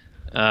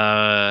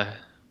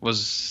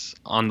was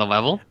on the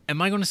level?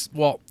 Am I going to?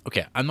 Well,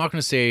 okay, I'm not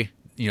going to say,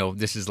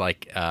 this is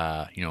like,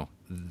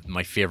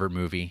 my favorite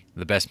movie,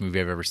 the best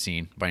movie I've ever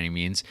seen by any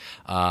means.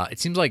 It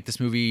seems like this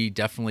movie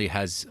definitely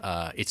has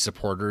its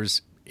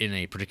supporters in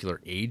a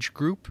particular age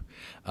group.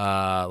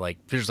 Like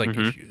there's like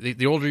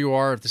the older you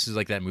are, if this is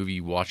like that movie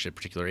you watched at a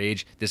particular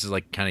age, this is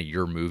like kind of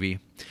your movie.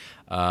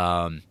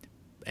 Watching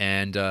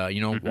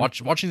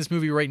this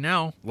movie right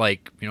now,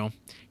 like,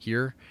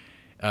 here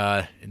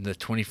in the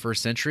 21st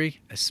century,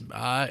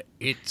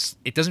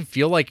 it doesn't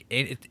feel like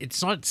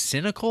it's not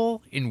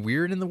cynical and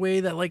weird in the way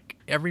that like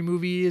every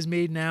movie is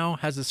made now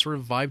has this sort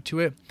of vibe to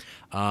it.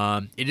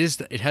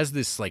 It has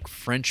this like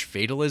French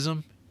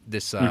fatalism,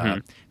 this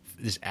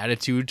this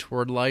attitude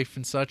toward life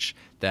and such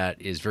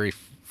that is very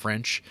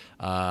French,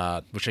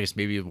 which I guess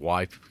maybe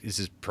why this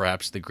is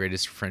perhaps the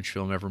greatest French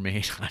film ever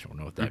made. I don't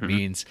know what that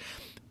means,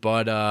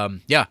 but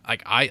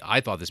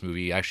I thought this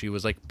movie actually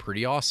was like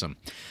pretty awesome.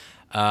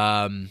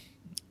 And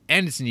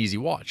it's an easy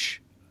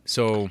watch.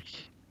 So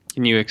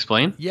can you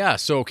explain? Yeah.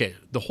 So, okay.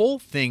 The whole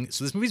thing.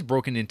 So this movie's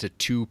broken into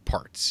 2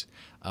 parts.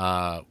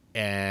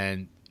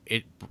 And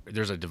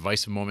there's a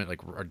decisive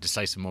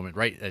moment,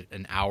 right at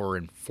an hour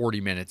and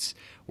 40 minutes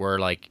where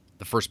like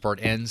the first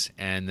part ends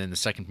and then the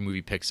second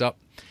movie picks up,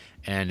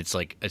 and it's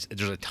like,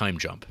 there's a time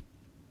jump.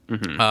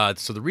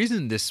 So the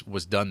reason this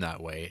was done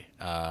that way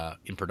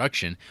in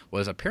production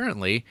was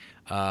apparently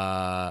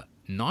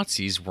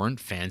Nazis weren't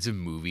fans of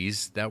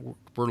movies that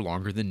were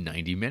longer than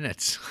 90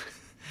 minutes.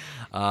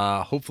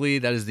 Hopefully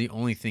that is the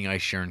only thing I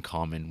share in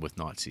common with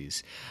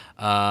Nazis.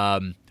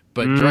 But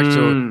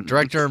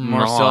director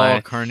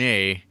Marcel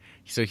Carné,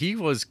 so he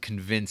was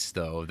convinced,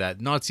 though,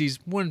 that Nazis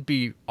wouldn't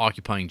be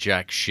occupying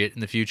jack shit in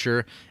the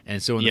future.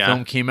 And so when the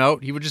film came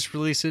out, he would just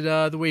release it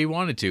the way he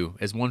wanted to,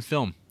 as one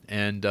film.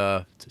 And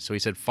so he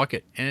said, fuck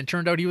it. And it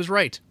turned out he was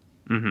right.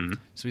 So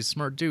he's a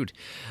smart dude.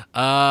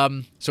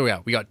 So yeah,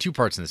 we got 2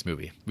 parts in this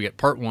movie. We got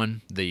part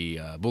 1,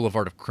 the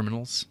Boulevard of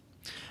Criminals.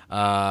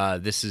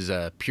 This is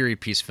a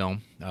period piece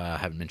film. I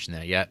haven't mentioned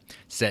that yet.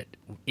 Set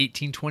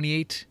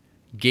 1828,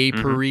 gay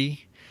Paris,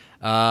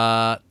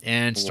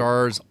 and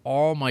stars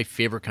all my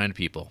favorite kind of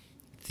people: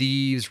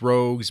 thieves,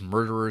 rogues,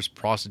 murderers,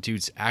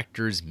 prostitutes,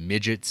 actors,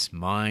 midgets,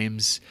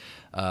 mimes,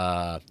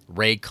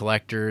 rag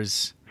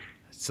collectors.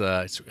 It's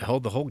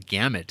the whole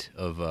gamut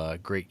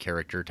of great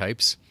character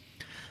types.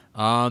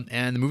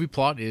 And the movie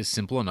plot is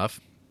simple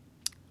enough.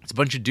 It's a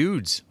bunch of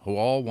dudes who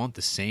all want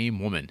the same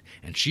woman,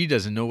 and she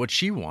doesn't know what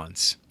she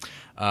wants.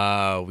 We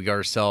got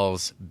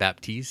ourselves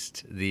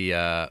Baptiste,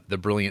 the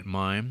brilliant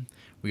mime.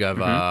 We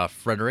have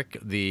Frederick,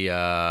 the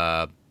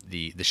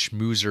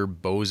schmoozer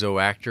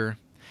bozo actor.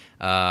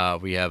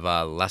 We have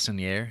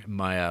Lassonniere,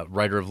 my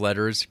writer of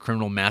letters,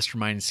 criminal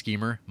mastermind and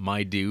schemer,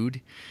 my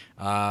dude.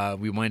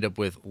 We wind up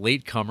with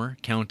latecomer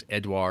Count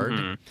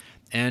Edouard.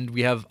 And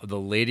we have the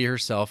lady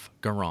herself,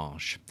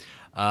 Garance.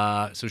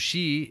 So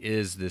she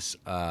is this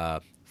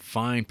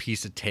fine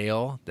piece of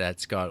tail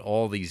that's got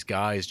all these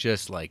guys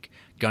just like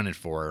gunning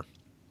for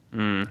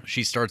her.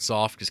 She starts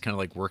off just kind of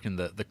like working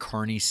the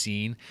carny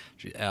scene,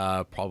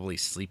 probably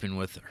sleeping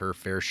with her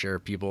fair share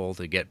of people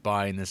to get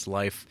by in this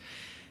life.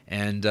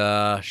 And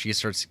she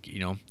starts,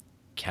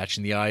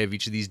 catching the eye of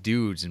each of these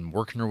dudes and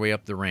working her way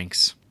up the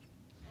ranks.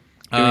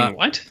 Doing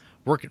what?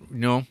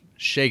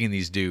 Shagging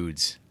these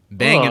dudes.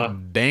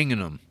 Banging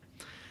them.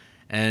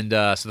 And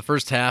so the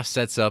first half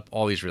sets up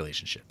all these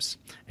relationships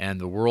and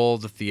the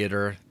world of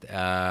theater,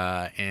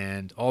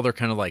 and all their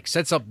kind of like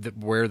sets up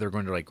where they're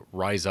going to like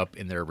rise up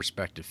in their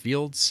respective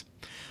fields.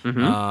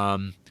 A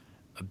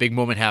big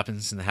moment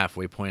happens in the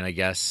halfway point, I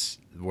guess,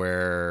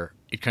 where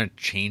it kind of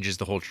changes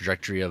the whole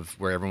trajectory of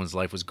where everyone's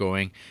life was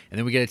going. And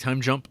then we get a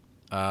time jump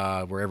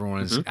where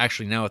everyone is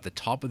actually now at the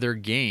top of their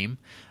game,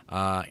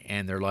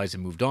 and their lives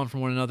have moved on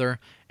from one another.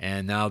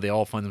 And now they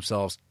all find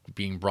themselves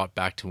being brought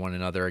back to one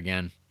another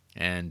again.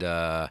 And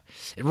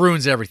it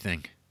ruins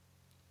everything.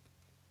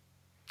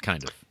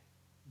 Kind of.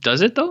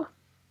 Does it, though?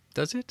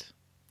 Does it?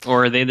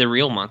 Or are they the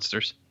real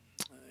monsters?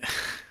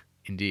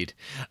 Indeed.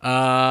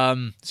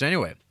 So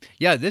anyway,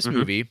 yeah, this Mm-hmm.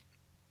 movie,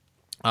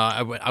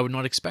 I would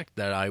not expect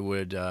that I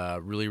would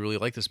really, really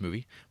like this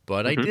movie,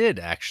 but I Mhm. did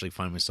actually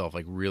find myself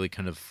like really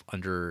kind of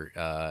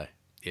under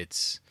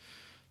its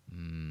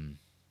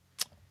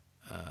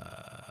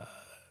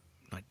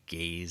not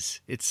gaze.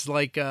 It's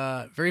like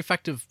very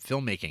effective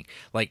filmmaking.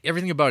 Like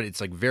everything about it,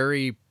 it's like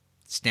very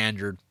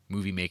standard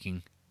movie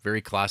making,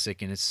 very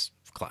classic in its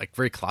like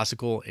very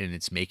classical in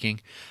its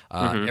making.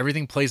 Mhm.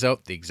 Everything plays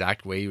out the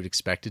exact way you would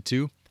expect it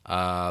to.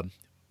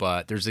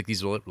 But there's like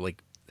these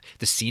like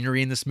the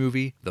scenery in this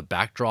movie, the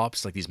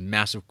backdrops, like these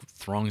massive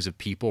throngs of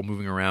people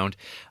moving around.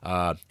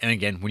 And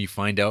again, when you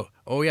find out,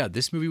 oh yeah,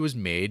 this movie was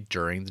made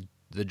during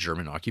the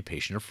German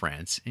occupation of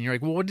France, and you're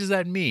like, well, what does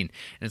that mean?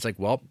 And it's like,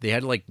 well, they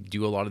had to like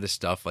do a lot of this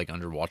stuff like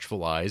under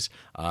watchful eyes.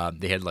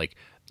 They had like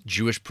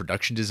Jewish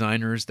production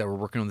designers that were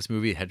working on this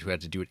movie who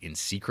had to do it in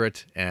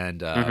secret,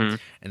 and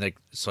like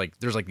so like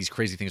there's like these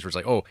crazy things where it's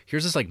like, oh,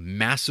 here's this like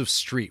massive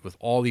street with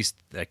all these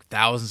like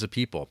thousands of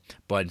people,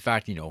 but in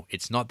fact, you know,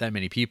 it's not that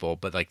many people,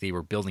 but like they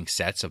were building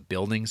sets of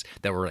buildings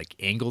that were like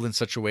angled in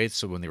such a way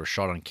so when they were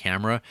shot on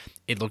camera,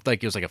 it looked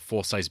like it was like a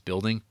full size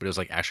building, but it was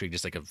like actually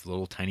just like a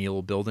little tiny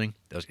little building.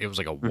 It was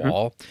like a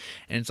wall,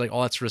 and it's like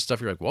all that sort of stuff.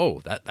 You're like,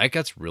 whoa, that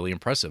gets really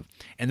impressive,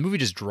 and the movie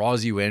just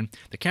draws you in.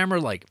 The camera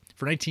like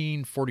for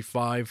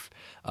 1945,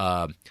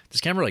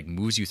 this camera like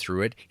moves you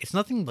through it. It's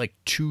nothing like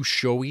too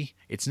showy.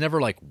 It's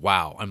never like,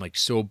 wow, I'm like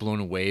so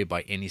blown away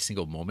by any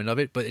single moment of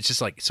it, but it's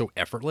just like so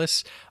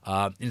effortless.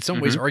 In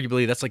some ways,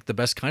 arguably, that's like the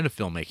best kind of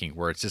filmmaking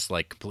where it's just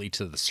like completely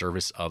to the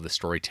service of the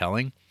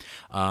storytelling.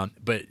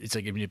 But it's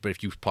like, but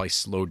if you probably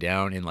slowed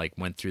down and like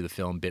went through the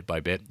film bit by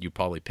bit, you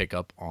probably pick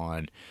up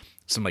on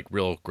some like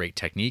real great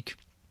technique.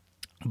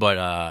 But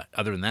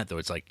other than that, though,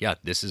 it's like, yeah,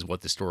 this is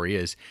what the story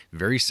is.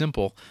 Very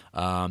simple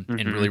and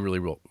really, really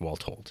well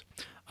told.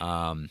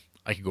 I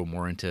could go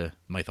more into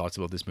my thoughts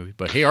about this movie,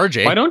 but hey,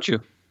 RJ, Why don't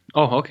you?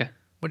 Oh, okay.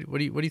 what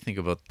do you think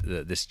about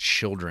this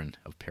Children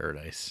of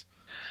Paradise?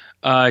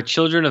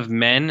 Children of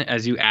Men,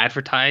 as you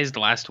advertised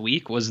last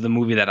week, was the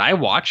movie that I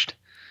watched.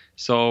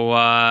 So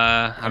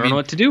I don't know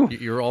what to do.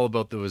 You're all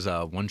about those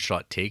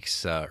one-shot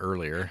takes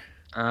earlier.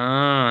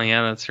 Oh,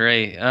 yeah, that's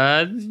right.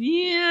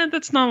 Yeah,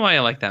 that's not why I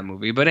like that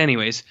movie. But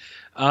anyways,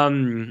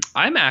 I'm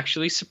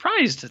actually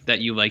surprised that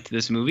you liked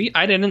this movie.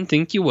 I didn't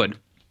think you would,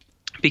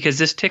 because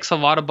this ticks a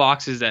lot of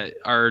boxes that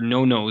are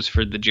no-nos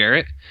for the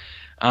Jarrett.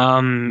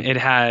 It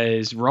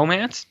has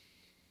romance.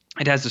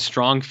 It has a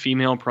strong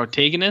female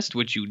protagonist,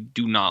 which you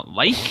do not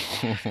like.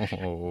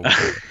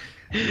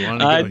 You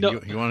want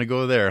to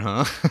go there,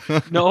 huh?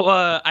 No,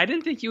 I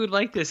didn't think you would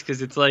like this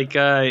because it's like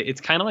it's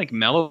kind of like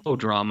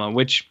melodrama,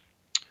 which,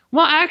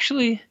 well,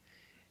 actually,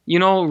 you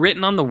know,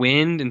 Written on the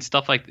Wind and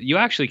stuff like that, you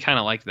actually kind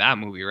of like that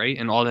movie, right?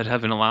 And All That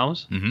Heaven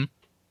Allows. Mm-hmm.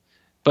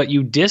 But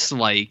you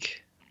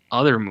dislike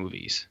other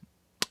movies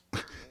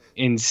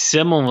in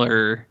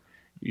similar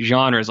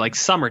genres, like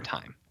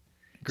Summertime.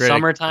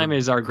 Summertime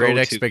is our Great go-to.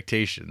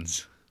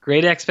 Expectations.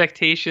 Great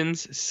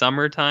Expectations,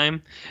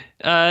 Summertime,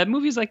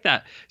 movies like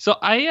that. So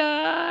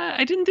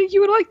I didn't think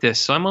you would like this,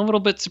 so I'm a little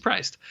bit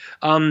surprised.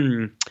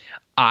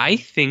 I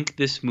think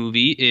this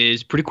movie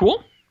is pretty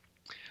cool.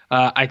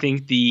 I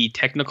think the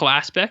technical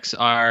aspects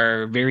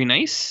are very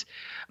nice.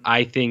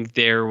 I think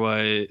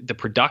the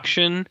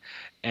production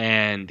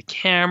and the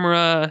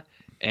camera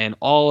and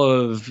all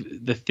of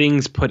the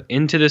things put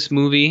into this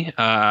movie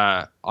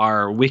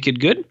are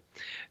wicked good.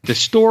 The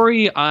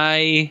story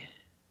I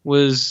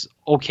was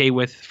okay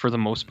with for the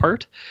most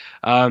part.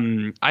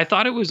 I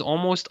thought it was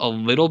almost a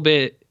little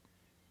bit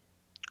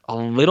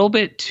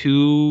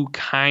too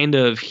kind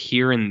of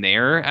here and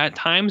there at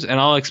times, and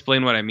I'll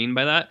explain what I mean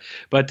by that.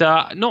 But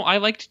no, I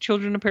liked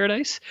Children of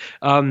Paradise.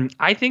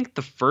 I think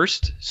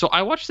so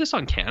I watched this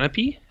on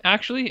Canopy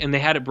actually, and they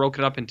had it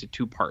broken up into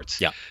two parts.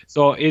 Yeah.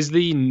 So is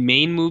the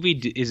main movie,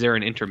 is there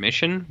an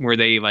intermission where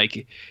they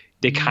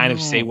kind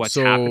of say what's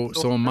happened?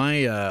 So on my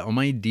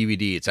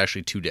DVD, it's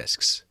actually 2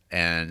 discs,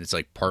 and it's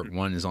like part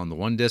 1 is on the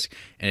 1 disc,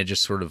 and it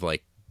just sort of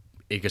like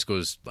it just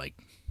goes like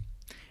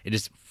it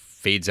just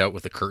fades out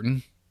with a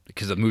curtain.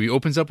 Because the movie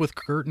opens up with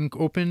curtain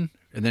open,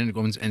 and then it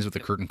ends with a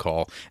curtain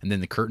call, and then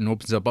the curtain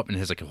opens up and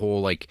has like a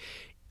whole like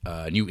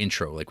new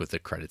intro, like with the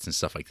credits and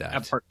stuff like that.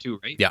 At part 2,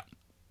 right? Yeah.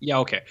 Yeah.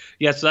 Okay.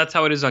 Yeah. So that's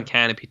how it is on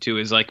Canopy too.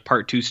 Is like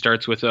part 2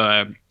 starts with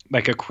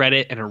like a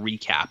credit and a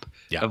recap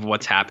of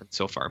what's happened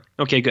so far.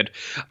 Okay. Good.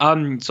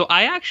 So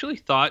I actually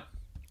thought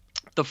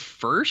the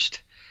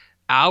first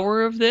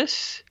hour of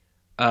this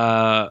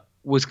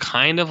was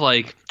kind of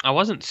like, I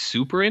wasn't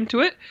super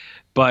into it,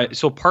 but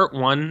so part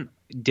 1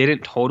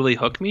 didn't totally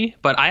hook me,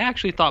 but I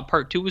actually thought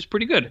part 2 was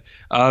pretty good.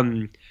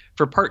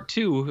 For part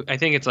 2, I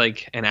think it's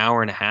like an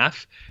hour and a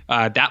half.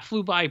 That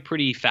flew by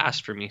pretty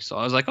fast for me. So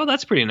I was like, oh,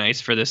 that's pretty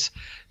nice for this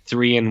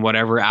 3 and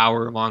whatever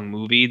hour long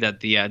movie,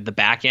 that the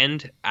back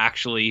end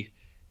actually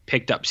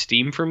picked up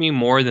steam for me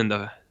more than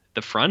the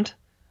front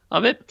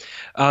of it.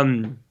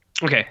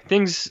 Okay,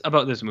 things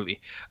about this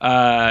movie.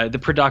 The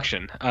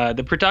production.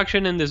 The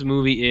production in this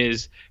movie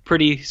is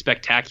pretty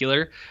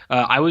spectacular.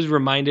 I was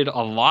reminded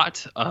a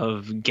lot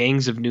of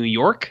Gangs of New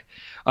York.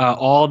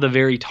 All the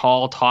very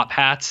tall top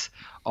hats,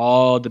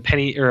 all the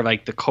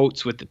like the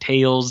coats with the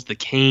tails, the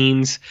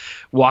canes,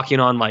 walking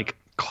on like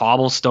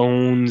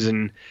cobblestones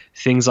and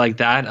things like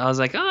that. I was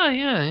like, oh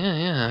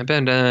yeah. I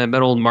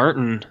bet old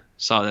Martin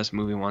saw this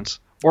movie once.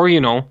 Or,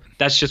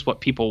 that's just what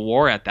people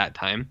wore at that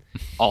time.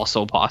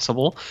 Also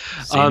possible.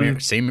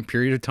 Same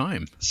period of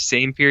time.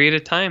 Same period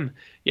of time.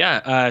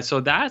 Yeah.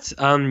 So that's,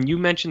 you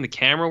mentioned the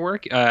camera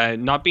work,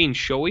 not being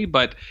showy,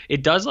 but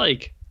it does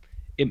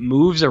it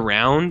moves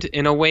around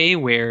in a way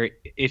where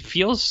it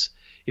feels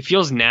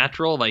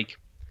natural, like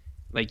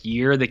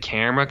you're the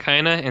camera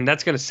kind of, and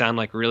that's going to sound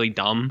like really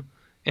dumb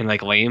and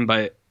like lame,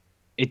 but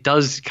it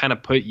does kind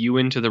of put you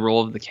into the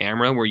role of the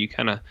camera where you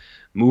kind of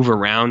move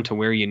around to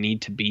where you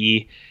need to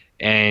be.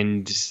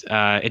 And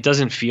it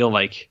doesn't feel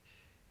like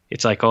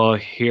it's like, oh,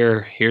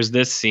 here's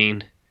this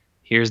scene,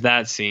 here's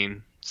that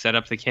scene, set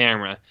up the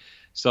camera.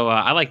 So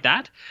I like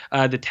that.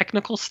 The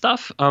technical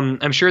stuff,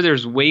 I'm sure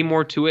there's way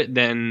more to it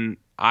than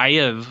I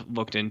have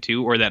looked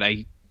into or that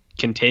I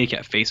can take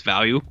at face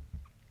value.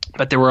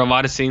 But there were a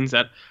lot of scenes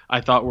that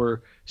I thought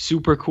were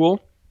super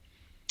cool.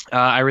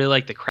 I really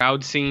like the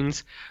crowd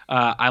scenes.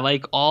 I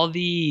like all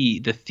the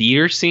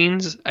theater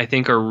scenes. I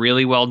think are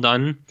really well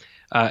done.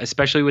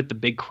 Especially with the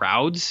big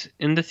crowds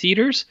in the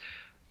theaters.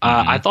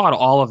 I thought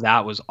all of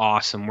that was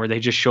awesome, where they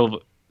just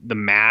show the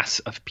mass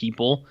of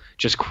people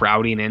just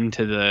crowding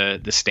into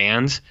the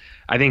stands.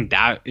 I think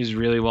that is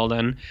really well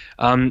done.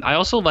 I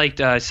also liked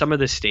some of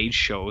the stage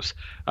shows.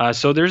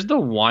 So there's the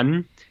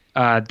one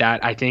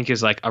that I think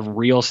is like a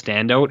real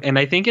standout, and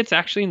I think it's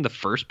actually in the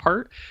first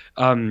part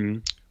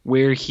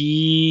where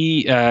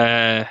he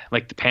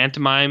like the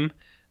pantomime.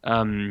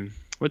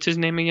 What's his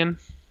name again?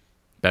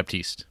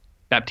 Baptiste.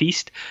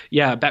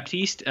 Yeah,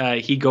 Baptiste.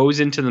 He goes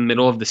into the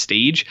middle of the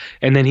stage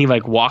and then he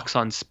like walks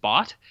on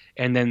spot,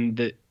 and then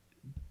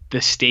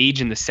the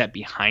stage and the set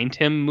behind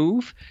him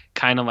move,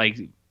 kind of like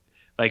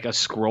a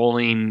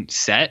scrolling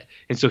set,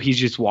 and so he's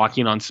just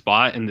walking on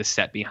spot and the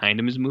set behind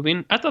him is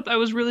moving. I thought that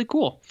was really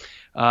cool.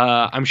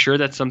 I'm sure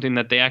that's something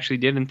that they actually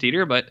did in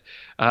theater, but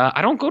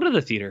I don't go to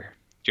the theater,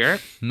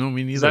 Jarrett. No,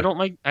 me neither. I don't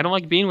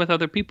like being with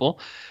other people.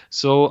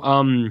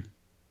 So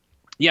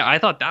yeah, I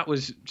thought that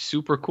was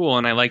super cool,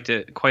 and I liked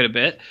it quite a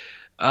bit.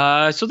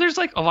 So there's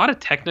like a lot of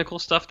technical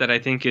stuff that I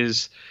think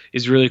is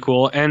really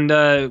cool. And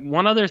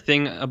one other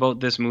thing about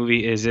this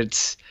movie is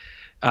it's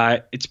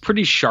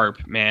pretty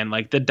sharp, man.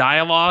 Like the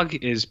dialogue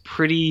is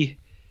pretty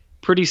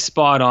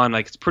spot on.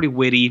 Like it's pretty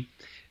witty,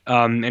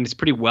 and it's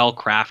pretty well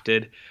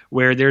crafted.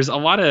 Where there's a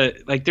lot of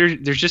like there's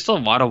just a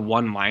lot of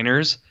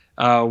one-liners.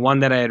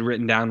 One that I had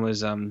written down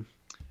was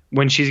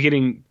when she's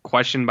getting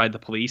questioned by the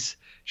police.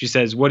 She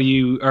says,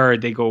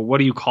 they go, what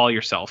do you call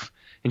yourself?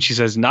 And she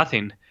says,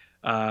 nothing.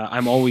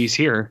 I'm always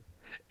here.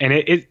 And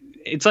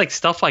it's like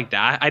stuff like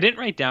that. I didn't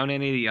write down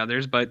any of the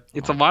others, but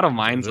it's a lot of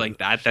lines like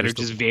that are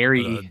just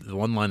very... The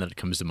one line that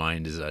comes to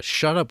mind is,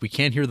 shut up, we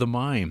can't hear the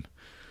mime.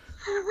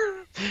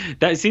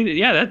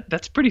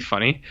 That's pretty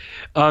funny.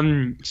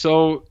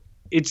 So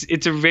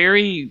it's a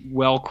very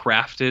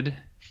well-crafted,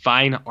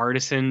 fine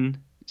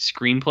artisan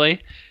screenplay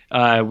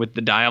with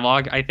the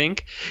dialogue, I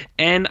think.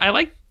 And I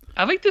like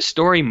the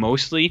story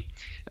mostly.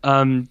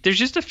 There's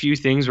just a few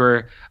things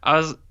where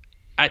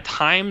at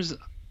times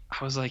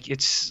I was like,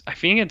 I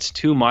think it's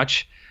too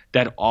much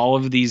that all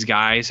of these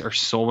guys are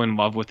so in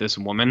love with this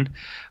woman.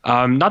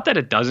 Not that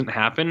it doesn't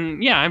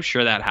happen. Yeah, I'm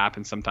sure that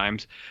happens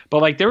sometimes.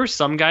 But like there were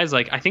some guys,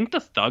 like I think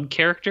the thug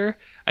character,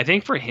 I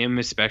think for him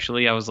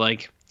especially, I was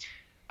like,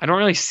 I don't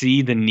really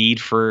see the need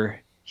for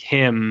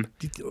him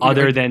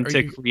other than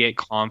to create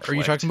conflict. Are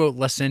you talking about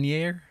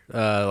Lasenier?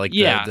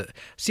 Yeah.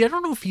 See, I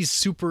don't know if he's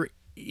super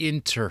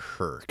into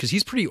her because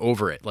he's pretty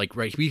over it. Like,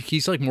 right,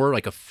 he's like more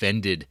like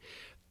offended.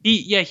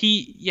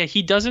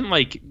 He doesn't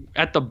like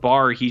at the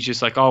bar. He's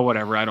just like, oh,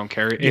 whatever, I don't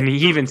care. And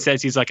he even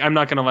says he's like, I'm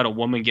not gonna let a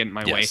woman get in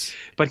my way.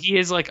 But he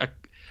is like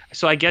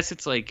so I guess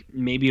it's like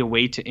maybe a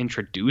way to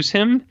introduce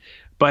him.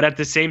 But at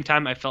the same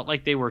time, I felt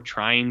like they were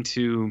trying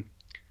to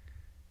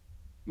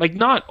like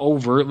not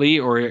overtly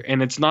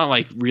and it's not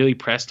like really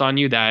pressed on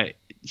you that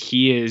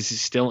he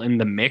is still in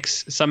the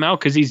mix somehow,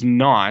 because he's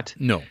not.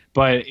 No.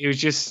 But it was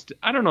just,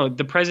 I don't know,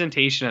 the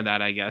presentation of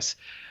that, I guess.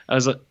 I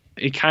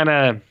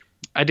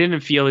didn't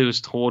feel it was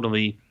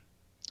totally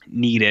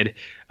needed.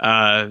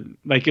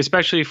 Like,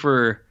 especially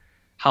for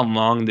how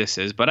long this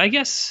is. But I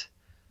guess,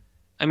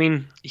 I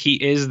mean, he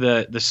is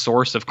the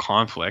source of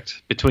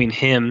conflict between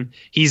him.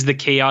 He's the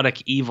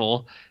chaotic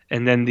evil,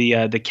 and then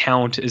the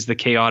Count is the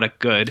chaotic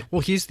good. Well,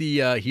 he's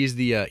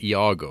the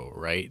Iago,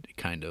 right?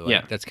 Kind of. Like,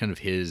 yeah. That's kind of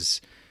his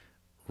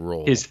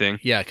role, his thing.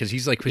 Yeah, because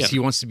he's like, he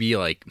wants to be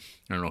like,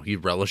 I don't know, he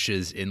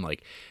relishes in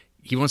like,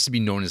 he wants to be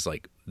known as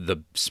like the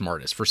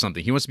smartest for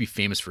something. He wants to be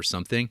famous for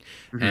something,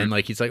 and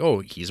like he's like, oh,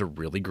 he's a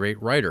really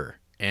great writer,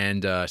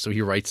 And so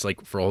he writes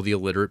like for all the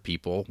illiterate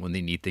people when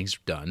they need things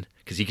done,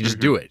 because he can just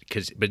do it.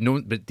 But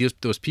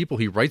those people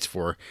he writes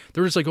for,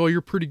 they're just like, oh,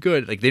 you're pretty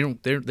good. Like they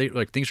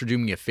like, thanks for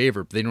doing me a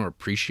favor, but they don't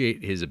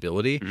appreciate his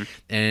ability.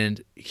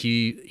 And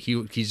he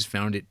just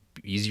found it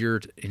easier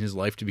in his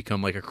life to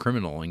become like a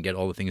criminal and get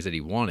all the things that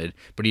he wanted,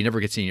 but he never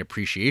gets any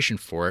appreciation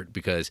for it,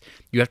 because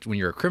you have to, when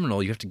you're a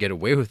criminal, you have to get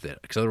away with it,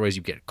 because otherwise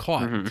you get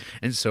caught.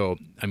 And so,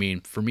 I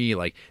mean, for me,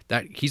 like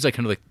that, he's like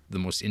kind of like the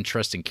most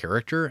interesting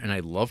character, and I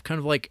love kind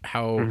of like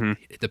how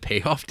the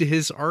payoff to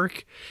his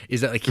arc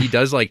is that like he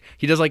does like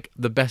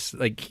the best,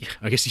 like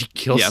I guess he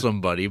kills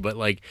somebody, but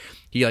like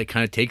he like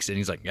kind of takes it and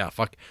he's like, yeah,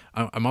 fuck,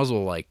 I might as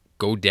well like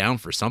go down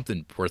for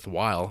something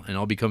worthwhile and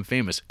I'll become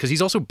famous, because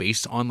he's also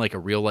based on like a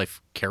real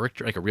life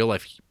character, like a real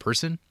life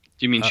person.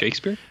 Do you mean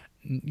Shakespeare?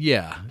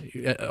 Yeah,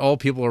 all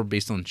people are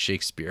based on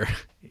Shakespeare,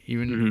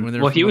 even when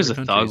they're well, he was a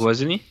countries. thug,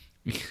 wasn't he?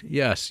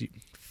 Yes,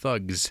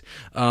 thugs.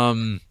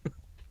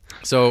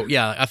 So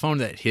yeah, I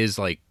found that his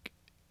like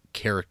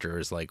character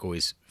is like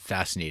always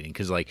fascinating,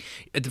 because like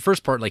at the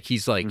first part, like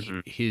he's like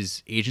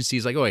his agency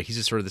is like, oh, he's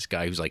just sort of this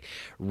guy who's like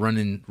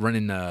running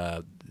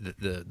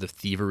the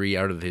thievery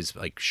out of his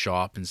like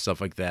shop and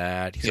stuff like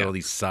that. He's got all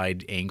these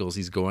side angles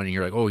he's going, and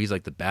you're like, oh, he's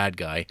like the bad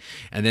guy.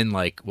 And then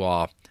like,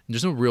 well,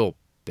 there's no real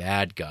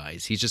bad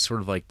guys. He's just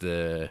sort of like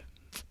this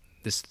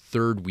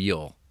third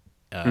wheel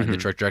in the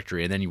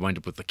trajectory. And then you wind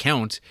up with the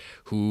Count,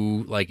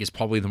 who like is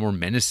probably the more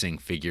menacing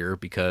figure,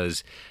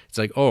 because it's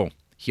like, oh,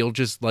 he'll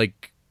just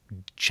like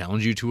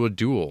challenge you to a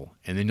duel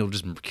and then he'll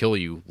just kill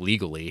you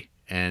legally,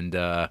 and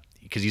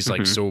because he's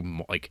like so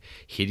like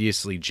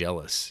hideously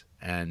jealous.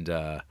 And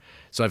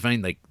so I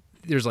find like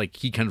there's like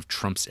he kind of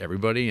trumps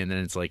everybody, and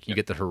then it's like you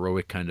get the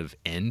heroic kind of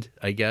end,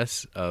 I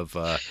guess, of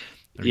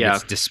he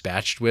gets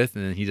dispatched with,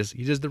 and then he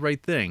does the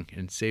right thing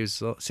and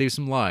saves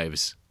some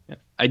lives.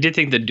 I did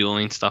think the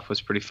dueling stuff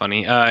was pretty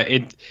funny.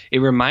 It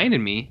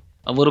reminded me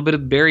a little bit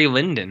of Barry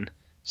Lyndon,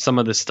 some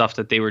of the stuff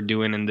that they were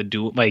doing in the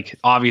duel, like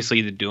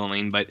obviously the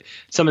dueling, but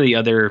some of the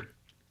other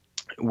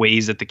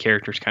ways that the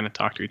characters kind of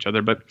talk to each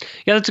other. But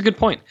yeah, that's a good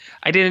point.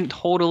 I didn't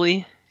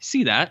totally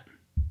see that.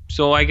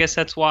 So I guess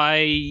that's why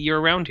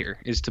you're around here,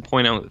 is to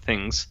point out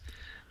things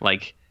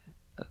like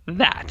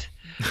that.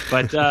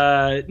 But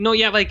no,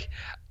 yeah, like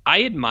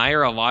I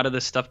admire a lot of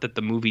the stuff that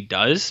the movie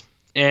does.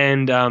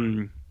 And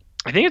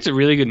I think it's a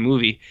really good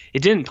movie.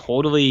 It didn't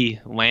totally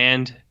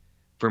land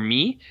for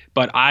me,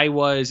 but I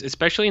was,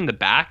 especially in the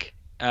back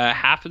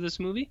half of this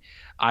movie,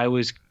 I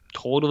was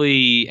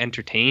totally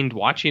entertained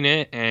watching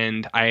it,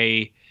 and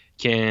I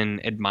can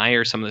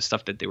admire some of the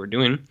stuff that they were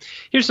doing.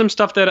 Here's some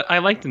stuff that I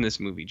liked in this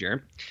movie,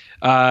 Jared.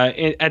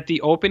 At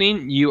the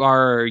opening, you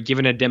are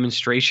given a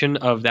demonstration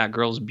of that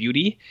girl's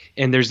beauty,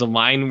 and there's a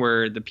line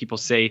where the people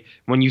say,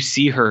 when you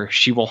see her,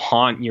 she will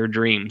haunt your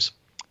dreams.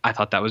 I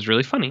thought that was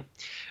really funny.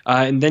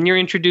 And then you're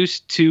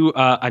introduced to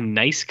a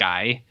nice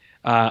guy,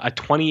 a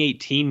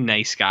 2018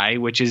 nice guy,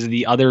 which is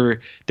the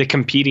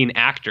competing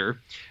actor,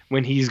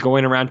 when he's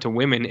going around to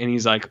women and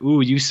he's like, ooh,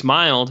 you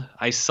smiled.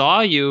 I saw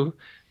you.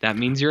 That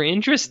means you're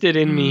interested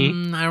in me.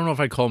 I don't know if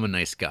I call him a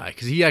nice guy,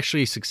 because he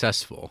actually is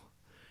successful,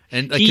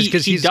 and like, he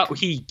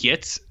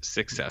gets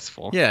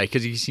successful. Yeah,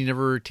 because he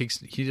never takes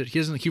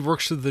he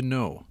works through the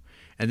no,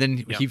 and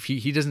then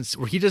he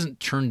doesn't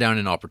turn down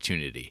an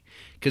opportunity,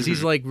 because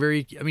he's like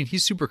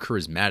he's super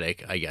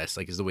charismatic, I guess,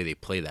 like is the way they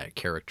play that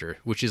character,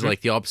 which is like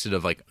the opposite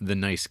of like the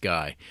nice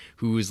guy,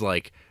 who is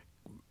like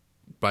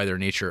by their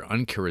nature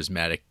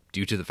uncharismatic,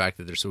 due to the fact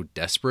that they're so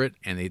desperate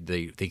and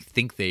they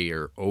think they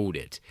are owed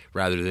it,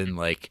 rather than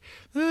like,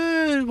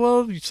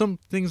 well, some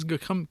things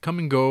come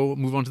and go,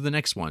 move on to the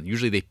next one.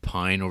 Usually they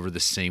pine over the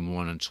same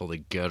one until they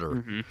get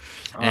her.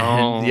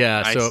 And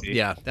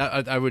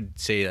I would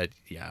say that.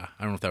 Yeah,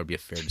 I don't know if that would be a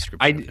fair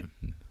description of him.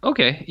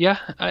 Okay, yeah,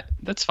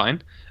 that's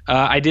fine.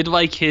 I did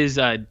like his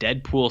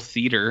Deadpool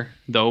theater,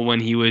 though, when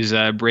he was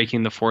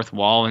breaking the fourth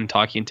wall and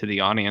talking to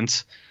the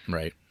audience.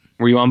 Right.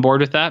 Were you on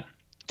board with that?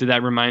 Did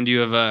that remind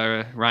you of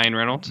Ryan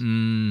Reynolds?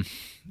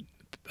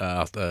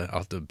 I'll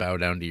have to bow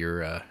down to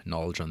your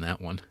knowledge on that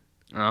one.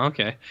 Oh,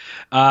 okay.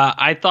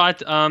 I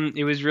thought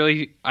it was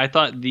really. I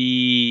thought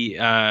the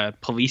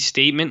police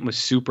statement was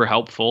super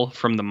helpful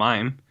from the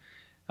mime,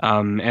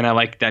 and I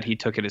liked that he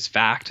took it as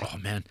fact. Oh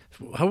man,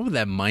 how about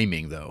that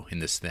miming though in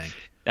this thing?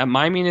 That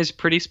miming is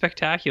pretty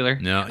spectacular.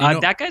 No,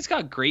 that guy's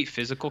got great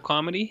physical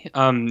comedy.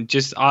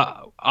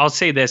 I'll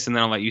say this, and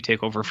then I'll let you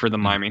take over for the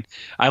miming.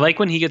 I like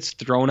when he gets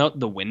thrown out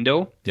the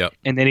window. Yep.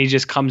 And then he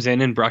just comes in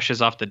and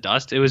brushes off the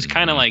dust. It was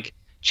kind of like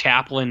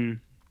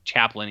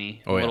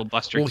Chaplin-y, little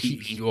Buster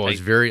Keaton. It's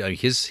very like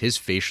his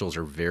facials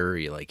are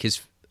very like his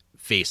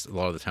face. A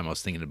lot of the time, I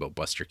was thinking about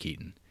Buster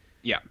Keaton.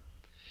 Yeah,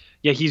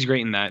 he's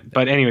great in that.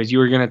 But anyways, you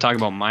were going to talk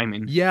about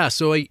miming. Yeah.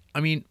 So I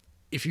mean,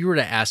 if you were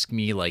to ask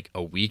me like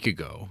a week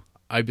ago,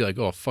 I'd be like,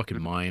 oh,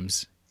 fucking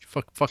mimes.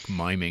 Fuck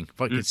miming.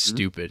 Fuck, it's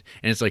stupid.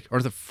 And it's like,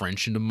 are the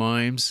French into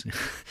mimes?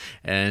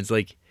 And it's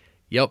like,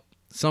 yep,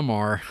 some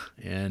are.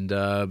 And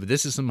but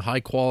this is some high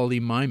quality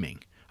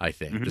miming. I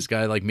think this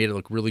guy like made it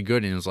look really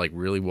good, and it was like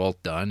really well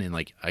done, and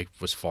like I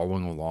was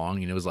following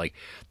along, and it was like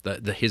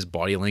the his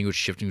body language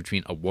shifting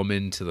between a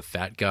woman to the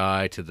fat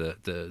guy to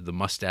the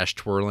mustache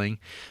twirling.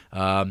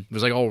 It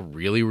was like all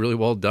really really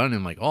well done, and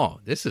I'm like, oh,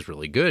 this is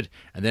really good.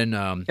 And then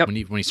when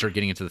he started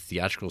getting into the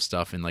theatrical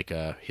stuff and like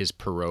his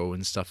Perot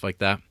and stuff like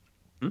that,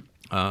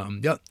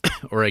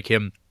 or like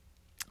him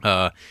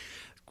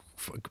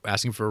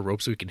asking for a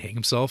rope so he can hang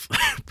himself,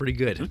 pretty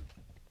good.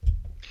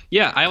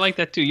 Yeah, I like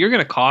that too. You're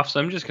gonna cough, so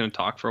I'm just gonna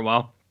talk for a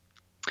while.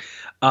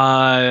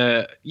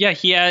 Yeah,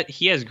 he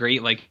has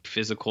great like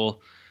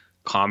physical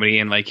comedy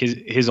and like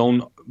his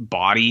own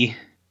body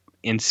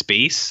in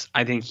space.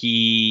 I think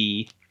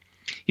he's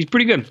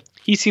pretty good.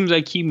 He seems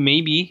like he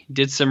maybe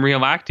did some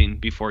real acting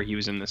before he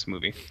was in this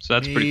movie, so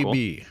that's pretty cool.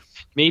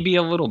 Maybe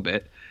a little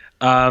bit.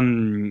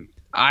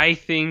 I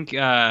think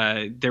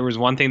there was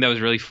one thing that was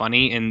really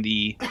funny in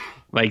the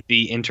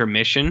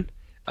intermission.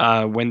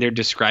 When they're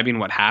describing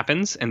what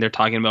happens and they're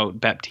talking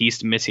about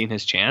Baptiste missing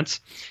his chance.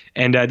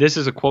 And this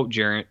is a quote,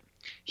 Jarrett.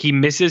 He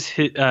misses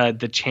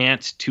the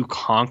chance to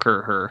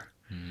conquer her.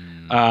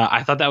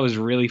 I thought that was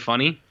really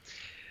funny.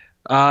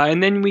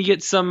 And then we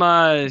get some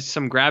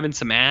grabbing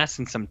some ass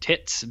and some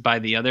tits by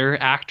the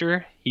other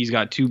actor. He's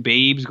got two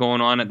babes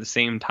going on at the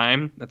same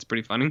time. That's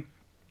pretty funny.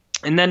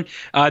 And then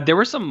there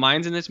were some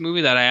lines in this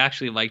movie that I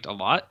actually liked a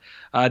lot.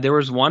 There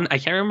was one, I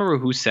can't remember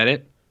who said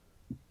it,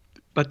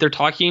 but they're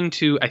talking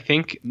to, I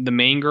think, the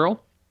main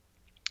girl,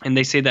 and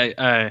they say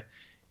that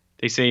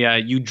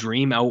you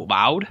dream out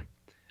loud,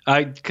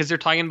 because they're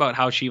talking about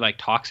how she like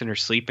talks in her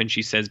sleep and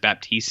she says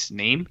Baptiste's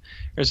name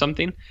or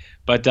something.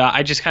 But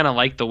I just kind of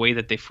like the way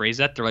that they phrase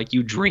that. They're like,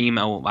 you dream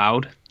out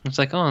loud. It's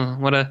like, oh,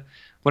 what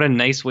a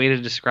nice way to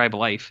describe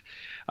life.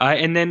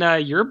 And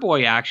then your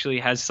boy actually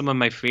has some of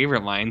my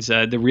favorite lines.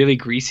 The really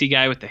greasy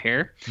guy with the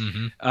hair.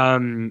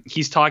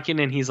 He's talking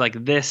and he's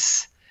like,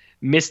 this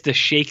Mr.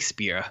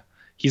 Shakespeare.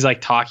 He's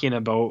like talking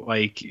about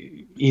like,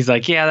 he's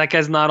like, yeah, that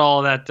guy's not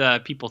all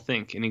that people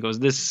think. And he goes,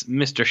 this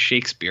Mr.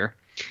 Shakespeare.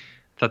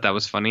 Thought that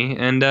was funny.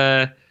 And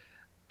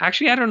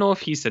actually, I don't know if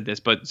he said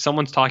this, but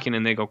someone's talking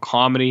and they go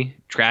comedy,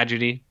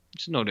 tragedy.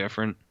 It's no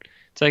different.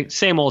 It's like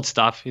same old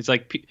stuff. He's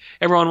like,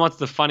 everyone wants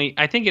the funny.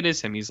 I think it is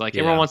him. He's like,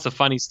 everyone wants the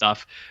funny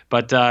stuff,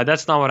 but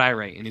that's not what I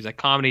write. And he's like,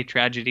 comedy,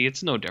 tragedy.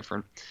 It's no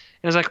different.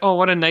 And it's like, oh,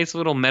 what a nice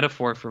little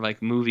metaphor for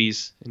like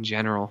movies in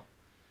general.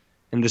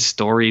 And the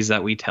stories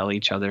that we tell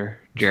each other,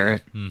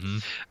 Jarrett.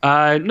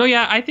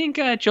 I think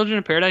Children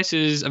of Paradise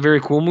is a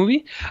very cool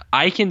movie.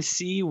 I can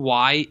see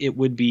why it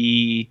would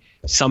be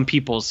some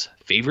people's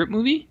favorite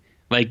movie,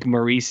 like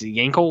Maurice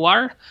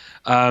Yankolar.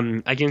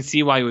 I can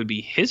see why it would be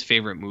his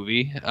favorite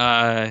movie.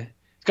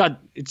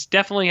 It's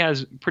definitely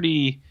has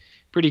pretty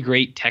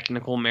great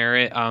technical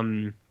merit.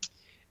 And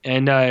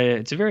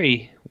it's a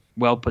very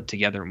well put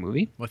together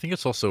movie. Well, I think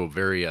it's also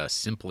very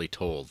simply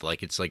told.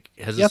 Like it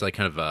has this like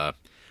kind of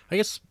I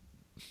guess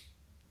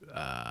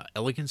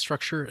elegant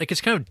structure. Like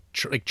it's kind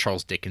of like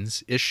Charles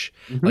Dickens ish.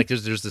 Like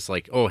there's this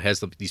like, oh, it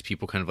has these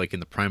people kind of like in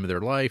the prime of their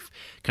life,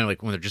 kind of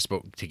like when they're just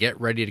about to get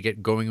ready to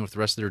get going with the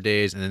rest of their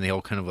days, and then they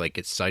all kind of like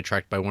get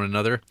sidetracked by one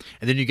another,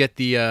 and then you get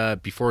the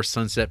before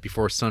sunset,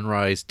 before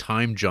sunrise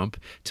time jump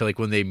to like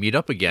when they meet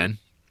up again.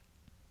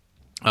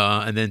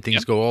 And then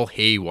things go all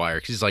haywire.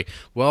 Cause he's like,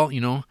 well,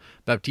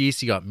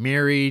 Baptiste, he got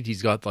married.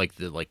 He's got like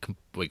the like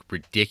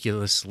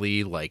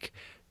ridiculously like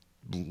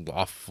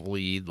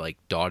lawfully like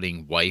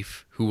doting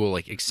wife who will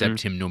like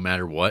accept him no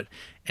matter what.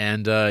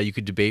 And you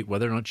could debate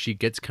whether or not she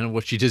gets kind of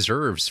what she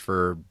deserves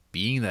for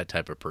being that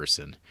type of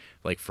person.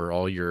 Like for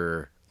all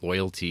your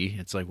loyalty,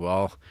 it's like,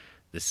 well,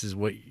 this is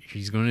what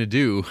he's going to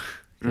do.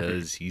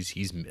 Because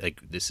he's like,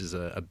 this is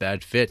a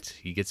bad fit.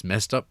 He gets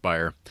messed up by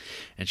her,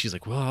 and she's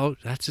like, "Well,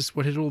 that's just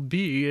what it'll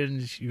be."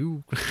 And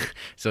you,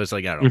 so it's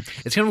like, I don't know.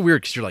 It's kind of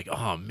weird because you're like,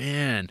 "Oh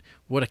man,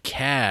 what a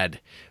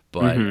cad,"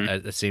 but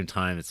at the same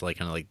time, it's like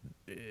kind of like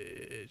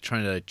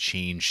trying to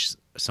change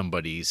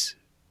somebody's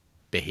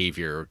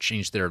behavior or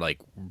change their like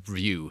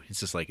view.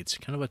 It's just like it's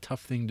kind of a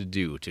tough thing to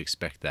do to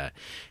expect that,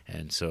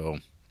 and so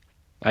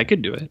I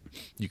could do it.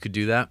 You could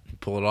do that,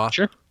 pull it off.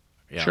 Sure.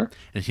 Yeah. Sure.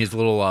 And his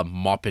little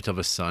moppet of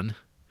a son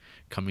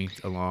coming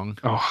along.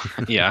 Oh,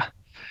 yeah.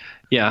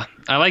 Yeah.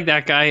 I like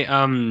that guy.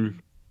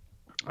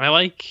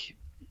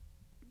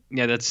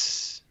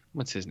 That's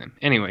what's his name?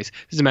 Anyways,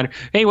 doesn't matter.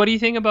 Hey, what do you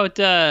think about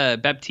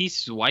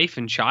Baptiste's wife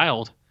and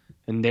child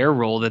and their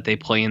role that they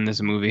play in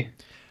this movie?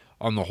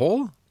 On the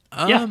whole?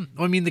 I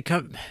mean, they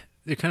kind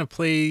of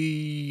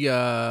play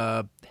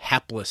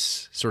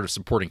hapless sort of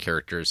supporting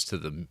characters to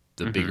the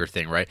bigger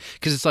thing, right?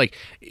 Because it's like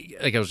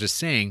I was just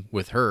saying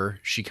with her,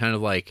 she kind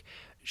of like,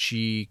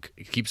 she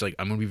keeps like,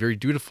 I'm going to be very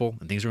dutiful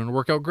and things are going to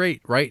work out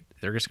great, right?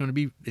 They're just going to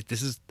be,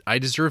 I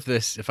deserve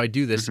this if I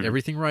do this,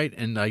 everything right.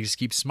 And I just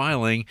keep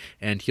smiling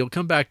and he'll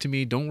come back to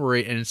me. Don't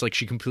worry. And it's like,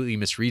 she completely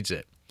misreads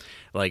it.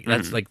 Like,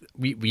 that's like,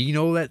 we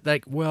know that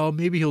like, well,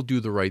 maybe he'll do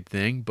the right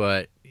thing,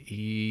 but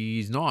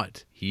he's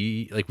not.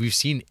 We've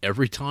seen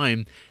every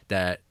time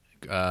that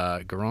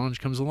Garage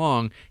comes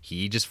along,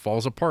 he just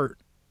falls apart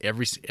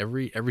every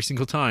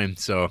single time.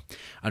 So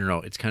I don't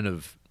know. It's kind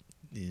of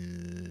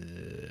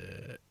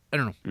I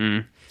don't know.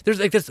 Mm. There's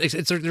like this.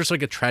 There's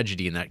like a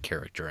tragedy in that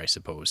character, I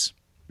suppose.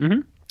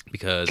 Mm-hmm.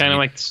 Because kind of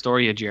like the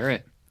story of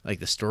Jarrett. Like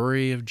the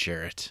story of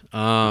Jarrett.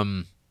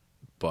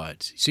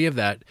 But so you have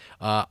that.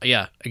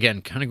 Yeah.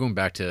 Again, kind of going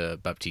back to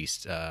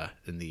Baptiste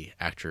and the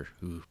actor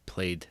who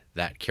played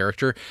that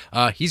character.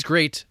 He's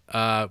great.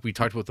 We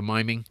talked about the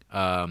miming.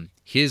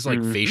 His like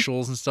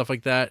facials and stuff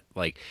like that.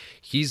 Like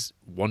he's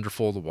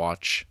wonderful to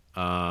watch.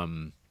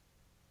 I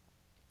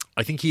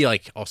think he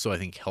like also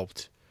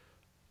helped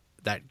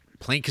that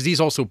playing because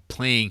he's also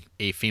playing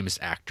a famous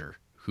actor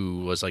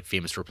who was like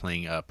famous for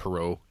playing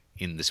Perot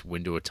in this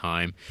window of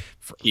time.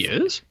 He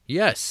is?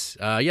 Yes.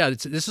 Yeah,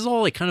 this is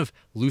all like kind of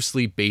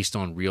loosely based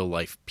on real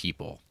life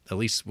people, at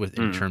least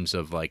in terms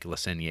of like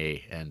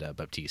Lassenier and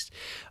Baptiste.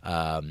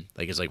 Like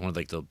it's like one of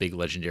like the big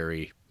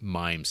legendary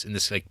mimes in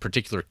this like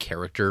particular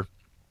character.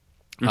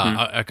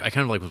 I kind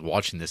of like was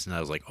watching this and I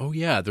was like, oh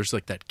yeah, there's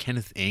like that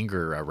Kenneth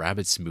Anger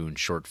Rabbit's Moon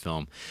short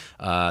film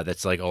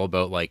that's like all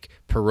about like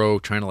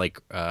Perot trying to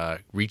like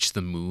reach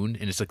the moon,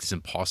 and it's like this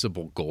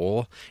impossible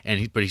goal,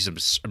 but he's an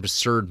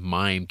absurd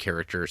mime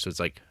character, so it's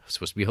like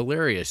supposed to be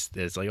hilarious.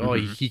 It's like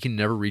he can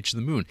never reach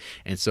the moon,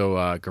 and so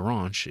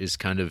Garance is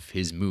kind of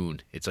his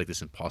moon. It's like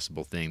this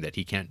impossible thing that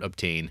he can't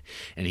obtain,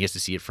 and he has to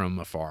see it from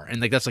afar,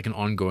 and like that's like an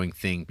ongoing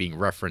thing being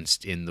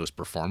referenced in those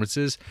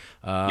performances.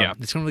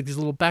 It's kind of like these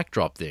little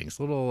backdrop things,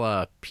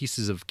 little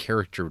pieces of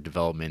character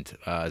development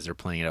as they're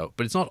playing it out,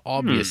 but it's not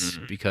obvious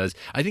because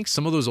I think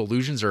some of those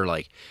allusions are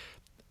like,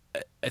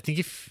 I think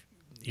if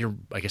you're,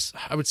 I guess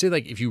I would say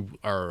like if you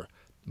are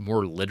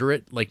more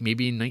literate, like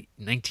maybe in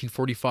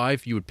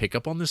 1945, you would pick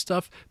up on this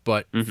stuff,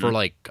 but for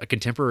like a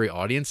contemporary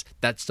audience,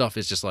 that stuff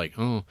is just like,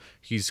 oh,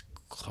 he's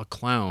a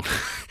clown,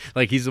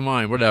 like he's a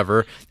mime,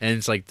 whatever, and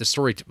it's like the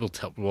story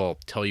will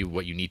tell you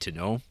what you need to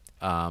know.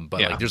 But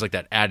like there's like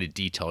that added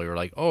detail. You're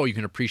like, oh, you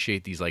can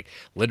appreciate these like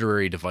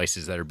literary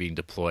devices that are being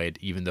deployed,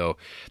 even though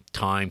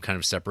time kind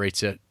of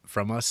separates it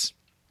from us.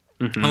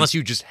 Unless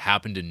you just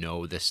happen to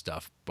know this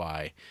stuff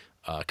by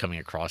coming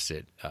across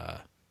it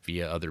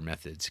via other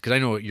methods. Because I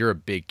know you're a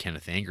big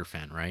Kenneth Anger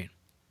fan, right?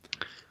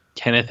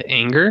 Kenneth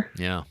Anger?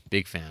 Yeah,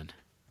 big fan.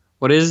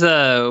 What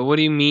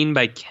do you mean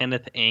by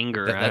Kenneth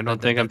Anger? I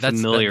don't think I'm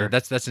familiar.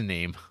 That's a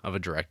name of a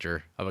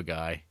director, of a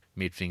guy.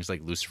 Made things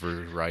like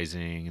Lucifer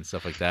Rising and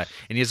stuff like that.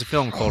 And he has a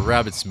film called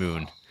Rabbit's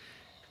Moon.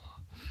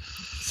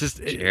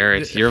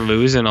 Jarrett, you're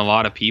losing a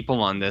lot of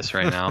people on this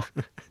right now.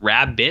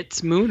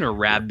 Rabbit's Moon or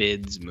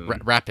Rabbids Moon?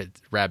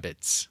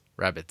 Rabbits.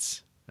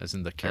 As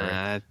in the carrot.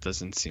 That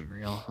doesn't seem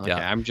real. Okay,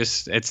 yeah.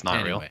 It's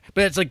not real.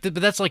 But it's like, but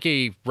that's like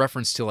a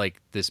reference to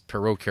like this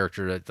Perot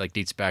character that like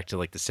dates back to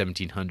like the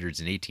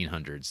 1700s and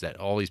 1800s, that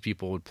all these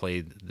people would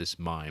play this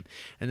mime.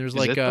 And there's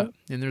like a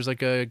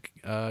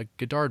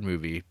Godard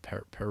movie,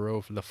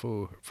 Perot Le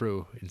Fou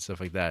and stuff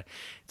like that.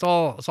 It's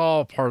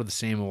all part of the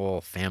same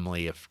old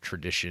family of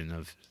tradition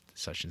of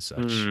such and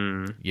such.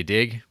 You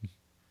dig?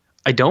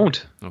 I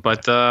don't, okay.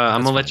 But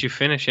I'm gonna let you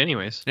finish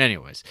anyways.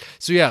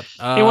 So yeah.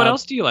 Hey, what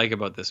else do you like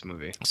about this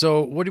movie?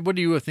 So what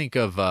do you think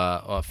of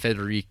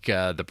Frederic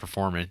the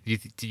performer?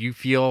 Do you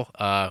feel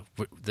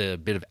the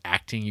bit of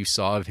acting you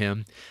saw of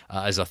him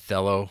as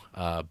Othello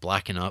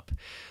blacken up?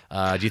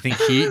 Do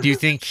you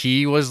think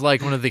he was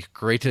like one of the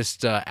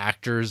greatest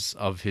actors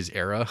of his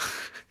era?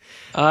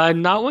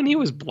 Not when he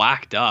was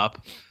blacked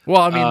up.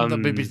 Well, I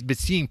mean, but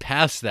seeing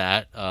past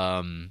that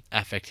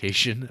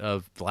affectation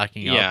of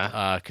blacking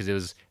up, because it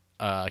was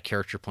a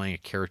character playing a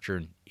character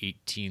in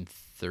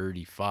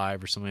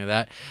 1835 or something like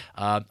that.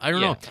 I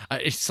don't know.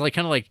 It's like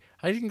kind of like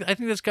I think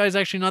this guy's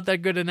actually not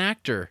that good an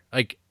actor.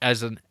 Like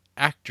as an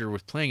actor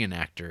with playing an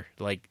actor,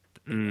 like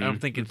I don't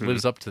think it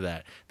lives up to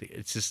that.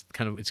 It's just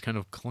kind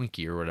of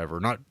clunky or whatever.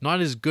 Not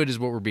as good as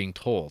what we're being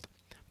told.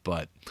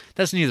 But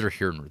that's neither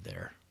here nor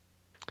there.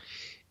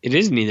 It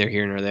is neither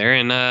here nor there,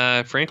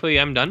 and frankly,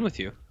 I'm done with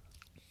you.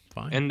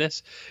 Fine. And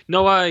this,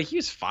 no, he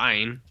was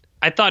fine.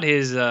 I thought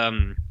his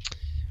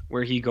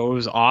where he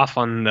goes off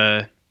on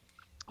the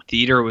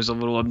theater was a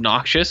little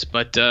obnoxious,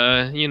 but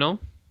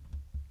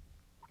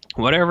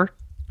whatever.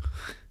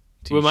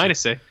 What am I to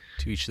say?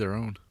 To each their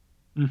own.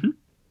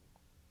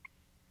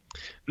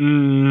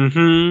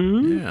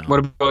 Yeah. What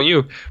about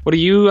you? What do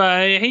you?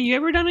 Hey, you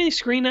ever done any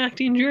screen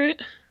acting,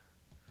 Jarrett?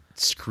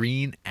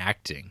 Screen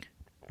acting,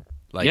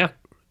 like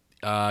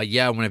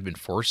yeah, when I've been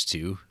forced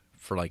to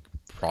for like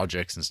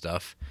projects and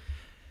stuff.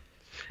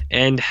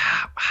 And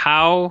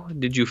how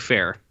did you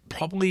fare?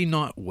 Probably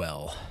not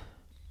well.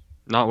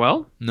 Not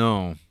well?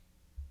 No.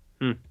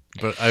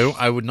 But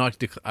I would not.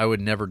 I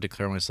would never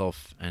declare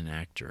myself an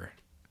actor.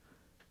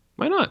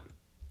 Why not?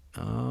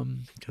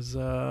 Because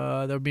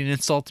that would be an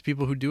insult to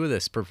people who do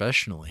this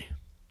professionally.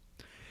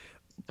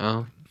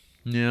 Oh.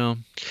 Yeah.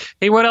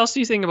 Hey, what else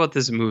do you think about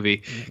this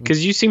movie?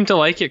 Because you seem to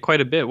like it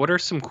quite a bit. What are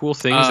some cool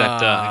things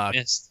that I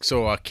missed?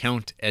 So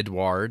Count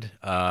Edward,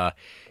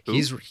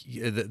 he's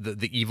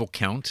the evil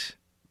count.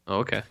 Oh,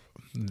 okay.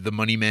 The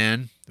money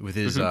man with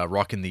his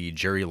rocking the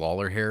Jerry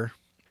Lawler hair.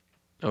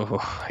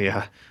 Oh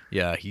yeah.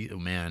 Yeah,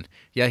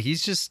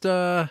 he's just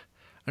I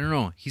don't I don't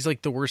know. He's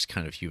like the worst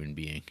kind of human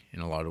being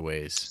in a lot of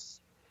ways.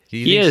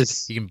 He thinks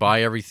is. He can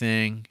buy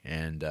everything,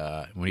 and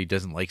when he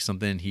doesn't like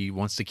something, he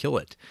wants to kill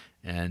it.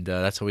 And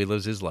that's how he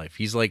lives his life.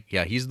 He's like,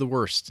 yeah, he's the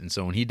worst. And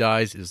so when he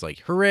dies, it's like,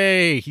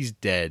 hooray, he's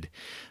dead.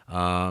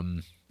 Yeah,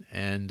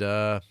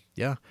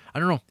 I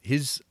don't know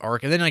his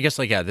arc. And then I guess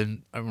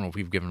then I don't know if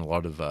we've given a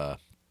lot of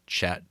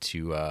chat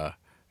to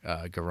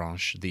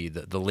Garance,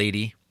 the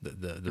lady,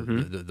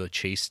 the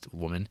chaste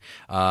woman.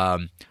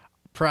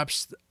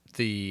 Perhaps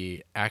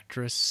the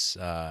actress,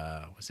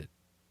 was it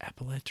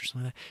Epaulette or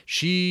something like that?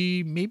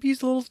 She maybe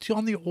is a little too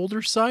on the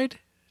older side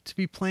to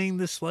be playing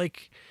this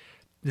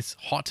this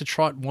hot to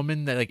trot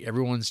woman that like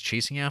everyone's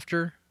chasing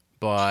after.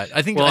 But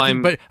I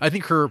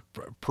think her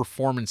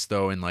performance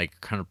though and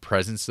like kind of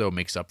presence though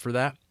makes up for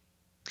that.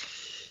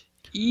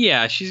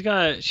 Yeah, she's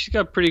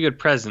got pretty good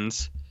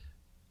presence.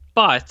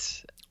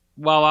 But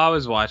while I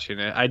was watching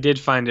it, I did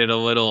find it a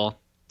little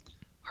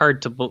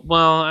hard to.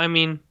 Well, I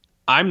mean,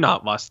 I'm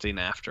not lusting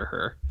after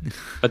her,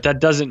 but that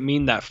doesn't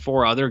mean that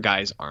 4 other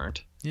guys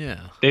aren't.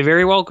 Yeah, they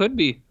very well could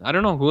be. I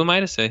don't know. Who am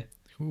I to say?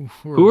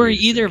 Who are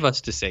either of us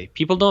to say?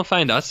 People don't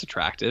find us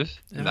attractive,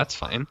 and that's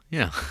fine.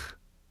 Yeah.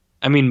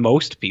 I mean,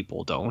 most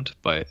people don't,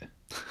 but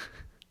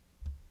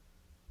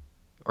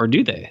or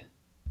do they?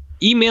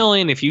 Email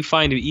in if you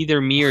find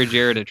either me or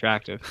Jared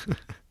attractive.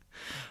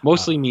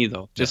 Mostly me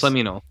though. Just let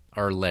me know.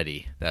 Or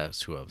Letty.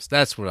 That's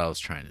what I was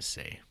trying to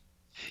say.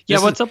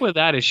 Yeah, what's up with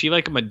that? Is she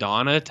like a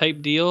Madonna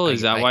type deal?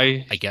 Is that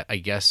why? I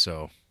guess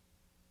so.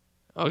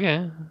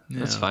 Okay,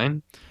 that's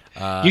fine.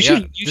 You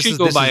should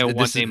go buy a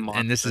one-name monster.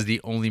 And this is the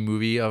only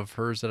movie of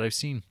hers that I've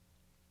seen.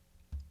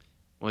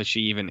 Was she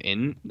even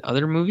in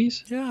other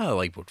movies? Yeah,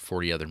 like about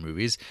 40 other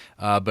movies.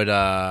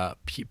 But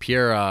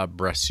Pierre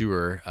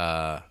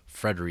Brasseur,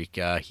 Frederic,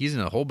 he's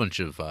in a whole bunch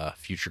of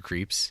Future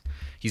Creeps.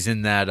 He's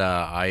in that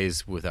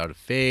Eyes Without a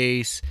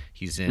Face.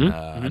 He's in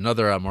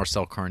another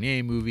Marcel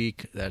Carnier movie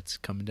that's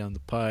coming down the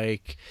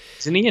pike.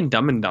 Isn't he in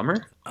Dumb and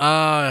Dumber?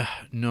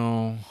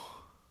 No,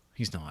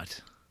 he's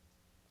not.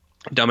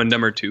 Dumb and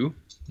Dumber 2?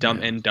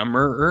 Dumb and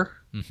Dumberer?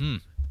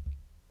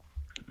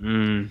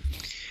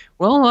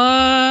 Well,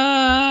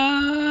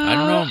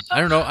 I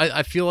don't know.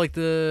 I feel like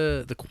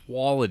the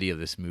quality of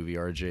this movie,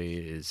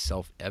 RJ, is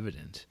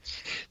self-evident.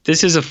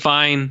 This is a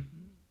fine,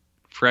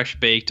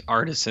 fresh-baked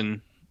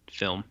artisan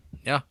film.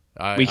 Yeah.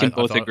 We can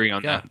both agree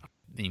on that.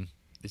 I mean,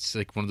 it's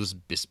like one of those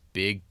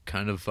big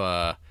kind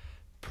of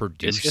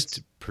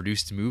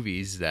produced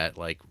movies that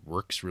like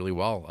works really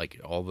well. Like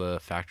all the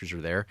factors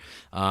are there.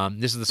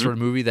 This is the sort of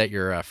movie that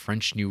your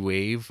French New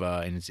Wave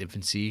in its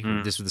infancy.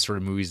 This was the sort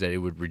of movies that it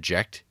would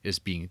reject as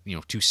being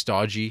too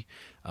stodgy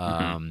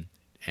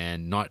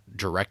and not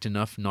direct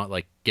enough, not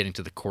like getting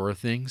to the core of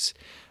things.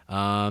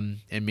 And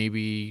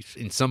maybe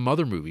in some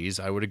other movies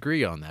I would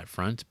agree on that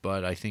front,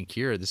 but I think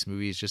here this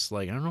movie is just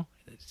like I don't know.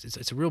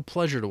 It's a real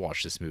pleasure to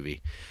watch this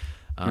movie.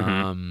 I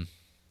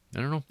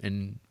don't know,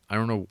 and I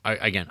don't know.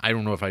 I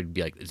don't know if I'd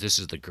be like, this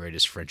is the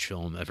greatest French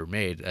film ever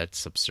made.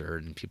 That's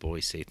absurd, and people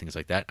always say things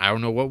like that. I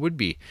don't know what would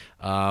be.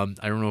 I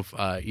don't know if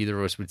either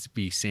of us would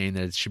be saying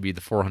that it should be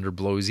the 400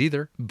 Blows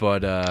either.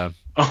 But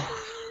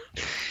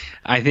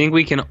I think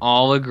we can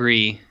all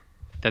agree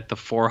that the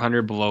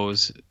 400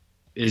 Blows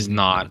is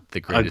not the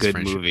greatest a good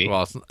French movie.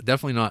 Well, it's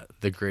definitely not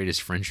the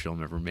greatest French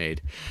film ever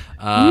made.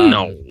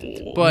 No,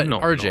 but no,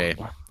 RJ,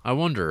 no. I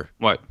wonder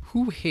What?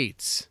 Who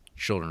hates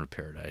Children of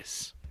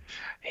Paradise?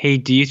 Hey,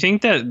 do you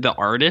think that The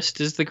Artist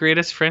is the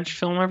greatest French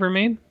film ever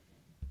made?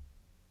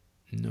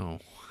 No.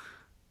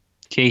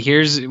 Okay,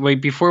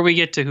 before we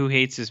get to who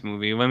hates this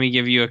movie, let me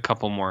give you a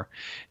couple more.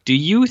 Do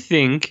you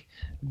think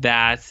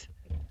that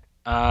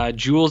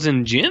Jules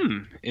and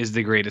Jim is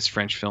the greatest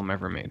French film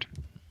ever made?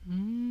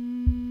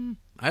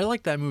 I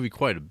like that movie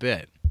quite a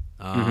bit.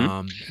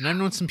 And I've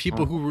known some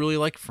people who really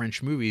like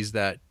French movies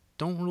that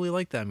don't really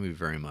like that movie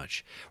very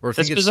much, or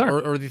think it's bizarre.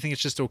 Or they think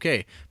it's just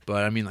okay.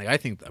 But I mean, like I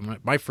think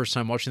my first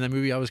time watching that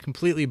movie, I was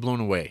completely blown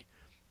away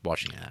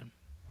watching that.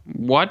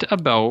 What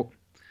about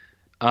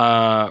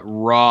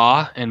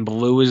Raw and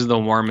Blue is the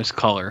Warmest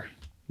Color?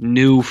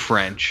 New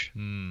French.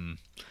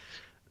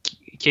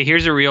 Okay,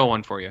 here's a real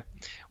one for you.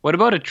 What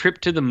about A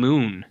Trip to the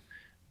Moon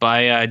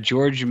by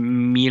Georges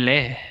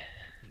Méliès?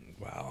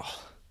 Wow,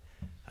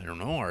 I don't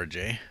know,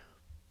 RJ.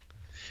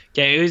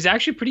 Yeah, it was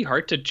actually pretty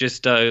hard to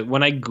just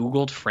when I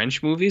Googled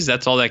French movies,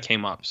 that's all that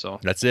came up. So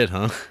that's it,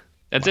 huh?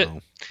 That's it.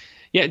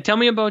 Yeah, tell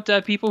me about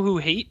people who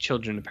hate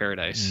Children of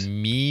Paradise.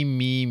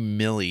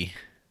 Millie.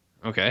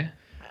 Okay.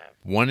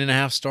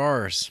 1.5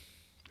 stars.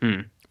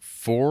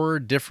 4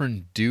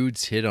 different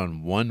dudes hit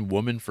on one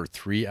woman for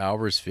 3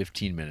 hours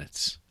 15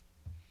 minutes.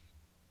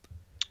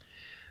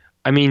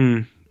 I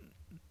mean,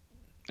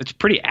 it's a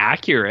pretty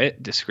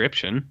accurate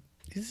description.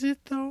 Is it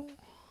though?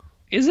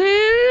 Is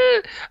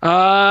it?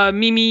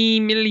 Mimi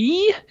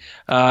Millie,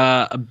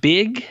 a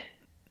big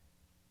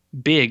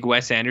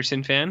Wes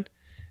Anderson fan.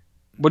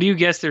 What do you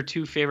guess their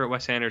 2 favorite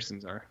Wes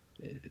Andersons are?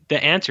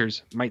 The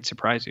answers might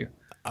surprise you.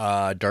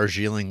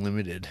 Darjeeling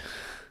Limited.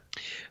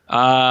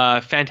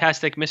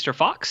 Fantastic Mr.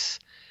 Fox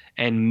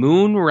and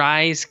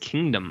Moonrise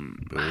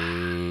Kingdom.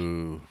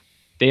 Boo.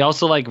 They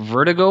also like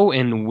Vertigo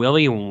and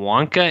Willy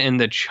Wonka and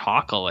the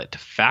Chocolate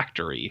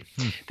Factory.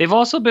 They've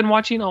also been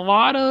watching a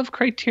lot of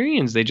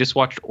Criterions. They just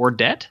watched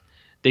Ordette.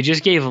 They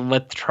just gave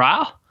Le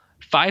Tra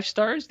 5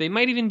 stars. They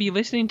might even be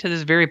listening to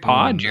this very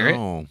pod, Jarrett.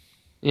 No.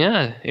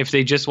 Yeah, if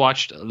they just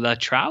watched Le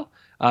Tra.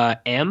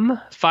 M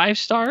 5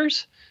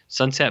 stars.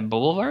 Sunset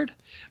Boulevard.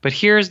 But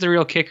here's the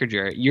real kicker,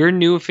 Jarrett. Your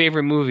new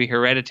favorite movie,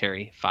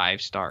 Hereditary,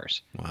 5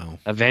 stars. Wow.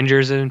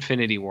 Avengers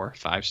Infinity War,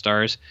 5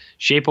 stars.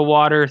 Shape of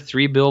Water,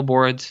 3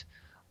 billboards.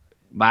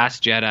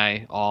 Last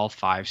Jedi, all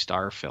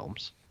 5-star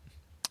films.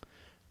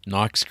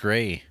 Knox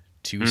Gray,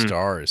 2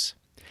 stars.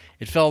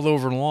 It felt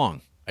over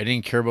long. I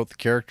didn't care about the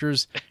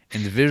characters,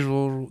 and the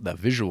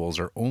visuals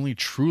are only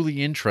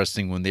truly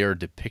interesting when they are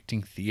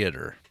depicting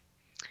theater.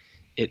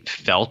 It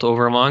felt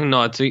over long?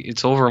 No,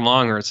 it's over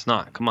long or it's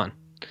not. Come on.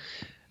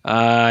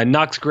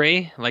 Knox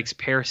Gray likes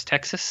Paris,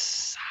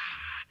 Texas.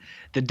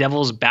 The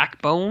Devil's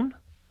Backbone,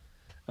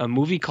 a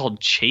movie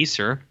called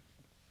Chaser.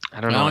 I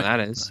don't know what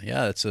that is.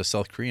 Yeah, it's a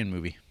South Korean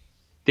movie.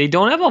 They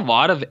don't have a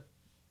lot of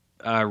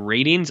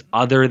ratings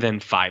other than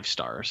 5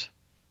 stars.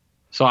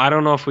 So I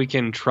don't know if we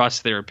can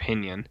trust their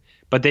opinion.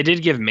 But they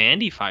did give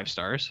Mandy 5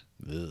 stars.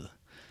 Ugh.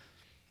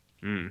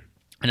 And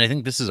I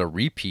think this is a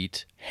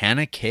repeat.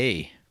 Hannah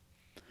Kay.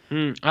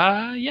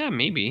 Yeah,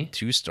 maybe.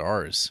 2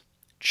 stars.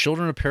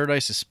 Children of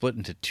Paradise is split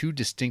into 2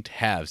 distinct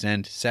halves,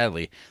 and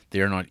sadly,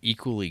 they are not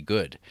equally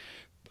good.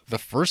 The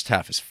first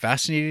half is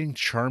fascinating,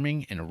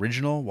 charming, and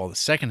original, while the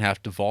second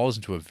half devolves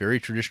into a very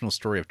traditional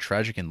story of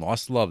tragic and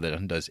lost love that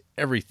undoes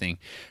everything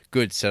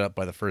good set up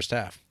by the first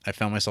half. I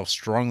found myself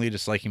strongly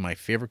disliking my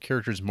favorite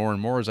characters more and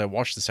more as I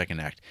watched the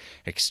second act.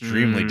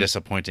 Extremely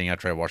disappointing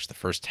after I watched the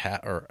first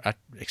half,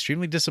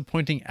 extremely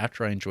disappointing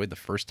after I enjoyed the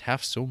first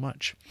half so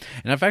much.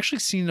 And I've actually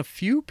seen a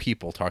few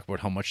people talk about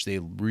how much they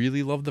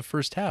really love the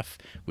first half,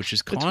 which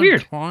is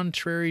weird.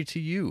 Contrary to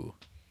you.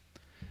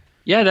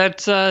 Yeah,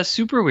 that's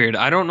super weird.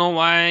 I don't know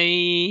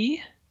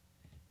why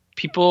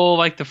people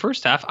like the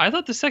first half. I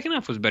thought the second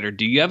half was better.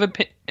 Do you have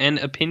an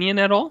opinion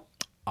at all?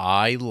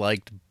 I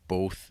liked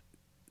both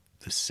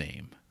the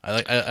same.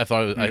 I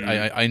thought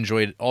I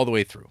enjoyed it all the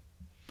way through.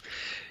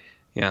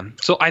 Yeah.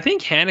 So I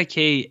think Hannah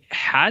Kay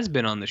has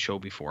been on the show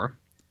before.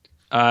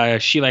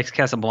 She likes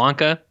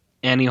Casablanca,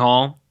 Annie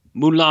Hall,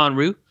 Moulin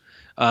Rouge,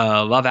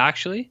 Love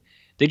Actually.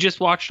 They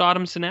just watched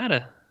Autumn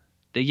Sonata.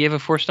 They gave it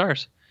 4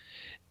 stars.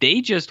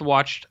 They just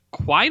watched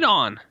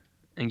Qui-Gon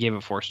and gave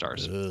it 4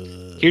 stars.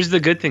 Here's the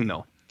good thing,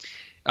 though.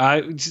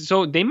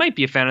 So they might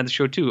be a fan of the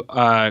show, too.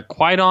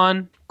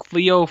 Qui-Gon,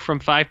 Cleo from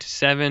 5 to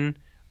 7,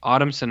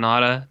 Autumn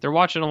Sonata. They're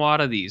watching a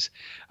lot of these.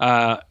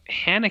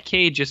 Hannah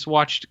Kay just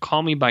watched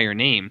Call Me By Your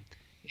Name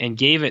and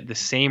gave it the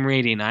same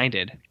rating I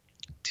did,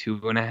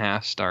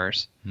 2.5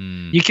 stars.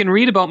 You can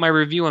read about my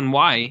review on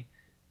why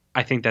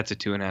I think that's a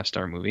 2.5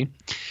 star movie.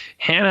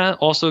 Hannah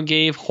also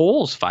gave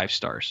Holes 5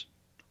 stars.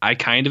 I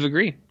kind of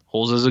agree.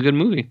 Holes is a good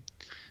movie.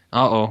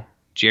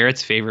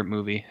 Jarrett's favorite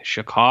movie,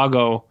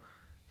 Chicago,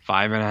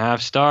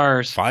 5.5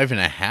 stars.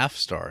 5.5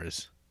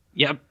 stars.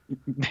 Yep,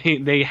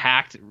 they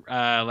hacked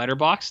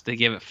Letterboxd. They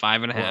gave it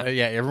 5.5. Well,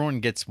 yeah,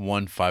 everyone gets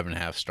one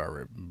 5.5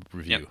 star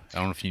review. Yep. I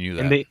don't know if you knew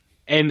that.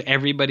 And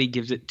everybody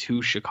gives it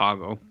to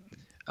Chicago.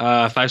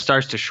 5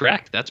 stars to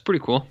Shrek. That's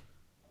pretty cool.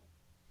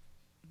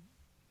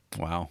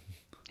 Wow.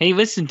 Hey,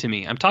 listen to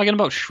me. I'm talking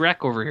about Shrek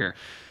over here.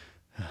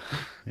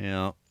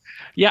 Yeah.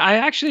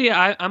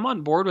 Yeah, I'm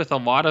on board with a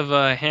lot of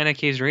Hannah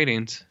Kay's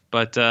ratings,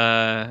 but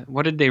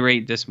what did they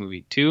rate this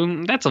movie?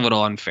 2? That's a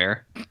little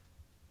unfair.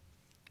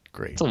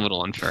 Great. It's a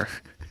little unfair.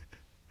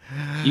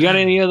 You got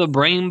any other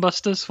brain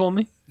busters for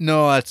me?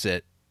 No, that's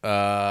it.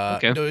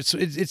 Okay. No,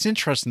 it's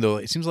interesting though.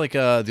 It seems like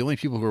the only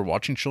people who are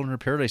watching Children of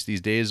Paradise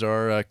these days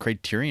are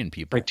Criterion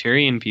people.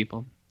 Criterion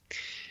people.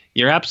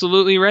 You're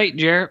absolutely right,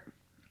 Jarrett.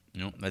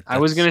 No, I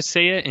was gonna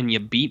say it, and you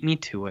beat me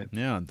to it.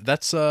 Yeah,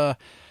 that's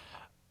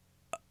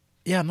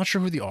yeah, I'm not sure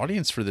who the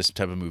audience for this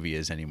type of movie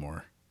is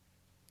anymore.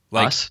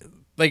 Us?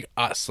 Like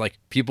us, like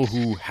people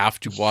who have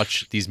to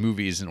watch these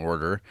movies in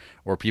order,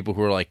 or people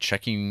who are like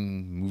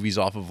checking movies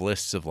off of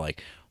lists of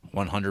like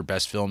 100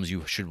 best films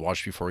you should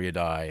watch before you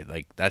die.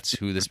 Like that's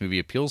who this movie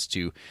appeals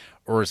to,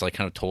 or is like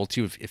kind of told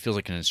to. It feels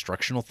like an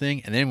instructional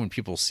thing. And then when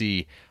people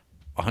see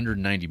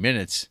 190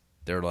 minutes,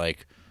 they're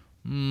like,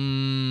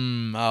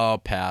 I'll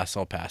pass.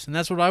 And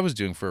that's what I was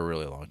doing for a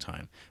really long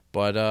time.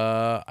 But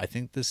I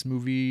think this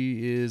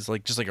movie is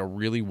like just like a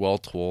really well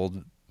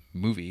told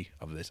movie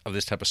of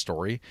this type of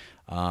story.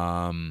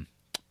 Whether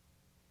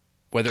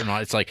or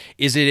not it's like,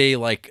 is it a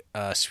like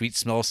Sweet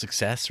Smell of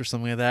Success or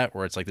something like that,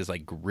 where it's like this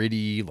like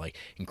gritty, like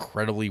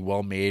incredibly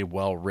well made,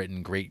 well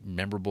written, great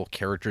memorable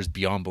characters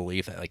beyond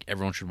belief that like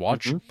everyone should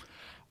watch. Mm-hmm.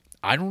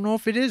 I don't know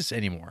if it is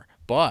anymore.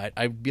 But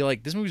I'd be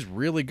like, this movie's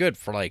really good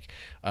for like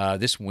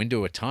this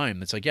window of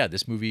time. It's like, yeah,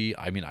 this movie,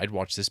 I mean, I'd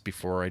watch this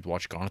before I'd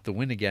watch Gone with the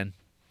Wind again.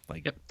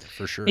 Like, yep.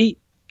 For sure. Hey,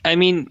 I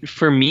mean,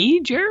 for me,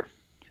 Jer,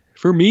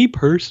 for me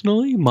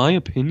personally, my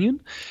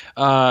opinion,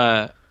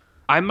 I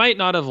might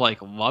not have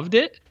like loved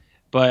it,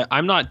 but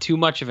I'm not too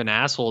much of an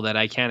asshole that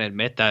I can't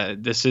admit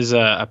that this is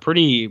a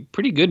pretty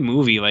good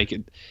movie. Like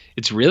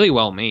it's really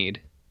well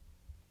made.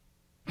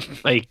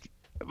 Like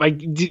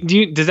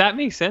does that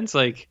make sense?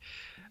 Like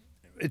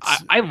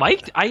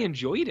I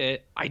enjoyed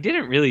it. I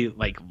didn't really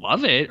like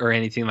love it or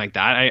anything like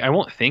that. I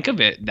won't think of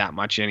it that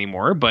much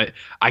anymore, but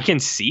I can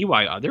see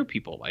why other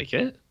people like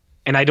it.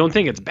 And I don't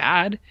think it's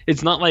bad.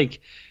 It's not like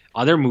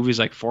other movies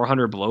like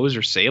 400 Blows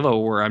or Salo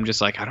where I'm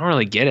just like, I don't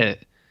really get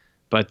it.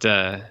 But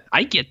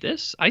I get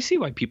this. I see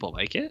why people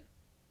like it.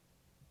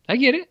 I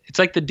get it. It's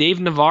like the Dave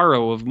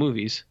Navarro of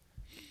movies.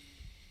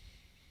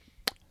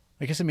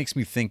 I guess it makes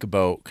me think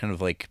about kind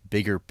of like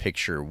bigger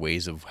picture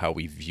ways of how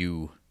we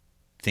view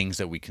things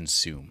that we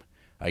consume,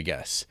 I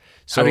guess.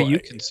 So how do you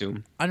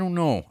consume? I don't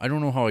know. I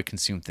don't know how I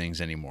consume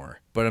things anymore.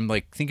 But I'm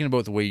like thinking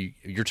about the way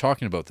you're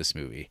talking about this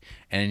movie.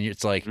 And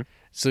it's like,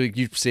 so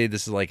you say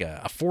this is like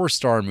a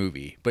 4-star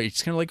movie, but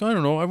it's kind of like, I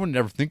don't know, I wouldn't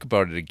ever think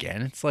about it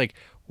again. It's like,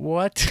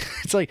 what?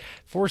 It's like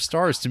 4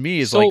 stars to me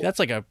is like,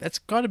 that's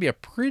got to be a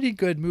pretty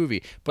good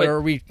movie. But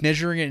are we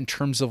measuring it in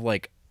terms of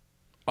like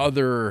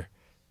other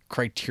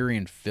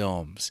Criterion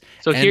films?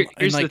 So here's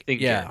the thing.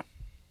 Yeah. Jared.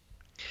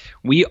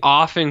 We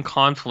often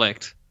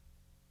conflict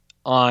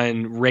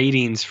on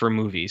ratings for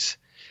movies.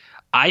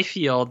 I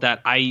feel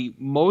that I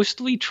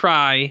mostly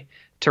try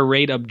to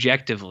rate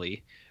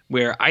objectively,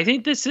 where I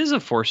think this is a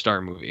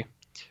 4-star movie.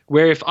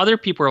 Where if other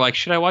people are like,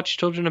 should I watch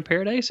Children of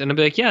Paradise? And I'll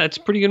be like, yeah, it's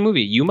a pretty good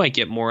movie. You might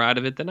get more out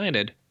of it than I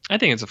did. I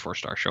think it's a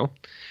 4-star show.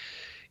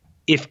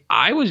 If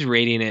I was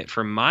rating it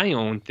for my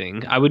own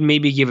thing, I would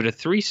maybe give it a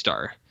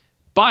 3-star.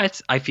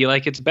 But I feel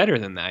like it's better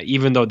than that,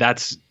 even though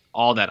that's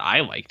all that I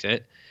liked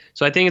it.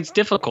 So I think it's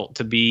difficult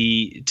to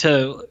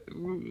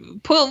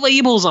put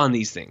labels on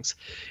these things.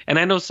 And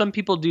I know some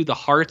people do the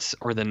hearts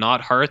or the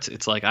not hearts.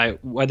 It's like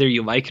whether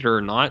you like it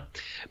or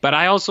not. But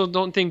I also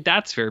don't think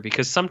that's fair,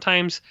 because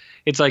sometimes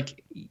it's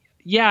like,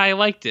 yeah, I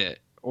liked it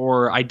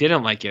or I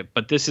didn't like it,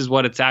 but this is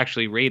what it's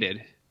actually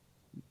rated.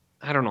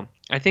 I don't know.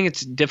 I think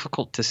it's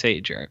difficult to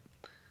say, Jarrett.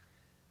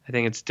 I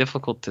think it's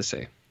difficult to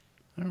say.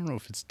 I don't know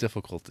if it's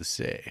difficult to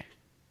say.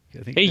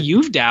 Hey,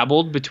 you've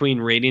dabbled between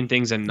rating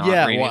things and not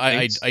rating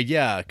things.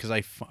 Because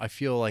I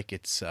feel like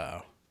it's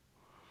I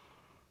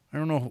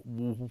don't know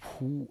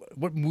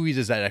what movies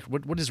does that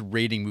what does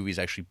rating movies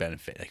actually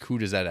benefit? Like, who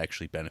does that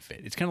actually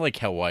benefit? It's kind of like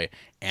how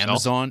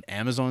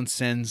Amazon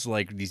sends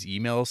like these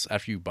emails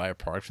after you buy a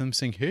product from them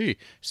saying, hey,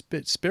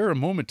 spare a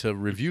moment to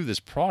review this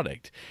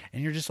product,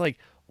 and you're just like,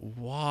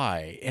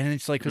 why? And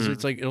it's like, because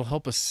it's like it'll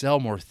help us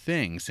sell more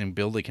things and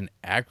build like an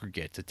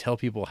aggregate to tell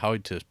people how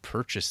to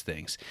purchase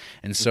things.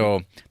 And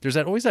so there's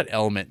always that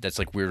element that's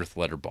like weird with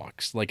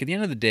Letterboxd. Like, at the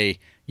end of the day,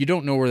 you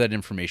don't know where that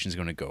information is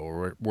going to go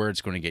or where it's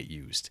going to get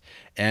used.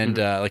 And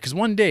like, because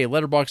one day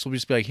Letterboxd will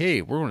just be like,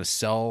 hey, we're going to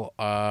sell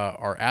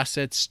our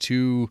assets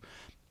to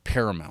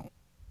Paramount.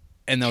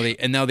 And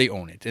now they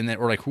own it, and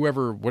or like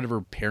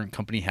whatever parent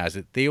company has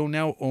it, they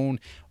now own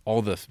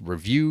all the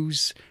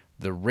reviews,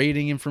 the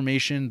rating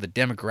information, the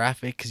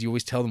demographic, because you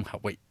always tell them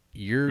what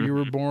year you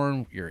were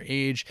born, your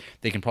age.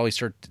 They can probably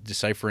start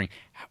deciphering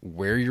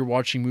where you're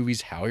watching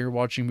movies, how you're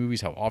watching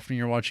movies, how often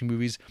you're watching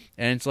movies.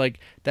 And it's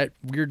like that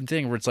weird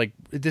thing where it's like,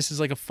 this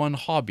is like a fun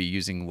hobby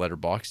using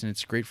Letterboxd, and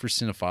it's great for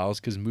cinephiles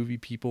because movie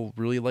people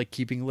really like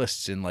keeping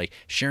lists and like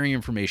sharing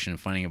information and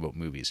finding about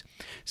movies.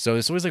 So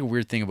it's always like a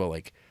weird thing about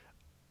like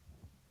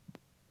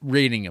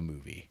rating a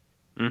movie.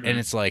 And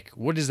it's like,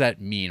 what does that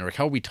mean? Or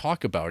how we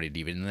talk about it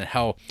even, and then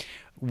how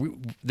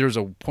there's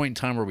a point in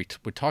time where we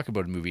would talk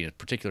about a movie in a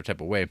particular type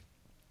of way,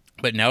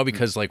 but now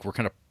because like we're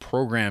kind of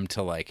programmed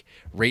to like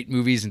rate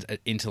movies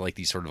into like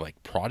these sort of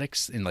like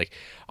products, and like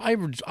I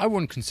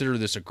wouldn't consider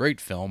this a great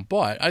film,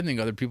 but I think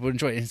other people would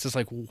enjoy it. And it's just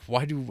like,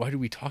 why do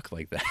we talk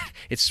like that?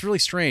 It's really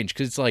strange,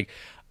 because it's like,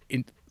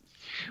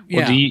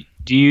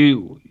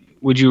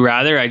 would you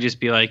rather I just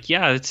be like,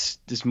 yeah,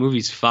 this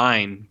movie's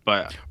fine,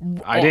 but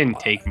I didn't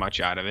take much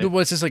out of it?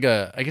 Well, it's just like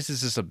I guess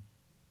it's just a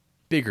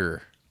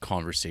bigger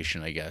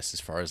conversation, I guess,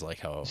 as far as like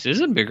how this is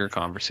a bigger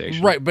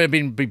conversation, right? But I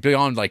mean,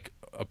 beyond like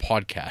a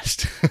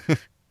podcast.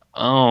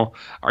 Oh,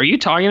 are you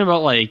talking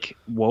about like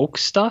woke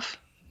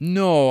stuff?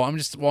 No, I'm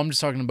just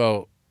talking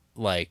about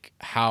like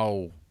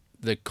how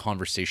the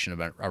conversation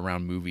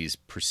around movies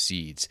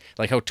proceeds,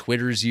 like how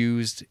Twitter's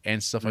used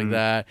and stuff like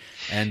that,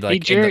 and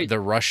like the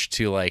rush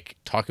to like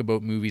talk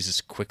about movies as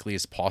quickly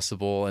as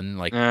possible, and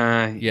like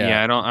I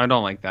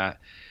don't like that.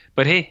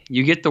 But hey,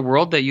 you get the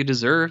world that you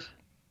deserve.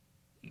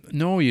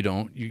 No, you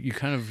don't. You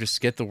kind of just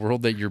get the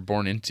world that you're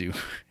born into,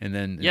 and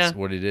then it's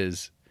what it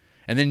is.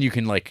 And then you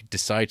can like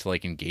decide to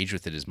like engage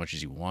with it as much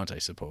as you want, I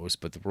suppose.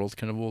 But the world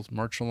kind of will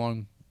march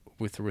along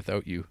with or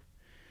without you.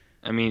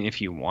 I mean,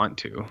 if you want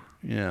to.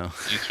 Yeah.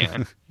 You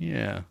can.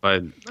 Yeah.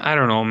 But I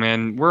don't know,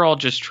 man. We're all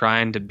just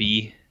trying to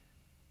be.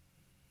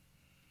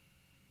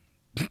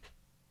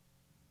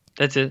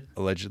 That's it.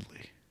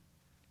 Allegedly.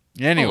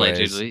 Anyways.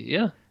 Allegedly,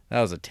 yeah.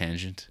 That was a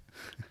tangent.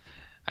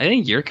 I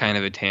think you're kind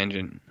of a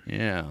tangent.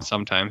 Yeah.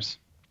 Sometimes.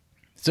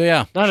 So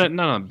yeah. Not in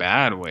a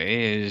bad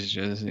way. It's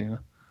just,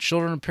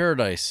 Children of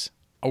Paradise.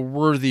 A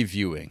worthy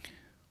viewing.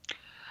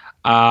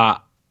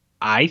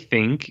 I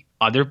think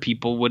other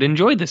people would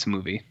enjoy this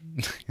movie.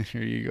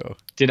 Here you go.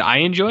 Did I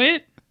enjoy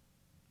it?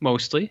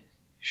 Mostly.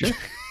 Sure. What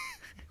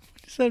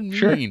does that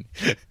mean?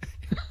 Sure.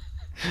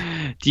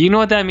 Do you know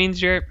what that means,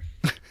 Jared?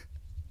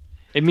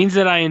 It means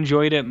that I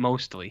enjoyed it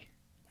mostly.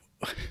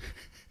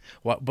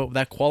 What? But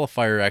that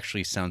qualifier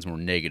actually sounds more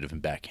negative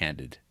and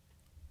backhanded.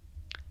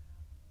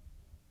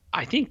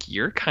 I think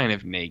you're kind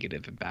of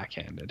negative and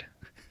backhanded.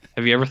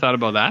 Have you ever thought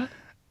about that?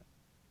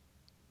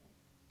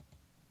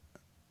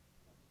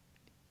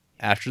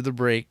 After the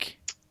break,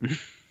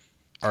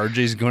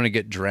 RJ's going to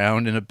get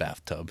drowned in a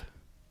bathtub.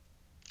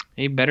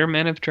 Hey, better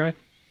men have tried.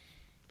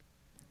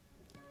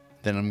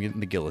 Then I'm getting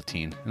the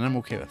guillotine, and I'm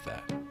okay with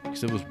that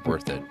because it was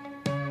worth it.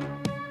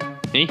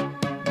 Hey,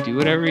 do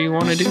whatever you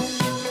want to do.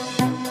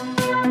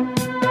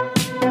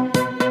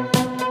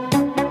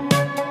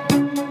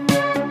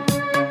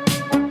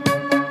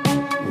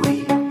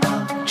 We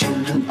are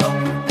children of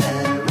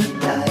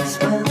paradise.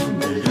 When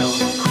the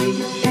Lord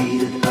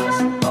created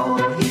us, all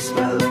His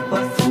world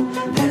was through.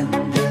 Then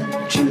the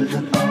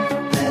children of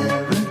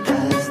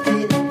paradise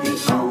did the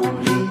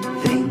only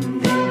thing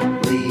they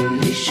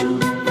really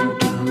shouldn't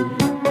do.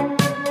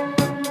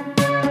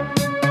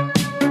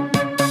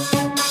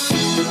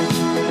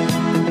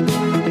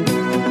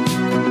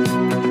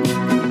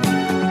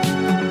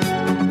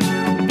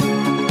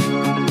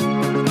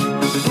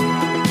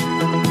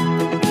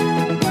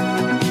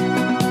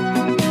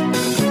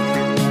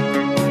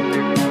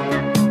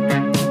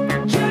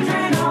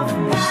 Children of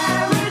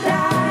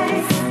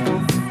paradise,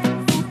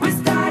 we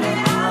started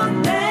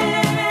out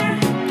there,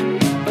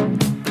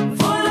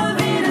 full of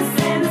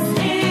innocence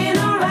in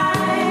our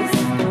eyes,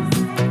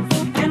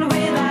 and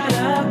without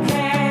a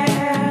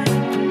care.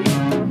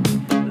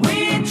 We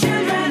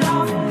children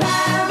of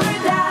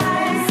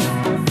paradise,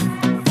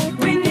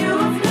 we knew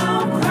of no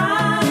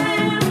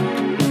crime,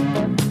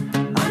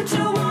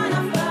 until one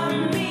of the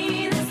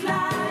meanest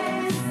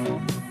lies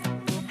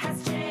has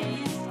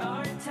changed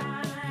our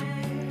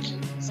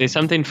time. Say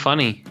something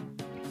funny.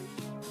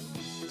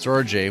 So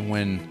RJ,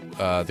 when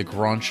the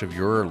Grange of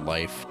your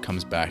life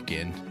comes back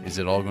in, is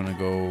it all going to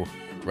go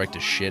right to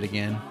shit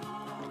again?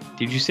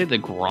 Did you say the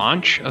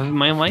Grange of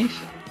my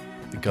life?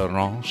 The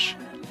Grange?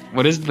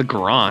 What is the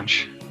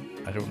Grange?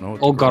 I don't know. What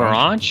Oh, the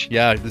Grange?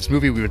 Yeah, this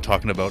movie we've been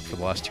talking about for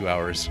the last 2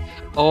 hours.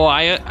 Oh,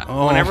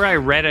 Oh. whenever I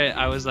read it,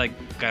 I was like,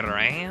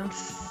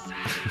 Garance?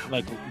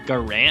 Like,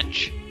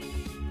 Garanch?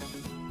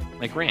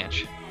 Like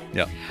ranch.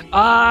 Yeah.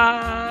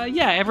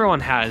 Yeah,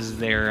 everyone has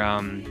their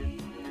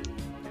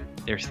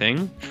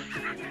thing.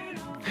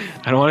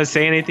 I don't want to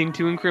say anything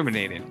too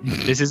incriminating.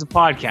 This is a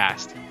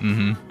podcast.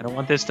 Mm-hmm. I don't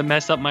want this to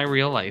mess up my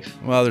real life.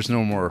 Well, there's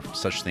no more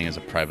such thing as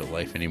a private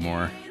life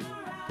anymore.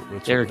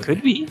 There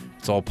could be.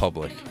 It's all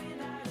public.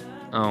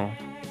 Oh.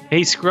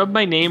 Hey, scrub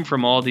my name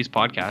from all these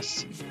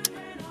podcasts.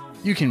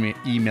 You can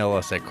email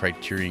us at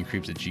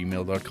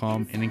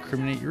criterioncreeps@gmail.com and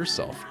incriminate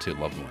yourself to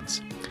loved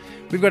ones.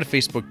 We've got a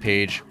Facebook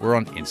page. We're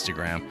on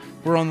Instagram.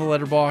 We're on the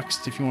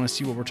Letterboxd if you want to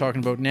see what we're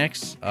talking about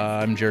next.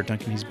 I'm Jared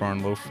Duncan. He's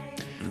Barnloaf.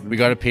 We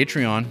got a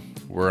Patreon.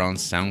 We're on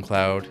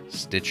SoundCloud,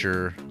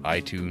 Stitcher,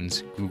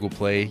 iTunes, Google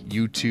Play,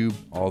 YouTube,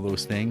 all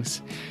those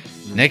things.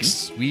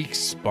 Next week's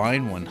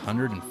Spine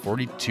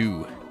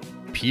 142.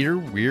 Peter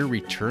Weir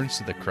returns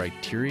to the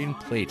Criterion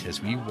Plate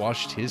as we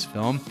watched his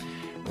film,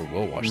 or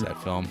will watch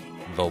that film,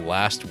 The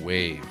Last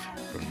Wave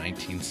from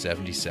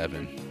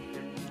 1977.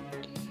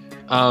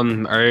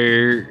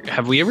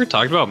 Have we ever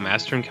talked about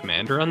Master and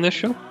Commander on this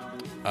show?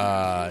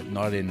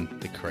 Not in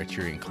the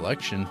Criterion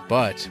Collection,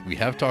 but we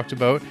have talked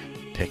about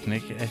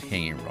Picnic at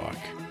Hanging Rock.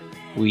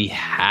 We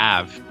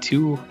have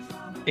two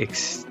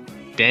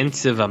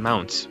extensive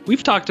amounts.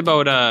 We've talked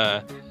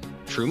about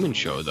Truman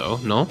Show though,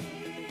 no?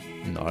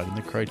 Not in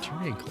the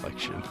Criterion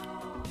Collection.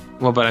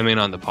 Well, but I mean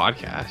on the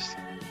podcast.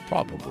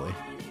 Probably.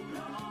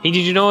 Hey,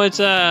 did you know it's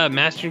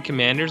Master and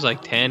Commander's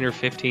like 10 or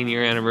 15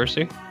 year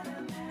anniversary?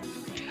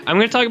 I'm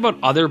going to talk about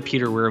other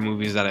Peter Weir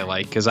movies that I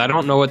like because I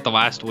don't know what The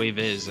Last Wave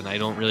is and I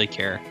don't really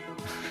care.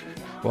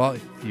 Well,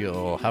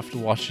 you'll have to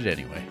watch it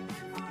anyway.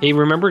 Hey,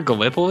 remember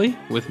Gallipoli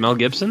with Mel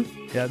Gibson?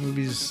 Yeah, the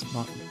movie's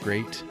not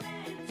great.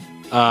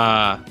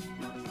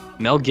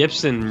 Mel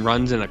Gibson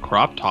runs in a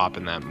crop top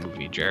in that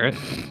movie, Jarrett.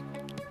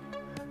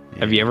 Yeah.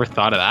 Have you ever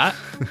thought of that?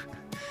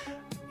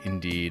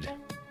 Indeed.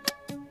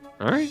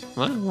 All right,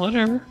 well,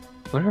 whatever.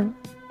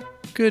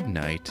 Good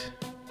night.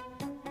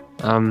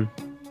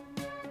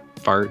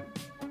 Fart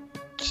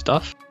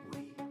stuff.